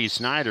against Teddy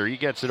Snyder. He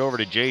gets it over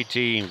to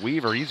JT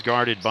Weaver. He's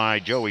guarded by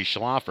Joey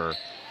Schlaffer.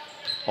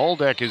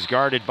 Oldek is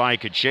guarded by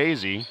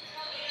Kachese.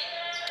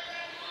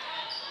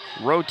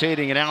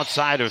 Rotating it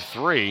outside of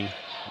 3.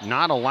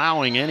 Not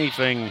allowing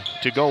anything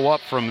to go up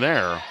from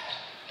there.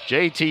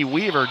 JT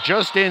Weaver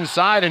just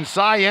inside, and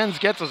Saenz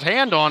gets his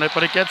hand on it,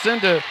 but it gets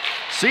into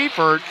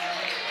Seifert,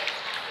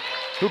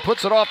 who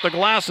puts it off the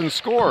glass and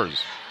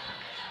scores.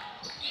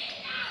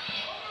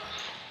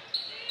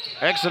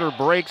 Exeter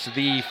breaks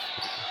the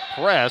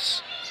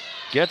press,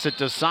 gets it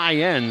to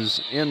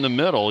Saenz in the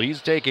middle.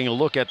 He's taking a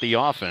look at the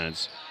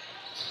offense.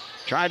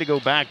 Tried to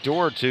go back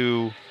door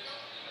to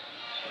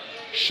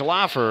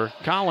Schlaffer.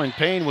 Colin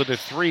Payne with a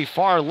 3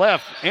 far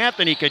left.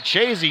 Anthony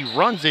Kachese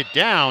runs it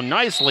down.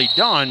 Nicely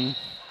done.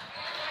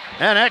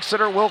 And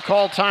Exeter will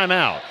call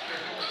timeout.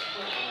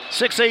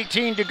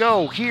 6:18 to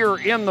go here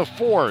in the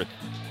 4th.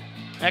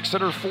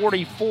 Exeter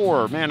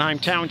 44, Manheim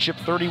Township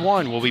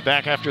 31. We'll be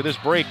back after this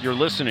break. You're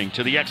listening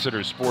to the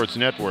Exeter Sports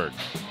Network.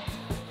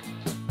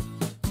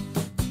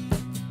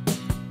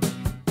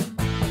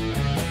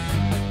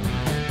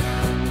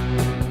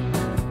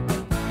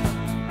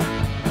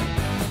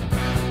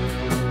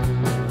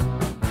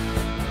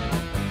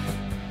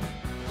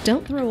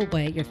 Don't throw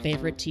away your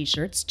favorite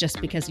t-shirts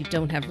just because you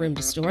don't have room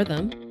to store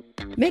them.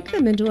 Make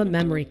them into a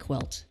memory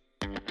quilt.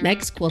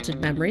 Meg's Quilted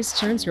Memories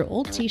turns your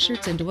old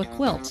t-shirts into a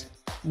quilt,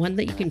 one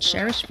that you can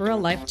cherish for a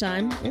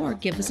lifetime or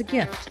give as a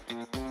gift.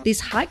 These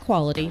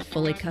high-quality,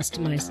 fully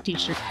customized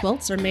t-shirt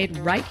quilts are made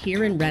right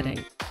here in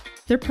Reading.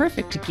 They're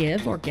perfect to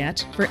give or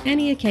get for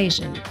any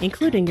occasion,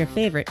 including your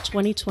favorite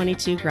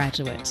 2022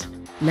 graduate.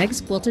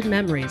 Meg's Quilted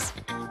Memories,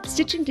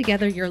 stitching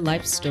together your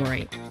life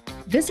story.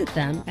 Visit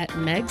them at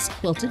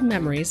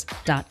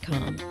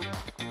megsquiltedmemories.com.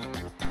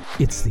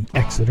 It's the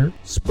Exeter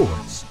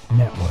Sports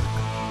Network.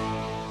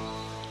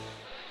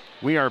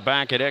 We are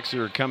back at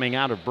Exeter coming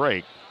out of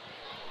break.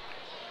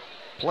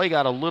 Play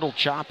got a little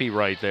choppy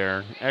right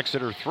there.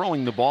 Exeter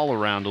throwing the ball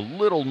around a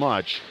little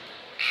much.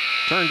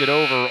 Turned it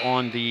over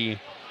on the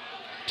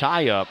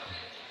tie-up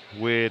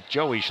with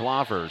Joey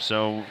Schlaffer.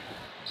 So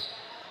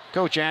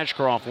Coach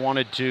Ashcroft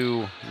wanted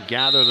to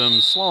gather them,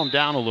 slow them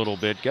down a little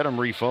bit, get them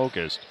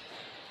refocused.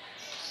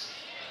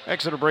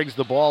 Exeter brings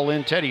the ball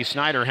in. Teddy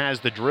Snyder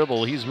has the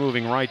dribble. He's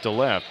moving right to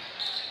left.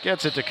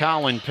 Gets it to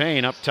Colin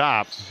Payne up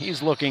top.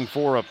 He's looking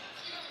for a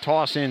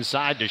toss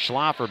inside to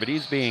Schlaffer, but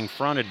he's being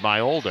fronted by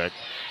Oldek.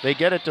 They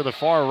get it to the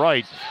far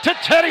right to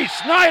Teddy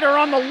Snyder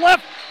on the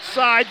left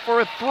side for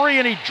a 3,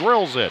 and he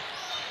drills it.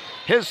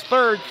 His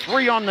third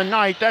 3 on the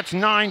night. That's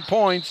 9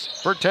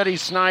 points for Teddy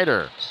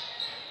Snyder.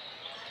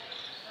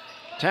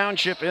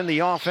 Township in the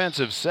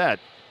offensive set.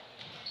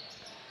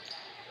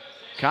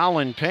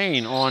 Colin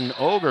Payne on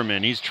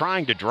Ogerman. He's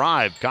trying to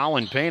drive.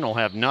 Colin Payne will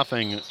have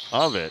nothing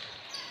of it.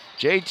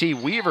 JT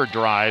Weaver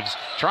drives,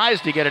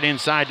 tries to get it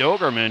inside to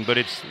Ogerman, but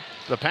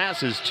the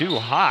pass is too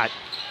hot.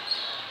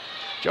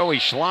 Joey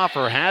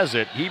Schlaffer has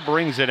it. He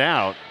brings it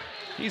out.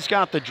 He's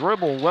got the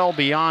dribble well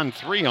beyond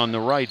 3 on the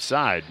right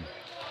side.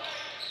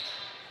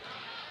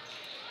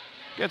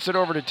 Gets it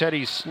over to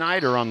Teddy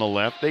Snyder on the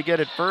left. They get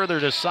it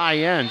further to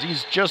Saenz.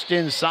 He's just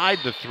inside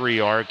the 3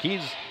 arc.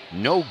 He's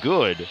no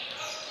good.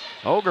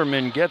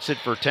 Ogerman gets it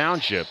for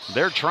Township.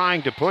 They're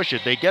trying to push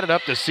it. They get it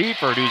up to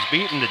Seifert, who's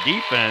beaten the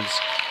defense.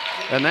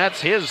 And that's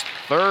his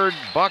 3rd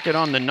bucket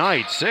on the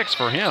night. 6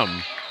 for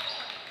him.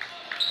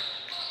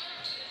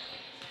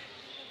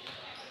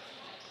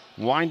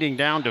 Winding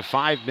down to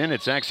 5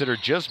 minutes. Exeter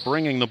just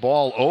bringing the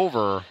ball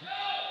over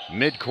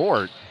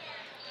midcourt.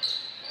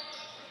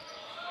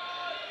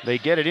 They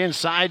get it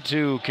inside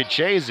to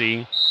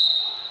Kachese.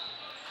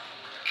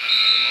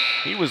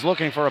 He was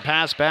looking for a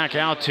pass back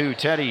out to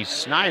Teddy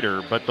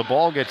Snyder, but the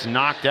ball gets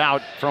knocked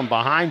out from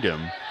behind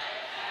him.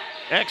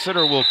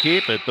 Exeter will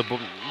keep it.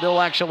 They'll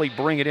actually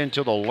bring it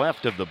into the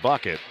left of the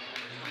bucket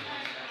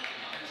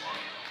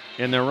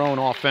in their own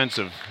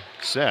offensive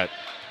set.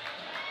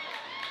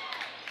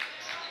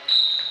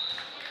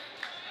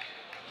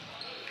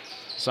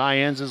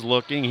 Saenz is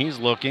looking. He's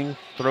looking.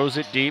 Throws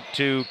it deep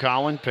to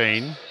Colin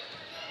Payne.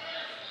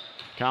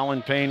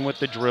 Colin Payne with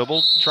the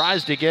dribble.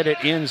 Tries to get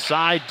it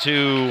inside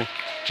to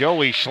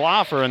Joey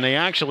Schlaffer, and they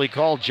actually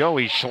call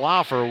Joey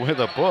Schlaffer with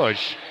a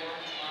push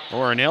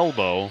or an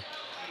elbow.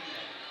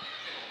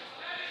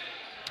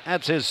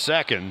 That's his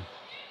 2nd.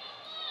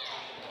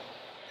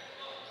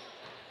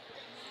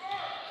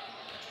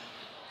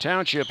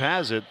 Township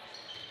has it.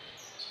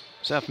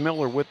 Seth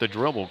Miller with the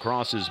dribble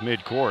crosses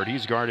midcourt.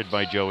 He's guarded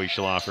by Joey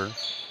Schlaffer.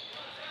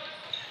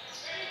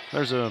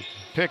 There's a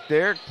pick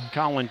there.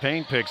 Colin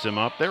Payne picks him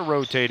up. They're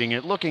rotating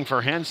it, looking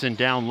for Henson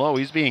down low.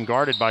 He's being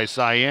guarded by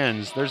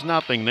Saenz. There's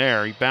nothing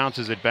there. He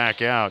bounces it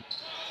back out.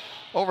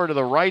 Over to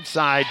the right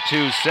side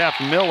to Seth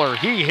Miller.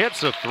 He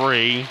hits a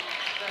three.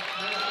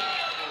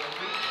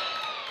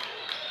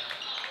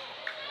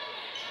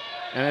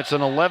 And it's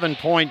an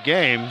 11-point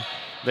game.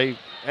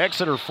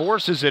 Exeter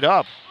forces it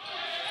up.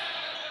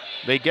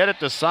 They get it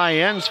to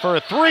Saenz for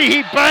a three.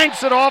 He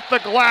banks it off the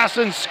glass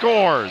and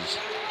scores.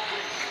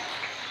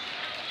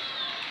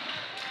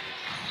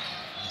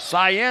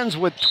 Saenz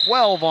with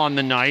 12 on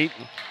the night.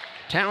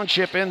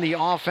 Township in the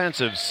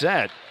offensive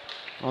set.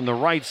 On the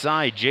right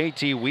side,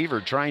 JT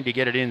Weaver trying to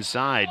get it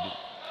inside.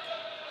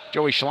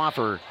 Joey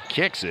Schlaffer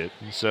kicks it,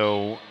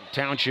 so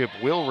Township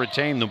will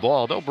retain the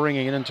ball. They'll bring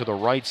it into the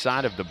right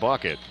side of the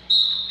bucket.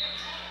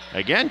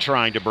 Again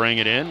trying to bring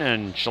it in,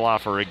 and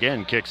Schlaffer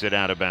again kicks it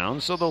out of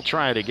bounds, so they'll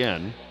try it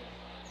again.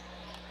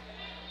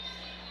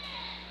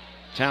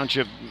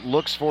 Township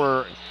looks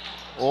for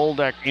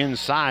Oldeck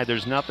inside.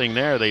 There's nothing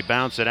there. They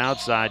bounce it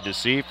outside to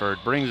Seifert,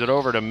 brings it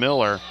over to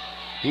Miller.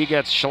 He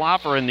gets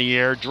Schlaffer in the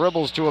air,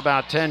 dribbles to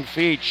about 10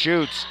 feet,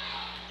 shoots.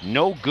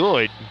 No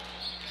good.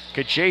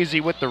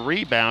 Kachese with the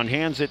rebound,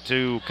 hands it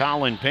to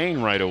Colin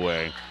Payne right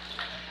away.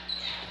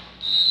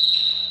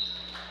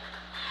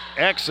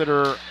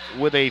 Exeter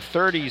with a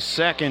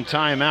 30-second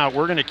timeout.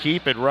 We're going to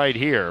keep it right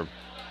here.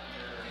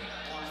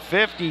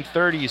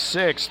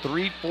 50-36,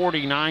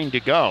 3:49 to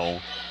go.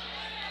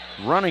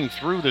 Running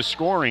through the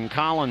scoring,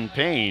 Colin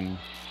Payne,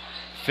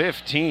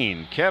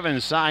 15. Kevin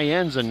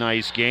Saenz, a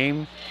nice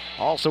game.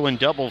 Also in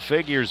double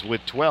figures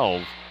with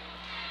 12.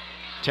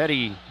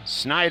 Teddy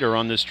Snyder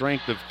on the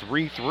strength of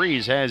 3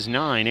 threes has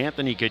 9.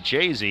 Anthony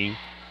Kachese,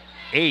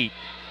 8.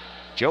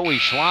 Joey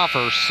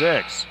Schlaffer,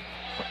 6.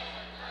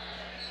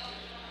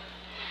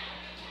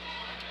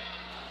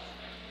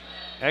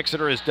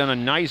 Exeter has done a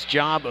nice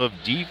job of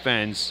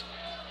defense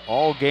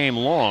all game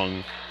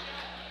long.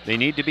 They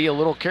need to be a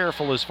little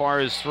careful as far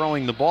as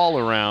throwing the ball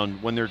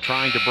around when they're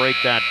trying to break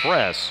that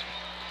press.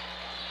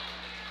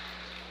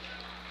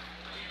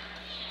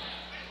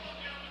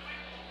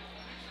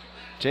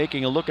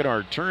 Taking a look at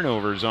our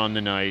turnovers on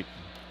the night.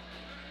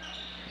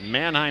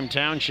 Manheim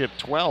Township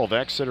 12,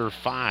 Exeter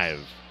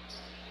 5.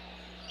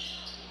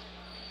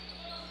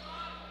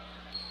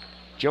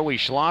 Joey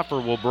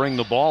Schlaffer will bring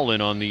the ball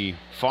in on the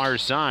far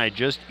side,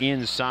 just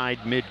inside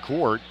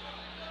midcourt.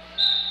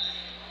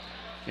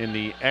 In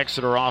the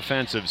Exeter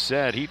offensive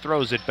set, he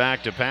throws it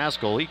back to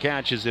Pascal. He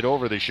catches it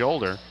over the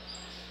shoulder.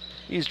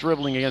 He's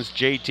dribbling against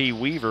JT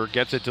Weaver,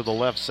 gets it to the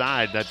left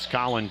side. That's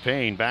Colin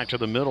Payne. Back to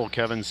the middle,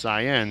 Kevin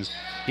Saenz.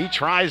 He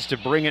tries to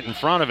bring it in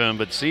front of him,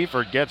 but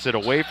Seifert gets it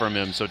away from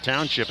him. So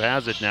Township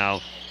has it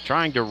now,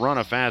 trying to run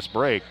a fast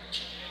break.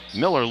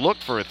 Miller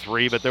looked for a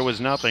three, but there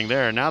was nothing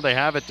there. Now they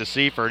have it to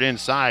Seifert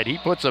inside. He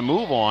puts a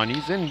move on.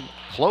 He's in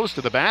close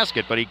to the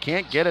basket, but he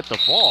can't get it to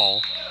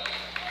fall.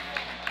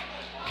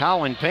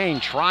 Colin Payne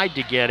tried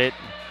to get it,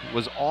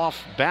 was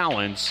off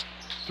balance,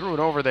 threw it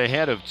over the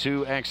head of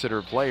 2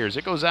 Exeter players.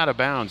 It goes out of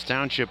bounds.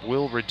 Township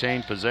will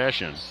retain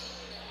possession.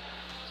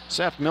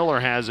 Seth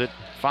Miller has it,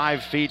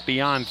 5 feet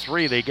beyond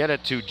 3. They get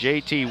it to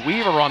JT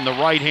Weaver on the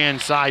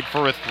right-hand side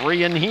for a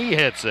 3, and he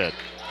hits it.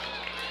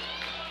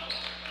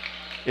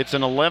 It's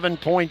an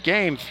 11-point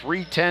game,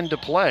 3:10 to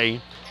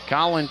play.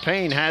 Colin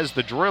Payne has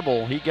the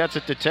dribble. He gets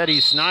it to Teddy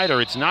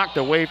Snyder. It's knocked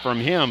away from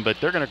him, but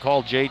they're going to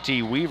call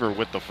JT Weaver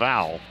with the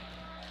foul.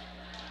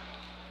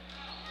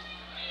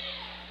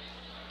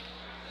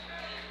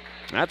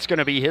 That's going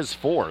to be his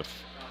 4th.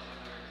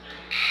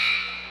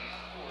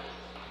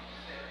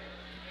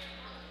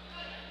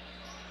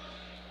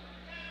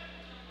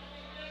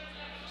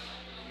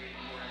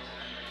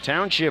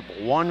 Township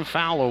 1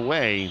 foul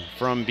away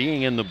from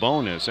being in the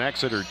bonus.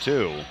 Exeter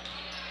 2.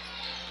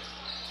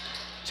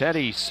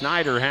 Teddy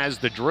Snyder has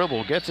the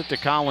dribble, gets it to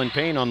Colin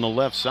Payne on the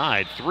left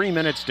side. 3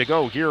 minutes to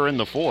go here in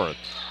the 4th.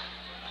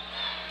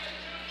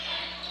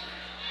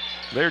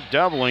 They're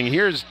doubling.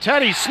 Here's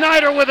Teddy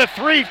Snyder with a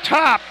 3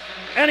 top,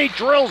 and he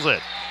drills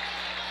it.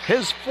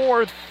 His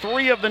 4th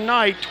 3 of the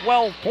night,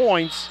 12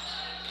 points,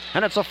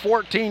 and it's a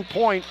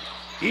 14-point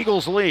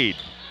Eagles lead.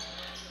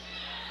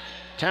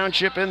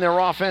 Township in their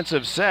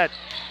offensive set.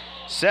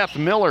 Seth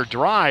Miller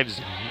drives,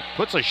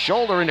 puts a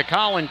shoulder into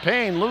Colin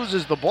Payne,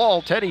 loses the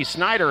ball. Teddy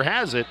Snyder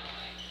has it,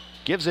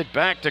 gives it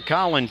back to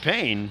Colin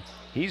Payne.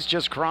 He's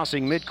just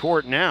crossing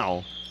midcourt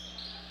now.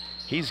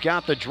 He's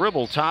got the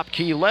dribble, top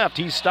key left.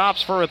 He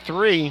stops for a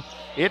 3.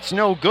 It's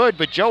no good,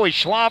 but Joey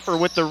Schlaffer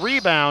with the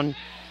rebound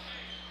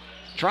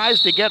tries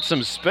to get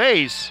some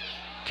space.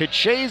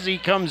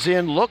 Kachese comes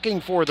in looking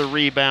for the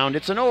rebound.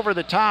 It's an over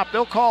the top.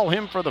 They'll call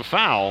him for the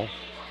foul.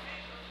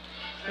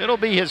 It'll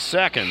be his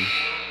 2nd.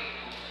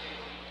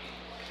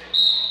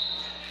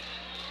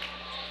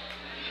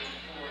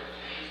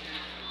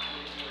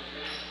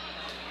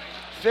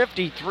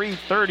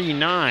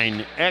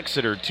 (53-39)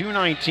 Exeter,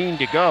 2:19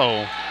 to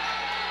go.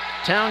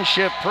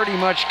 Township pretty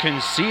much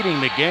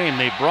conceding the game.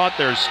 They brought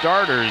their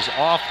starters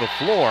off the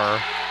floor,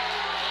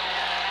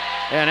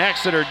 and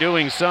Exeter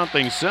doing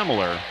something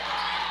similar.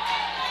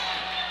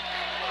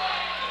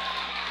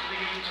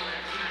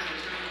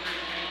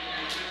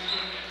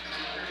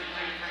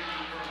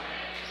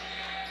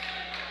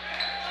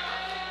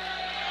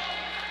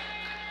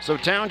 So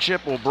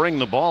Township will bring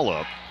the ball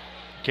up.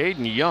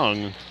 Caden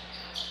Young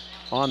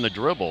on the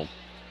dribble.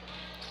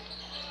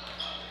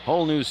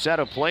 Whole new set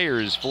of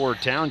players for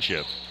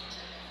Township.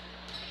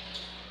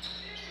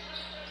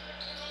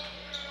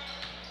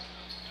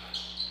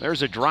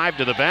 There's a drive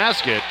to the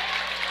basket.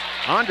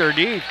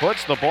 Underneath,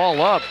 puts the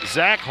ball up.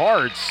 Zach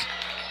Hartz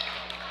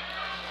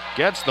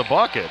gets the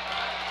bucket.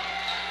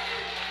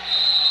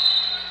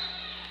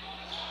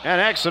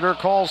 And Exeter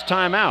calls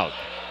timeout.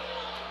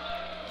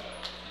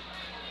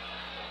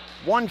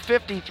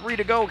 1:53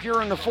 to go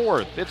here in the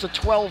fourth. It's a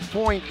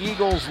 12-point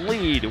Eagles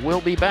lead. We'll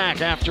be back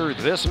after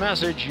this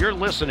message. You're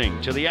listening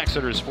to the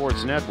Exeter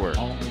Sports Network.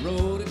 On the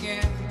road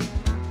again.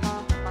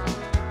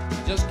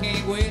 Just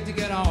can't wait to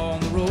get on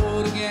the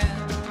road again.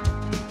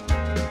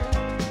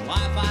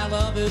 Life I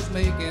love is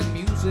making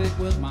music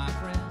with my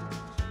friends.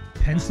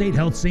 Penn State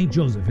Health St.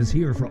 Joseph is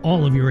here for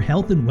all of your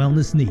health and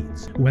wellness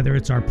needs. Whether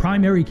it's our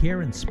primary care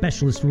and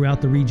specialists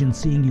throughout the region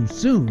seeing you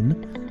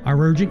soon, our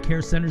urgent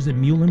care centers in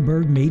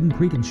Muhlenberg, Maiden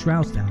Creek, and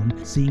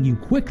Strausstown seeing you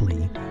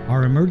quickly,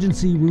 our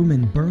emergency room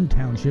in Bern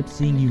Township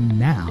seeing you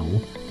now,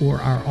 or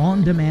our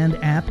on-demand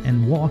app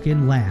and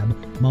walk-in lab,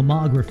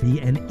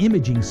 mammography, and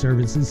imaging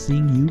services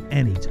seeing you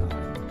anytime.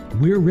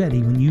 We're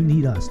ready when you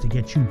need us to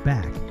get you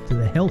back to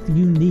the health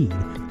you need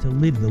to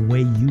live the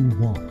way you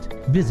want.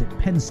 Visit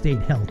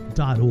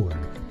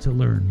PennStateHealth.org to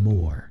learn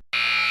more.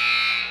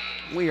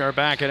 We are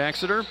back at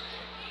Exeter.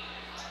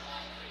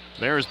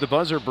 There's the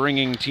buzzer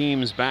bringing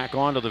teams back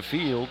onto the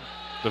field.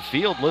 The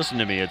field, listen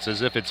to me, it's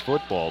as if it's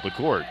football, the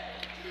court.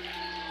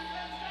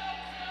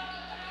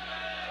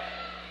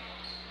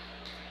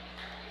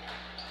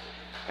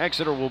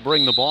 Exeter will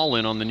bring the ball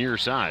in on the near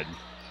side.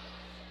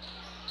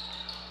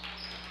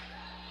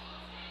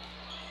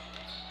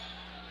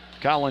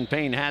 Colin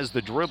Payne has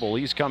the dribble.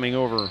 He's coming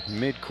over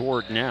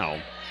midcourt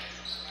now.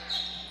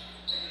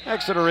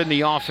 Exeter in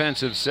the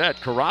offensive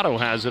set. Corrado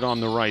has it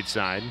on the right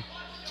side.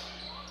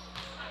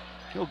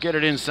 He'll get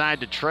it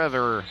inside to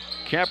Trevor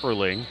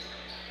Kepperling.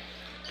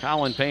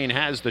 Colin Payne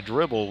has the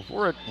dribble.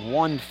 We're at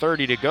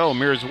 1:30 to go.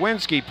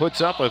 Mierzwinski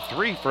puts up a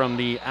three from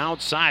the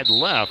outside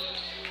left.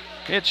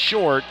 It's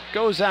short,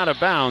 goes out of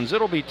bounds.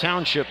 It'll be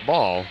Township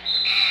ball.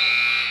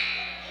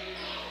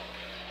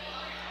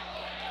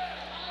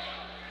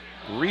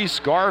 Reese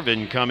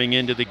Garvin coming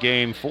into the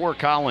game for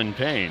Colin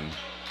Payne.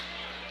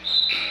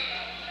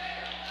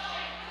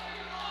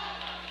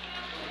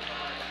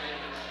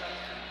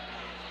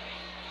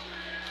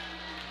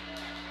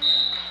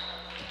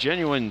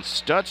 Genuine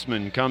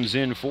Stutzman comes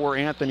in for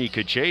Anthony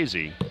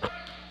Kachese.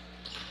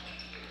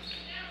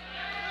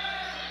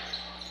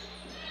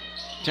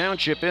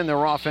 Township in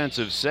their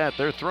offensive set.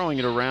 They're throwing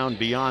it around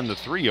beyond the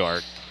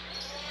 3-arc.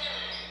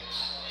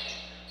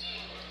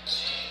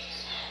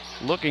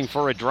 Looking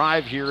for a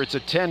drive here. It's a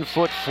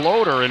 10-foot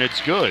floater, and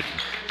it's good.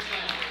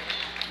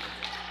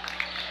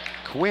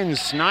 Quinn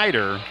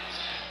Snyder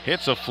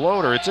hits a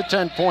floater. It's a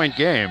 10-point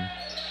game.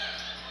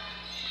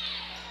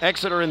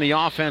 Exeter in the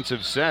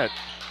offensive set.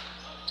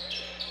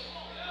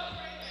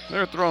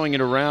 They're throwing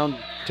it around,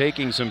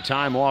 taking some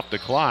time off the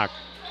clock.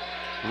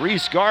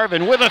 Reese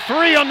Garvin with a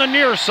three on the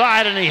near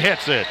side, and he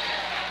hits it.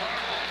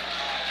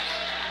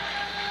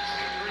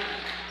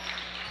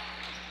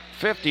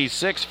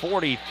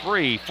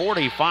 56-43,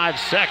 45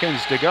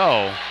 seconds to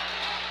go.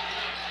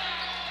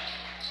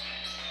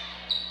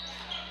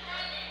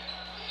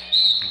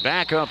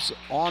 Backups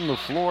on the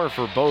floor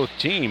for both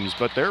teams,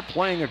 but they're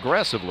playing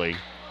aggressively.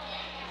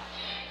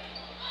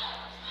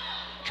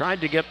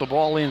 Tried to get the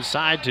ball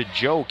inside to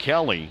Joe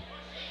Kelly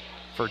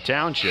for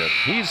Township.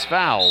 He's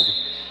fouled.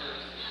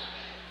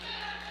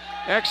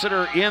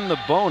 Exeter in the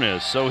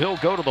bonus, so he'll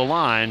go to the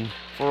line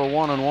for a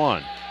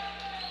one-on-one.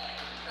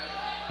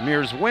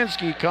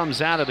 Mierzwinski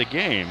comes out of the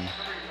game.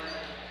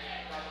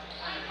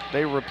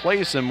 They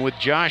replace him with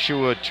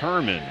Joshua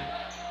Turman.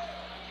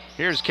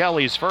 Here's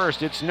Kelly's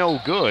first. It's no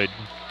good.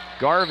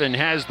 Garvin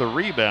has the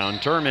rebound.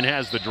 Turman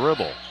has the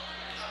dribble.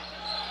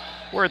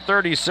 We're at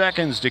 30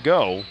 seconds to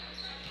go.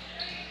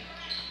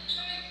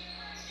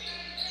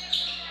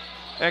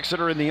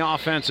 Exeter in the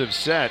offensive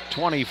set,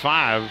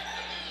 25.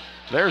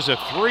 There's a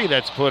three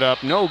that's put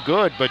up, no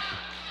good, but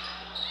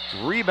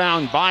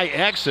rebound by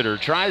Exeter.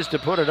 Tries to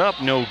put it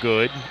up, no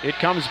good. It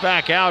comes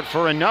back out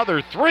for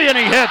another three, and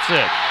he hits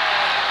it.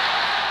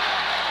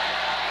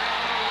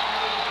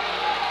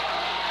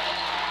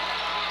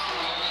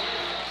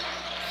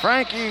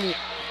 Frankie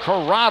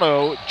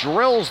Corrado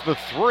drills the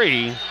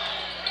three.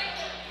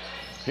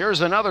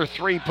 Here's another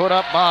three put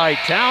up by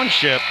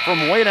Township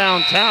from way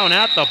downtown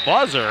at the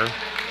buzzer.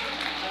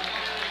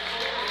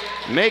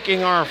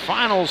 Making our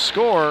final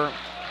score,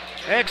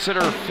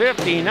 Exeter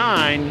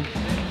 59,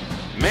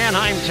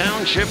 Manheim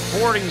Township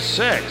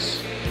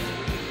 46.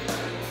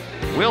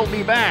 We'll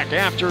be back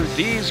after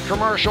these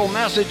commercial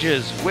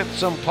messages with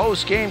some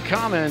post-game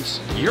comments.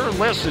 You're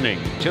listening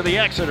to the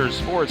Exeter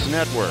Sports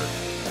Network.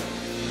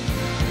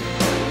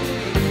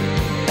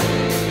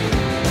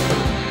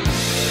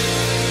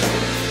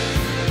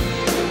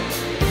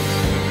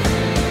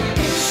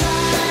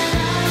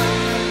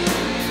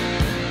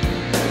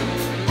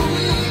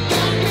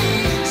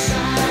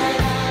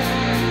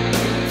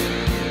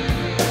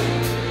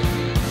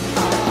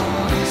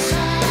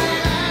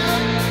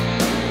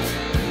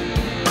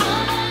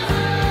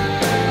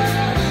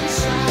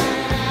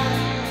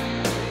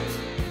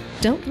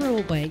 Don't throw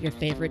away your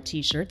favorite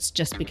t-shirts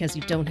just because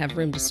you don't have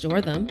room to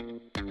store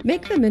them.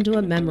 Make them into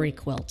a memory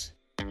quilt.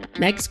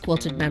 Meg's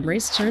Quilted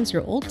Memories turns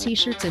your old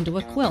t-shirts into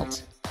a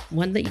quilt,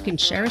 one that you can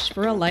cherish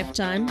for a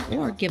lifetime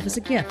or give as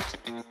a gift.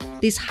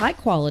 These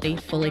high-quality,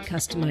 fully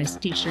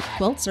customized t-shirt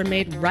quilts are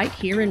made right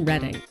here in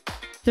Reading.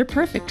 They're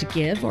perfect to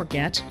give or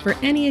get for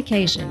any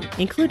occasion,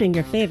 including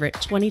your favorite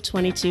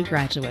 2022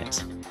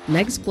 graduate.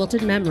 Meg's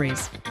Quilted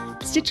Memories,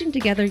 stitching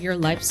together your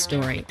life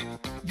story.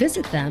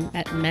 Visit them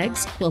at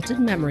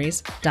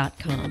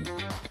megsquiltedmemories.com.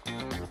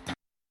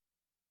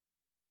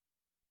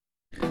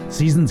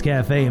 Seasons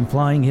Cafe in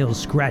Flying Hill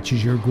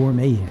scratches your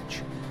gourmet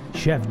itch.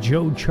 Chef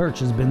Joe Church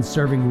has been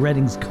serving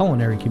Reading's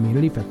culinary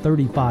community for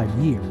 35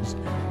 years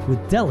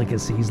with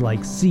delicacies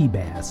like sea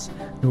bass,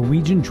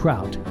 Norwegian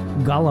trout,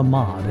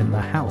 galamad, and the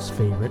house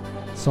favorite,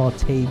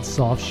 sautéed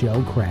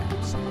soft-shell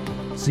crabs.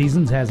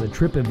 Seasons has a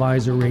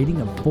TripAdvisor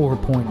rating of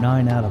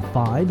 4.9 out of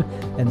 5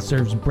 and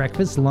serves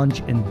breakfast, lunch,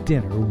 and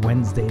dinner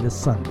Wednesday to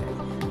Sunday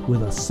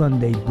with a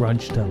Sunday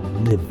brunch to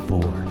live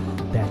for.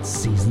 That's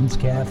Seasons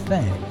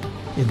Cafe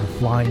in the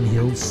Flying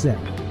Hills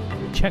Center.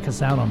 Check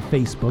us out on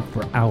Facebook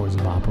for hours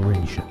of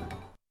operation.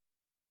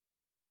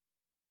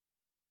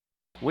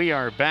 We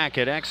are back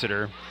at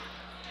Exeter.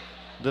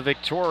 The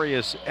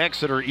victorious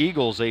Exeter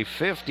Eagles, a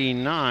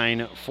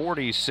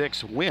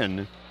 59-46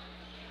 win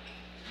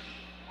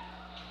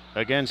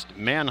against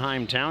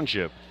Manheim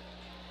Township.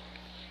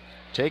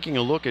 Taking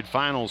a look at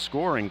final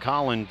scoring,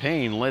 Colin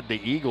Payne led the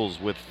Eagles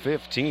with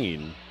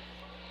 15.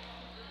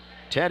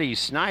 Teddy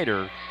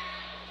Snyder,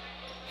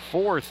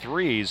 4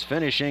 threes,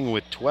 finishing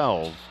with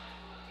 12.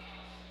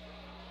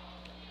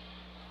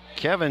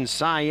 Kevin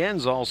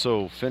Sayen's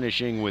also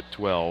finishing with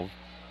 12.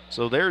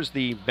 So there's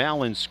the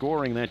balanced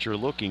scoring that you're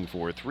looking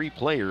for. 3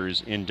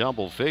 players in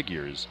double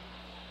figures.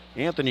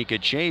 Anthony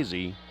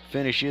Cachese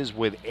finishes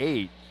with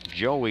 8.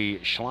 Joey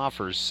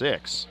Schlaffer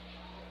 6.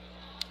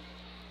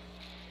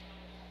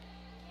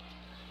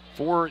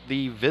 For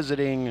the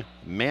visiting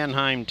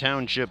Manheim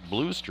Township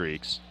Blue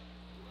Streaks,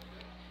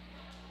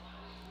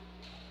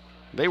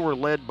 they were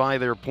led by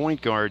their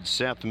point guard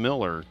Seth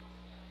Miller.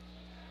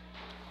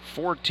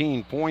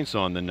 14 points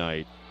on the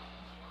night.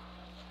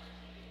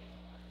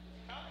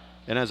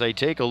 And as I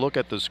take a look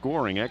at the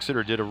scoring,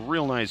 Exeter did a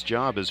real nice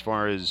job as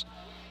far as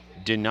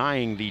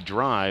denying the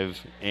drive,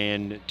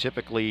 and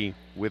typically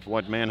with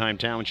what Manheim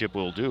Township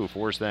will do,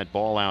 force that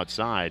ball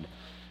outside.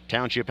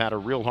 Township had a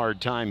real hard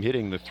time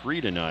hitting the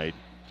 3 tonight.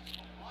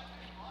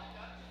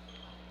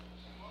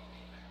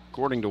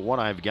 According to what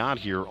I've got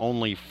here,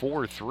 only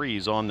 4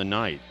 threes on the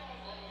night.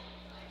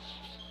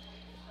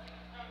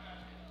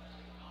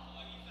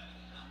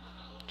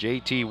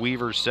 JT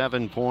Weaver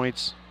 7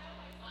 points.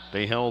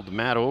 They held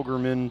Matt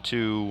Ogerman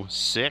to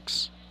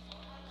 6.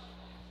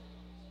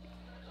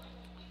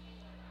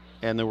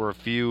 And there were a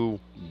few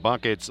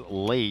buckets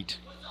late,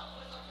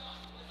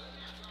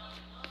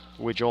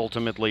 which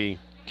ultimately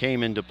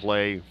came into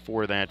play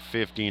for that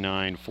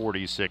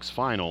 59-46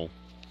 final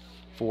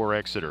for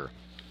Exeter.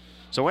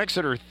 So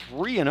Exeter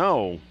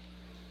 3-0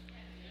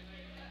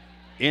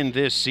 in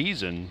this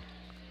season,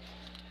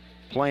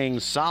 playing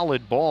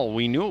solid ball.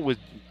 We knew it would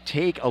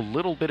take a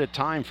little bit of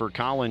time for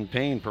Colin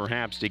Payne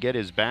perhaps to get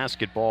his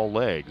basketball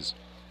legs,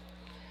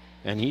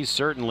 and he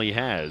certainly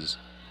has.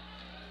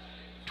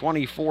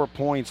 24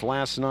 points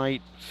last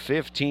night,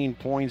 15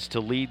 points to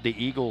lead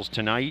the Eagles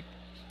tonight.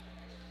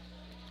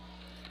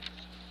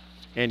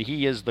 And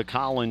he is the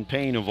Colin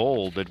Payne of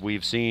old that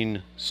we've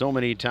seen so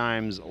many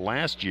times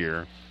last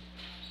year,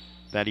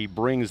 that he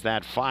brings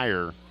that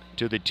fire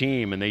to the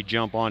team and they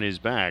jump on his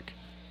back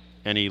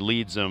and he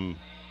leads them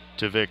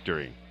to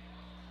victory.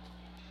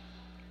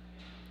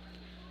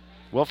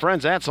 Well,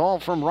 friends, that's all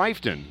from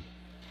Rifton.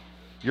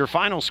 Your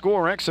final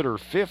score, Exeter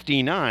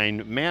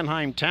 59,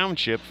 Manheim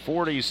Township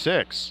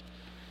 46.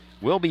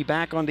 We'll be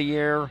back on the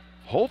air,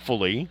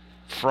 hopefully,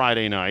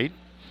 Friday night,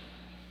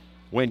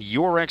 when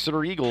your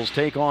Exeter Eagles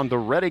take on the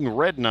Reading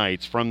Red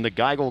Knights from the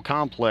Geigel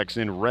Complex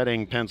in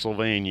Reading,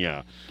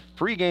 Pennsylvania.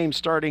 Pre-game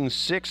starting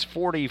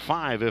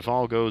 6:45 if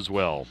all goes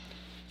well.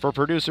 For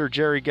producer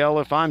Jerry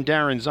Gelliff, I'm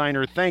Darren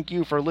Zeiner. Thank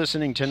you for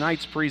listening to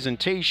tonight's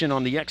presentation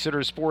on the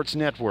Exeter Sports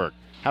Network.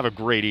 Have a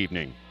great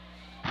evening.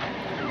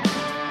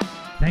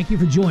 Thank you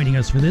for joining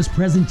us for this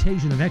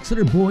presentation of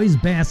Exeter Boys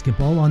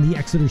Basketball on the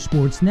Exeter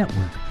Sports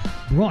Network.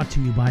 Brought to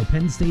you by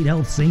Penn State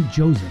Health St.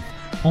 Joseph.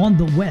 On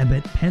the web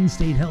at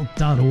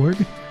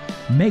pennstatehealth.org.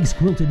 Meg's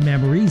Quilted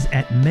Memories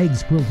at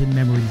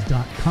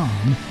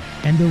megsquiltedmemories.com.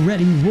 and the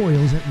Reading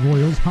Royals at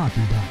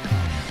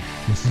royalshockey.com.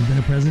 This has been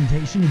a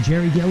presentation of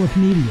Jerry Gelliff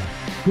Media.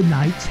 Good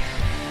night